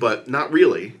 but not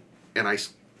really. And I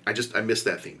missed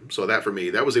that theme. So that for me,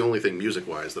 that was the only thing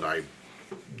music-wise that I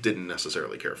didn't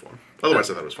necessarily care for. Otherwise,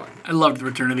 I thought it was fine. I loved the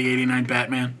Return of the '89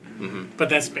 Batman, but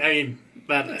that's a great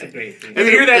theme. And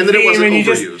you hear that then it theme wasn't and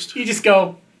overused. you just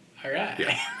go, all right.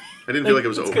 Yeah. I didn't feel like it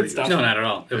was That's good overused. stuff. No, not at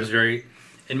all. It was very,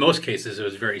 in most cases, it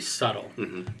was very subtle.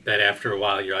 That after a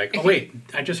while, you're like, oh wait,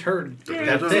 I just heard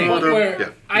that thing.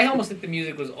 Where I almost think the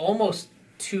music was almost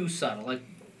too subtle. Like,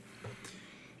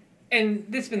 and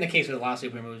this has been the case with a lot of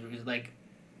Superman movies. Like,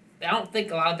 I don't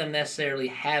think a lot of them necessarily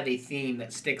have a theme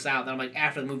that sticks out. That I'm like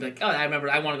after the movie, like, oh, I remember,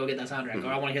 I want to go get that soundtrack, or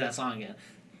I want to hear that song again.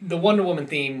 The Wonder Woman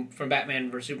theme from Batman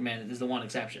vs Superman is the one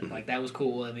exception. Like that was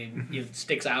cool. I mean, it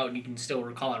sticks out, and you can still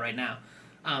recall it right now.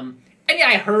 And yeah,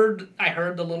 I heard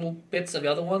the little bits of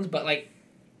the other ones, but like,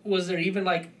 was there even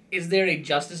like, is there a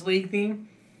Justice League theme?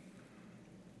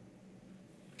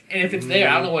 And if it's there,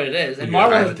 I don't know what it is. And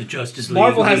Marvel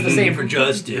has the same for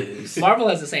justice. Marvel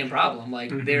has the same problem. Like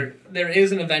there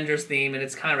is an Avengers theme, and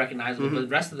it's kind of recognizable. But the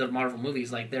rest of the Marvel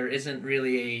movies, like there isn't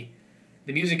really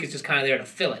the music is just kind of there to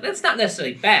fill it. It's not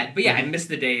necessarily bad, but yeah, I miss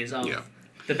the days of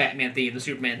the Batman theme, the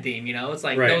Superman theme. You know, it's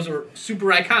like those were super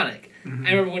iconic. I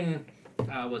remember when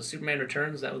was Superman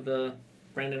Returns? That was the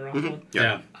Brandon Routh one.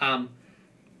 Yeah.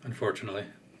 Unfortunately.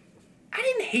 I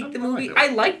didn't hate the movie. I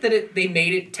liked that they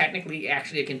made it technically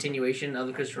actually a continuation of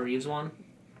the Christopher Reeves one.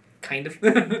 Kind of.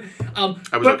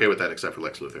 I was okay with that except for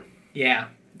Lex Luthor. Yeah.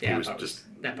 He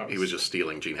was just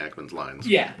stealing Gene Hackman's lines.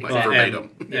 Yeah, like exactly.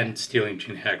 verbatim. And stealing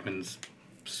Gene Hackman's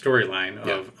storyline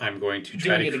of I'm going to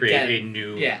try Doing to it create again. a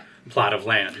new plot of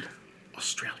land.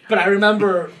 Australia. But I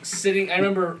remember sitting there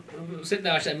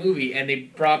watching that movie, and they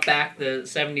brought back the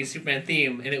 70s Superman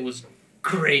theme, and it was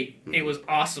great. It was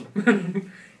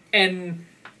awesome. And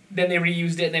then they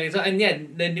reused it,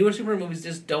 and the newer Superman movies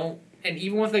just don't. And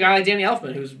even with the guy like Danny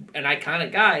Elfman, who's an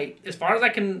iconic guy, as far as I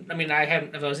can, I mean,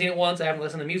 if I've seen it once, I haven't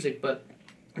listened to music, but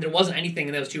there wasn't anything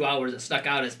in those 2 hours that stuck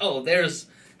out as, oh, there's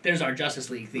our Justice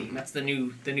League theme. That's the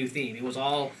new theme. It was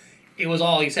all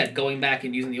you said, going back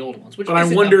and using the old ones. Which But I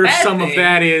isn't wonder a if bad some thing. of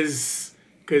that is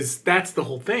because that's the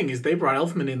whole thing. Is they brought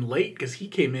Elfman in late because he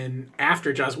came in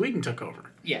after Joss Whedon took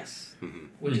over. Yes,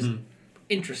 which is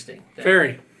interesting.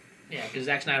 Very. Yeah, because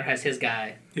Zack Snyder has his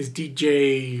guy. His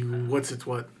DJ, what's it?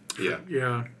 What?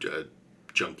 Yeah.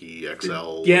 Junkie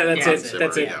XL. Yeah, that's it. Zimmer,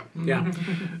 That's it. Yeah.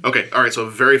 Okay, all right, so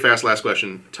very fast last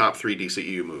question. Top 3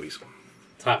 DCEU movies.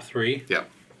 Top 3? Yeah.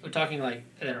 We're talking like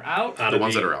that are out. The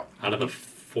ones that are out. Out of the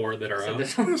 4 that are out.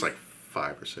 This There's like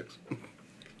 5 or 6.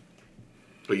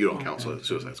 But you don't count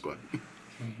Suicide Squad.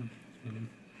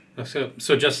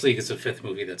 So Justice League is the 5th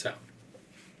movie that's out.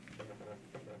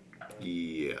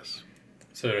 Yes.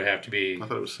 So it would have to be... I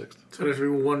thought it was 6th. So there's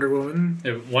Wonder Woman.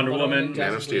 Wonder Woman.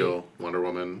 Man of Steel, Wonder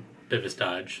Woman. Beavis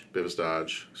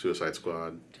Dodge. Suicide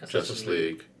Squad. Justice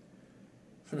League.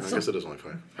 I guess it is only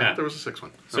 5. I thought there was a 6th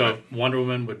one. So Okay. Wonder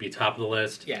Woman would be top of the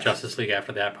list. Yes. Justice League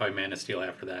after that. Probably Man of Steel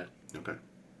after that. Okay.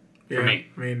 For me.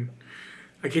 I mean,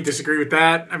 I can't disagree with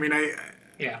that. I mean,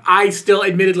 Yeah. I still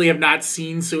admittedly have not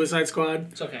seen Suicide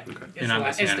Squad. It's okay.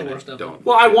 It's the worst of them.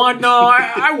 Well, I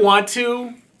want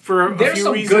to for a There's few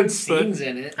some reasons. good but- scenes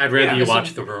in it. I'd rather you There's watch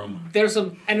some- The Room. There's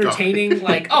some entertaining,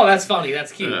 like, oh, that's funny,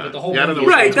 that's cute, but the whole movie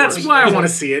Right, that's why I want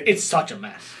to see it. It's such a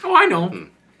mess. Oh, I know.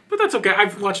 But that's okay.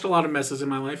 I've watched a lot of messes in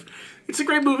my life. It's a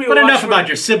great movie to But watch. enough about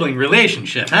your sibling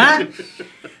relationship, huh?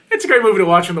 It's a great movie to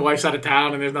watch when the wife's out of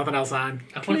town and there's nothing else on.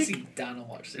 I want to see Donna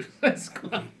watch Suicide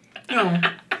Squad. No.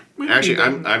 Actually,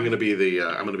 I'm going to be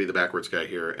the backwards guy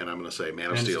here, and I'm going to say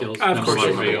Man of Steel. Steel's Of course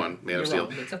number you are. one, Man You're of Steel. wrong,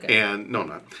 but it's okay. And no, I'm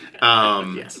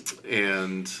not. Yes.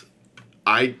 And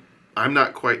I'm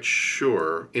not quite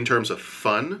sure in terms of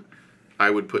fun. I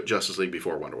would put Justice League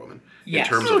before Wonder Woman. Yes.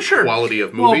 In terms Oh, of sure. quality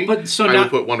of Well, movie, but so I now- would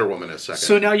put Wonder Woman as second.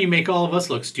 So now you make all of us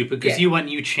look stupid because Yeah.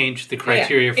 you changed the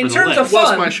criteria for In the terms list. of well,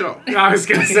 fun, it's my show. I was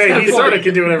going to say, he sort of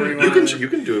can do whatever he wants. You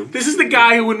can do. This is the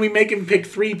guy who, when we make him pick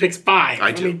 3, picks 5.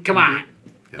 I do. mean, come on.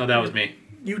 Oh, that was me.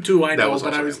 You two, I That know, was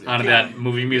but also I was... him. Out of that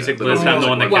movie music the list, movie I'm the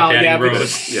one that music kept Well, yeah, adding because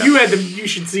Rose. Yeah. you had them. You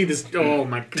should see this. Oh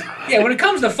my god! yeah, when it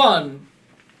comes to fun,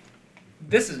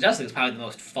 this is Justice League is probably the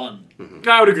most fun.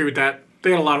 I would agree with that. They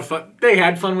had a lot of fun. They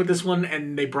had fun with this one,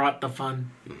 and they brought the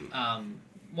fun.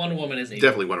 Wonder Woman is a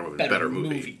Definitely Wonder Woman, better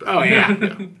movie. But, Oh yeah,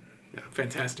 yeah.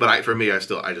 fantastic. But for me, I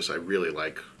really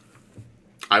like.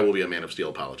 I will be a Man of Steel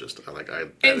apologist.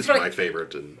 That is like- my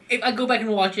favorite. And If I go back and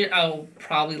watch it, I'll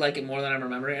probably like it more than I'm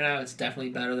remembering it now. It's definitely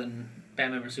better than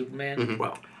Batman vs Superman.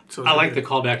 well, so I like the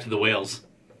callback to the whales.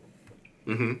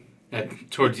 Mm-hmm.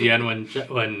 Towards the end, when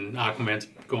Aquaman's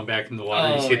going back in the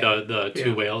water, you see the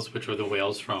two whales, which were the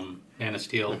whales from Man of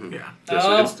Steel. Yeah.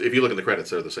 If you look in the credits,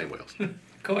 they're the same whales.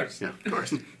 Of course. Yeah, of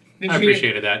course. I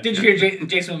appreciated that. Did you hear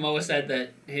Jason Momoa said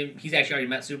that he's actually already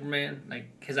met Superman? Like,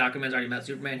 his Aquaman's already met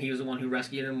Superman. He was the one who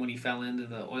rescued him when he fell into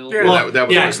the oil. Yeah, Well, that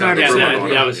was yeah, the kind of rumor going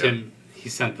that on, was yeah. him. He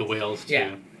sent the whales to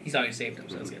Yeah, he's already saved him,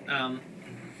 so that's good.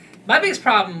 My biggest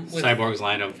problem with Cyborg's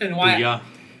line of and why Booyah.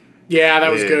 Yeah,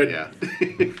 that was good. Yeah.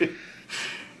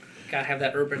 gotta have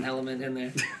that urban element in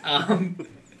there. I don't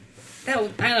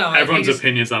know. Everyone's I just,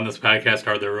 opinions on this podcast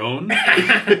are their own.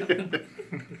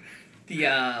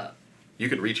 the You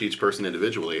can reach each person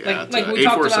individually at like we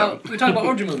talked 847. about. We talked about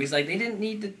origin movies. Like, they didn't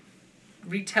need to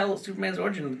retell Superman's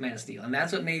origin with Man of Steel, and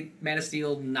that's what made Man of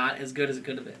Steel not as good as it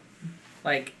could have been.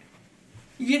 Like,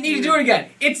 you didn't need to do it again.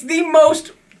 It's the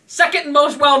second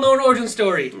most well-known origin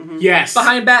story Yes.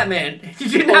 behind Batman. You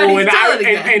did not need to tell it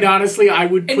again. and honestly, I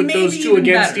would And put maybe those two even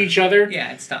against better. each other.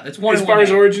 Yeah, it's tough. It's one As and far one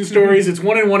as A. origin stories, it's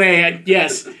 1 and 1A.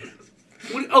 Yes.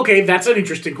 Okay, that's an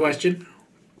interesting question.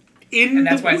 In And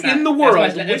that's why it's not- in the that's why world,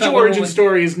 it's not- which it's not origin one-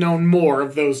 story is known more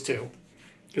of those two?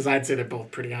 Because I'd say they're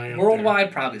both pretty high up there.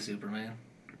 Worldwide, probably Superman.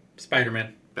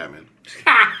 Spider-Man. Batman.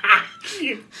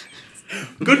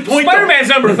 Good point. Spider-Man's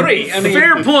number 3. I mean,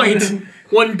 Fair point.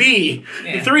 1B.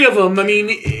 Yeah. The three of them, I mean...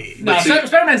 No,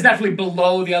 Spider-Man's definitely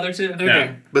below the other two.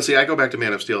 Okay. But see, I go back to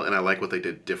Man of Steel, and I like what they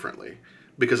did differently.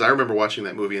 Because I remember watching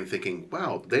that movie and thinking,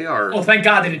 wow, they are... Oh, thank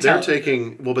God they didn't They're tell it.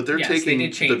 taking... Well, but they're Yes, taking... they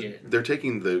did change it. They're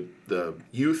taking the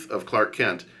youth of Clark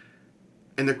Kent,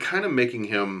 and they're kind of making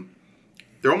him...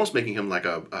 They're almost making him like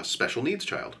a special needs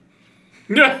child.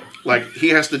 Like, he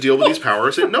has to deal with these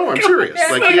powers. And, no, I'm serious.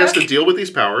 Like, he has to deal with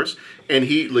these powers, and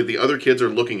the other kids are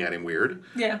looking at him weird.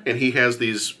 Yeah. And he has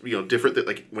these, different...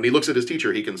 Like, when he looks at his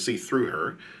teacher, he can see through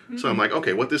her. So I'm like,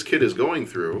 okay, what this kid is going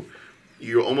through,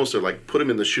 you almost are like, put him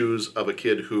in the shoes of a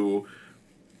kid who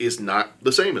is not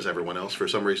the same as everyone else for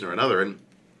some reason or another. And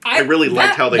I really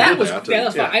liked how they did that. That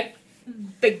was fine.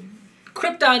 The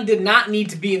Krypton did not need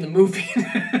to be in the movie.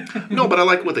 No, but I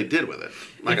like what they did with it.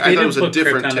 Like, If I they thought it was didn't a put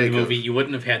different Krypton in take the movie, of... you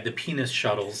wouldn't have had the penis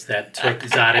shuttles that took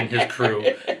Zod and his crew.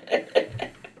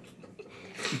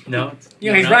 No?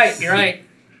 He's right. You're right.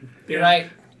 You're right.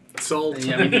 Sold.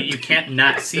 Yeah, I mean, you can't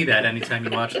not see that anytime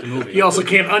you watch the movie. You also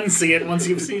can't unsee it once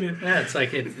you've seen it. Yeah, it's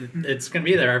like it's going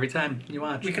to be there every time you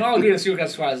watch. We can all agree that Suicide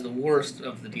Squad is the worst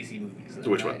of the DC movies.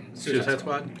 Which one? Suicide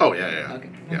Squad? Oh, yeah.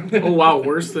 Okay. Oh, wow.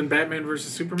 Worse than Batman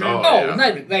versus Superman? Oh, yeah.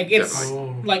 not, like, it's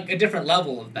Definitely. like a different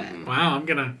level of Batman. Wow, I'm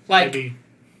going to Like, maybe...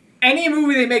 any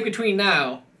movie they make between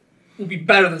now will be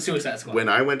better than Suicide Squad. When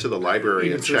I went to the library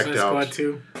Even and checked Suicide out... Squad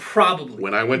 2? Probably.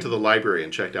 When I went to the library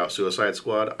and checked out Suicide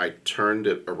Squad, I turned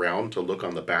it around to look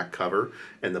on the back cover,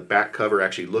 and the back cover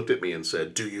actually looked at me and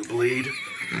said, "Do you bleed?"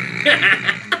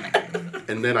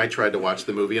 And then I tried to watch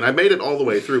the movie, and I made it all the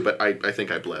way through, but I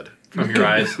think I bled. From your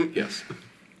eyes? Yes.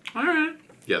 All right.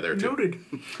 Yeah, there too. Noted.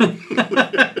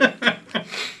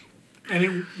 And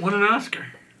it won an Oscar.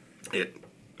 It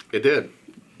did.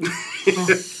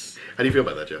 How do you feel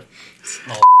about that, Jeff?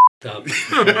 All up.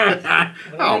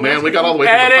 Oh, man, we got all the way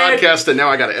through the podcast, and now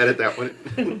I got to edit that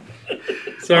one.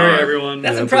 Sorry, everyone.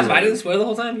 That's impressive. I didn't swear the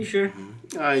whole time. You sure?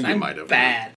 You I'm might have.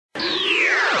 bad.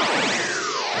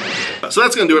 So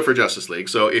that's going to do it for Justice League.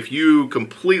 So if you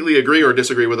completely agree or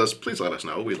disagree with us, please let us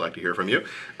know. We'd like to hear from you.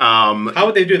 How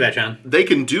would they do that, John? They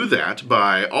can do that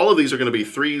by, all of these are going to be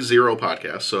 30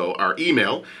 podcasts. So our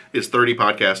email is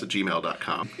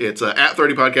 30podcast@gmail.com. It's at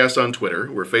 30podcast on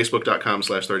Twitter. We're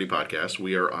facebook.com/30podcast.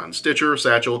 We are on Stitcher,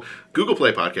 Satchel, Google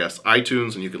Play Podcasts,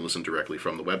 iTunes, and you can listen directly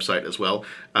from the website as well.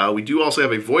 We do also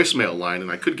have a voicemail line, and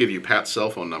I could give you Pat's cell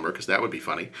phone number because that would be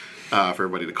funny for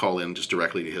everybody to call in just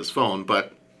directly to his phone,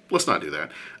 but let's not do that.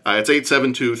 It's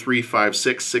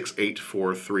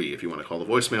 872-356-6843 if you want to call the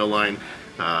voicemail line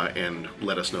and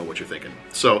let us know what you're thinking.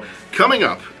 So coming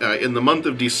up in the month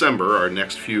of December, our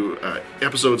next few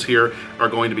episodes here are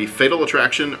going to be Fatal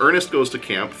Attraction, Ernest Goes to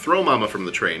Camp, Throw Mama from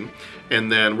the Train, and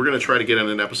then we're going to try to get in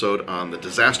an episode on The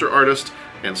Disaster Artist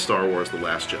and Star Wars The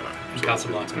Last Jedi. And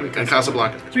Casablanca. And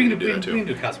Casablanca. We can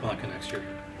do Casablanca next year.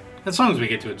 As long as we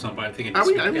get to it at some point. I think I'm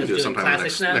going to do it sometime in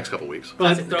the next couple weeks.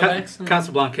 Well,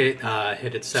 Casablanca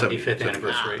hit its 75th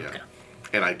anniversary. Yeah.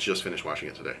 And I just finished watching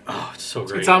it today. Oh, it's so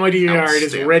great. It's on my DVR. It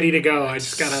is ready to go. I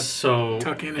just got to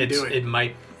tuck in and do it.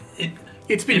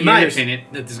 It's been, in my opinion,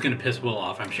 this is going to piss Will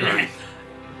off, I'm sure.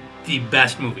 The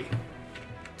best movie.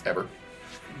 Ever?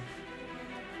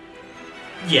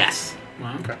 Yes.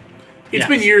 Wow. Okay. It's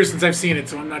been years since I've seen it,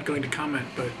 so I'm not going to comment,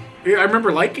 but I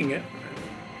remember liking it.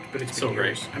 But it's been so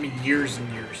years. great. I mean, years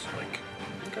and years.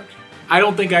 I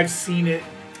don't think I've seen it.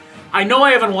 I know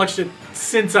I haven't watched it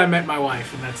since I met my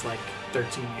wife, and that's like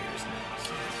 13 years now.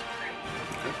 So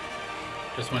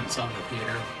Just went and saw it in the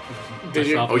theater. Did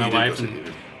you? Myself and my you did wife go see and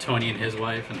it. Tony and his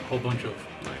wife and a whole bunch of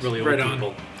really Right old on.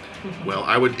 people. Well,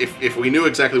 I would if we knew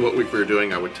exactly what week we were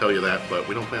doing, I would tell you that, but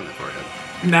we don't plan that far ahead.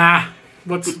 Nah,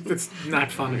 it's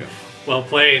not fun. Well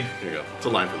played. There you go. It's a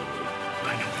line from the movie.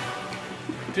 I know.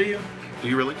 Do you? Do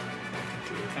you really?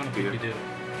 I don't think we do.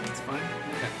 It's fine.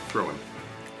 Okay. Throw him.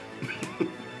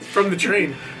 From the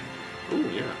train. Ooh,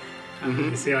 yeah.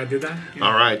 You see how I did that? Yeah.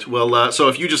 All right. Well, so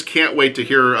if you just can't wait to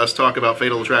hear us talk about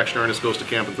Fatal Attraction, Ernest Goes to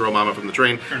Camp, and Throw Mama from the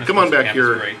Train, Ernest come on Goes to back Camp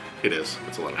here. is great. It is.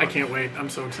 It's a lot of I fun. can't wait. I'm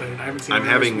so excited. I haven't seen. I'm the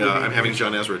having movie in I'm having years.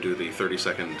 John Ezra do the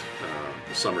 30-second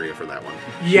summary for that one.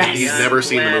 Yes. He's never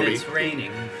seen the Glad movie. It's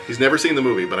raining. He's never seen the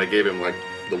movie, but I gave him like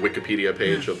the Wikipedia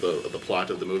page of the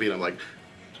plot of the movie, and I'm like,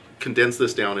 condense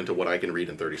this down into what I can read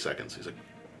in 30 seconds. He's like,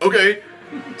 okay.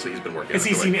 So he's been working. Has on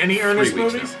he it for seen like any 3 Ernest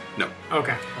weeks movies? now. No.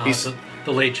 Okay. He's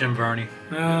the late Jim Varney.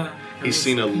 He's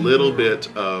seen a little bit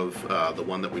of the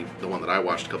one that I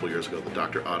watched a couple years ago, the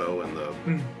Dr. Otto and the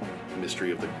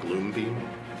Mystery of the Gloom Beam,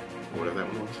 or whatever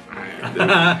that one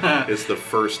was. It's the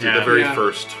first, the very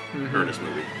first Ernest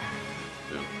movie.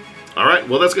 Yeah. All right,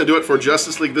 well that's going to do it for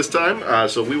Justice League this time.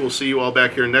 So we will see you all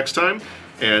back here next time.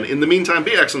 And in the meantime,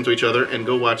 be excellent to each other and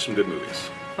go watch some good movies.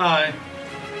 Bye.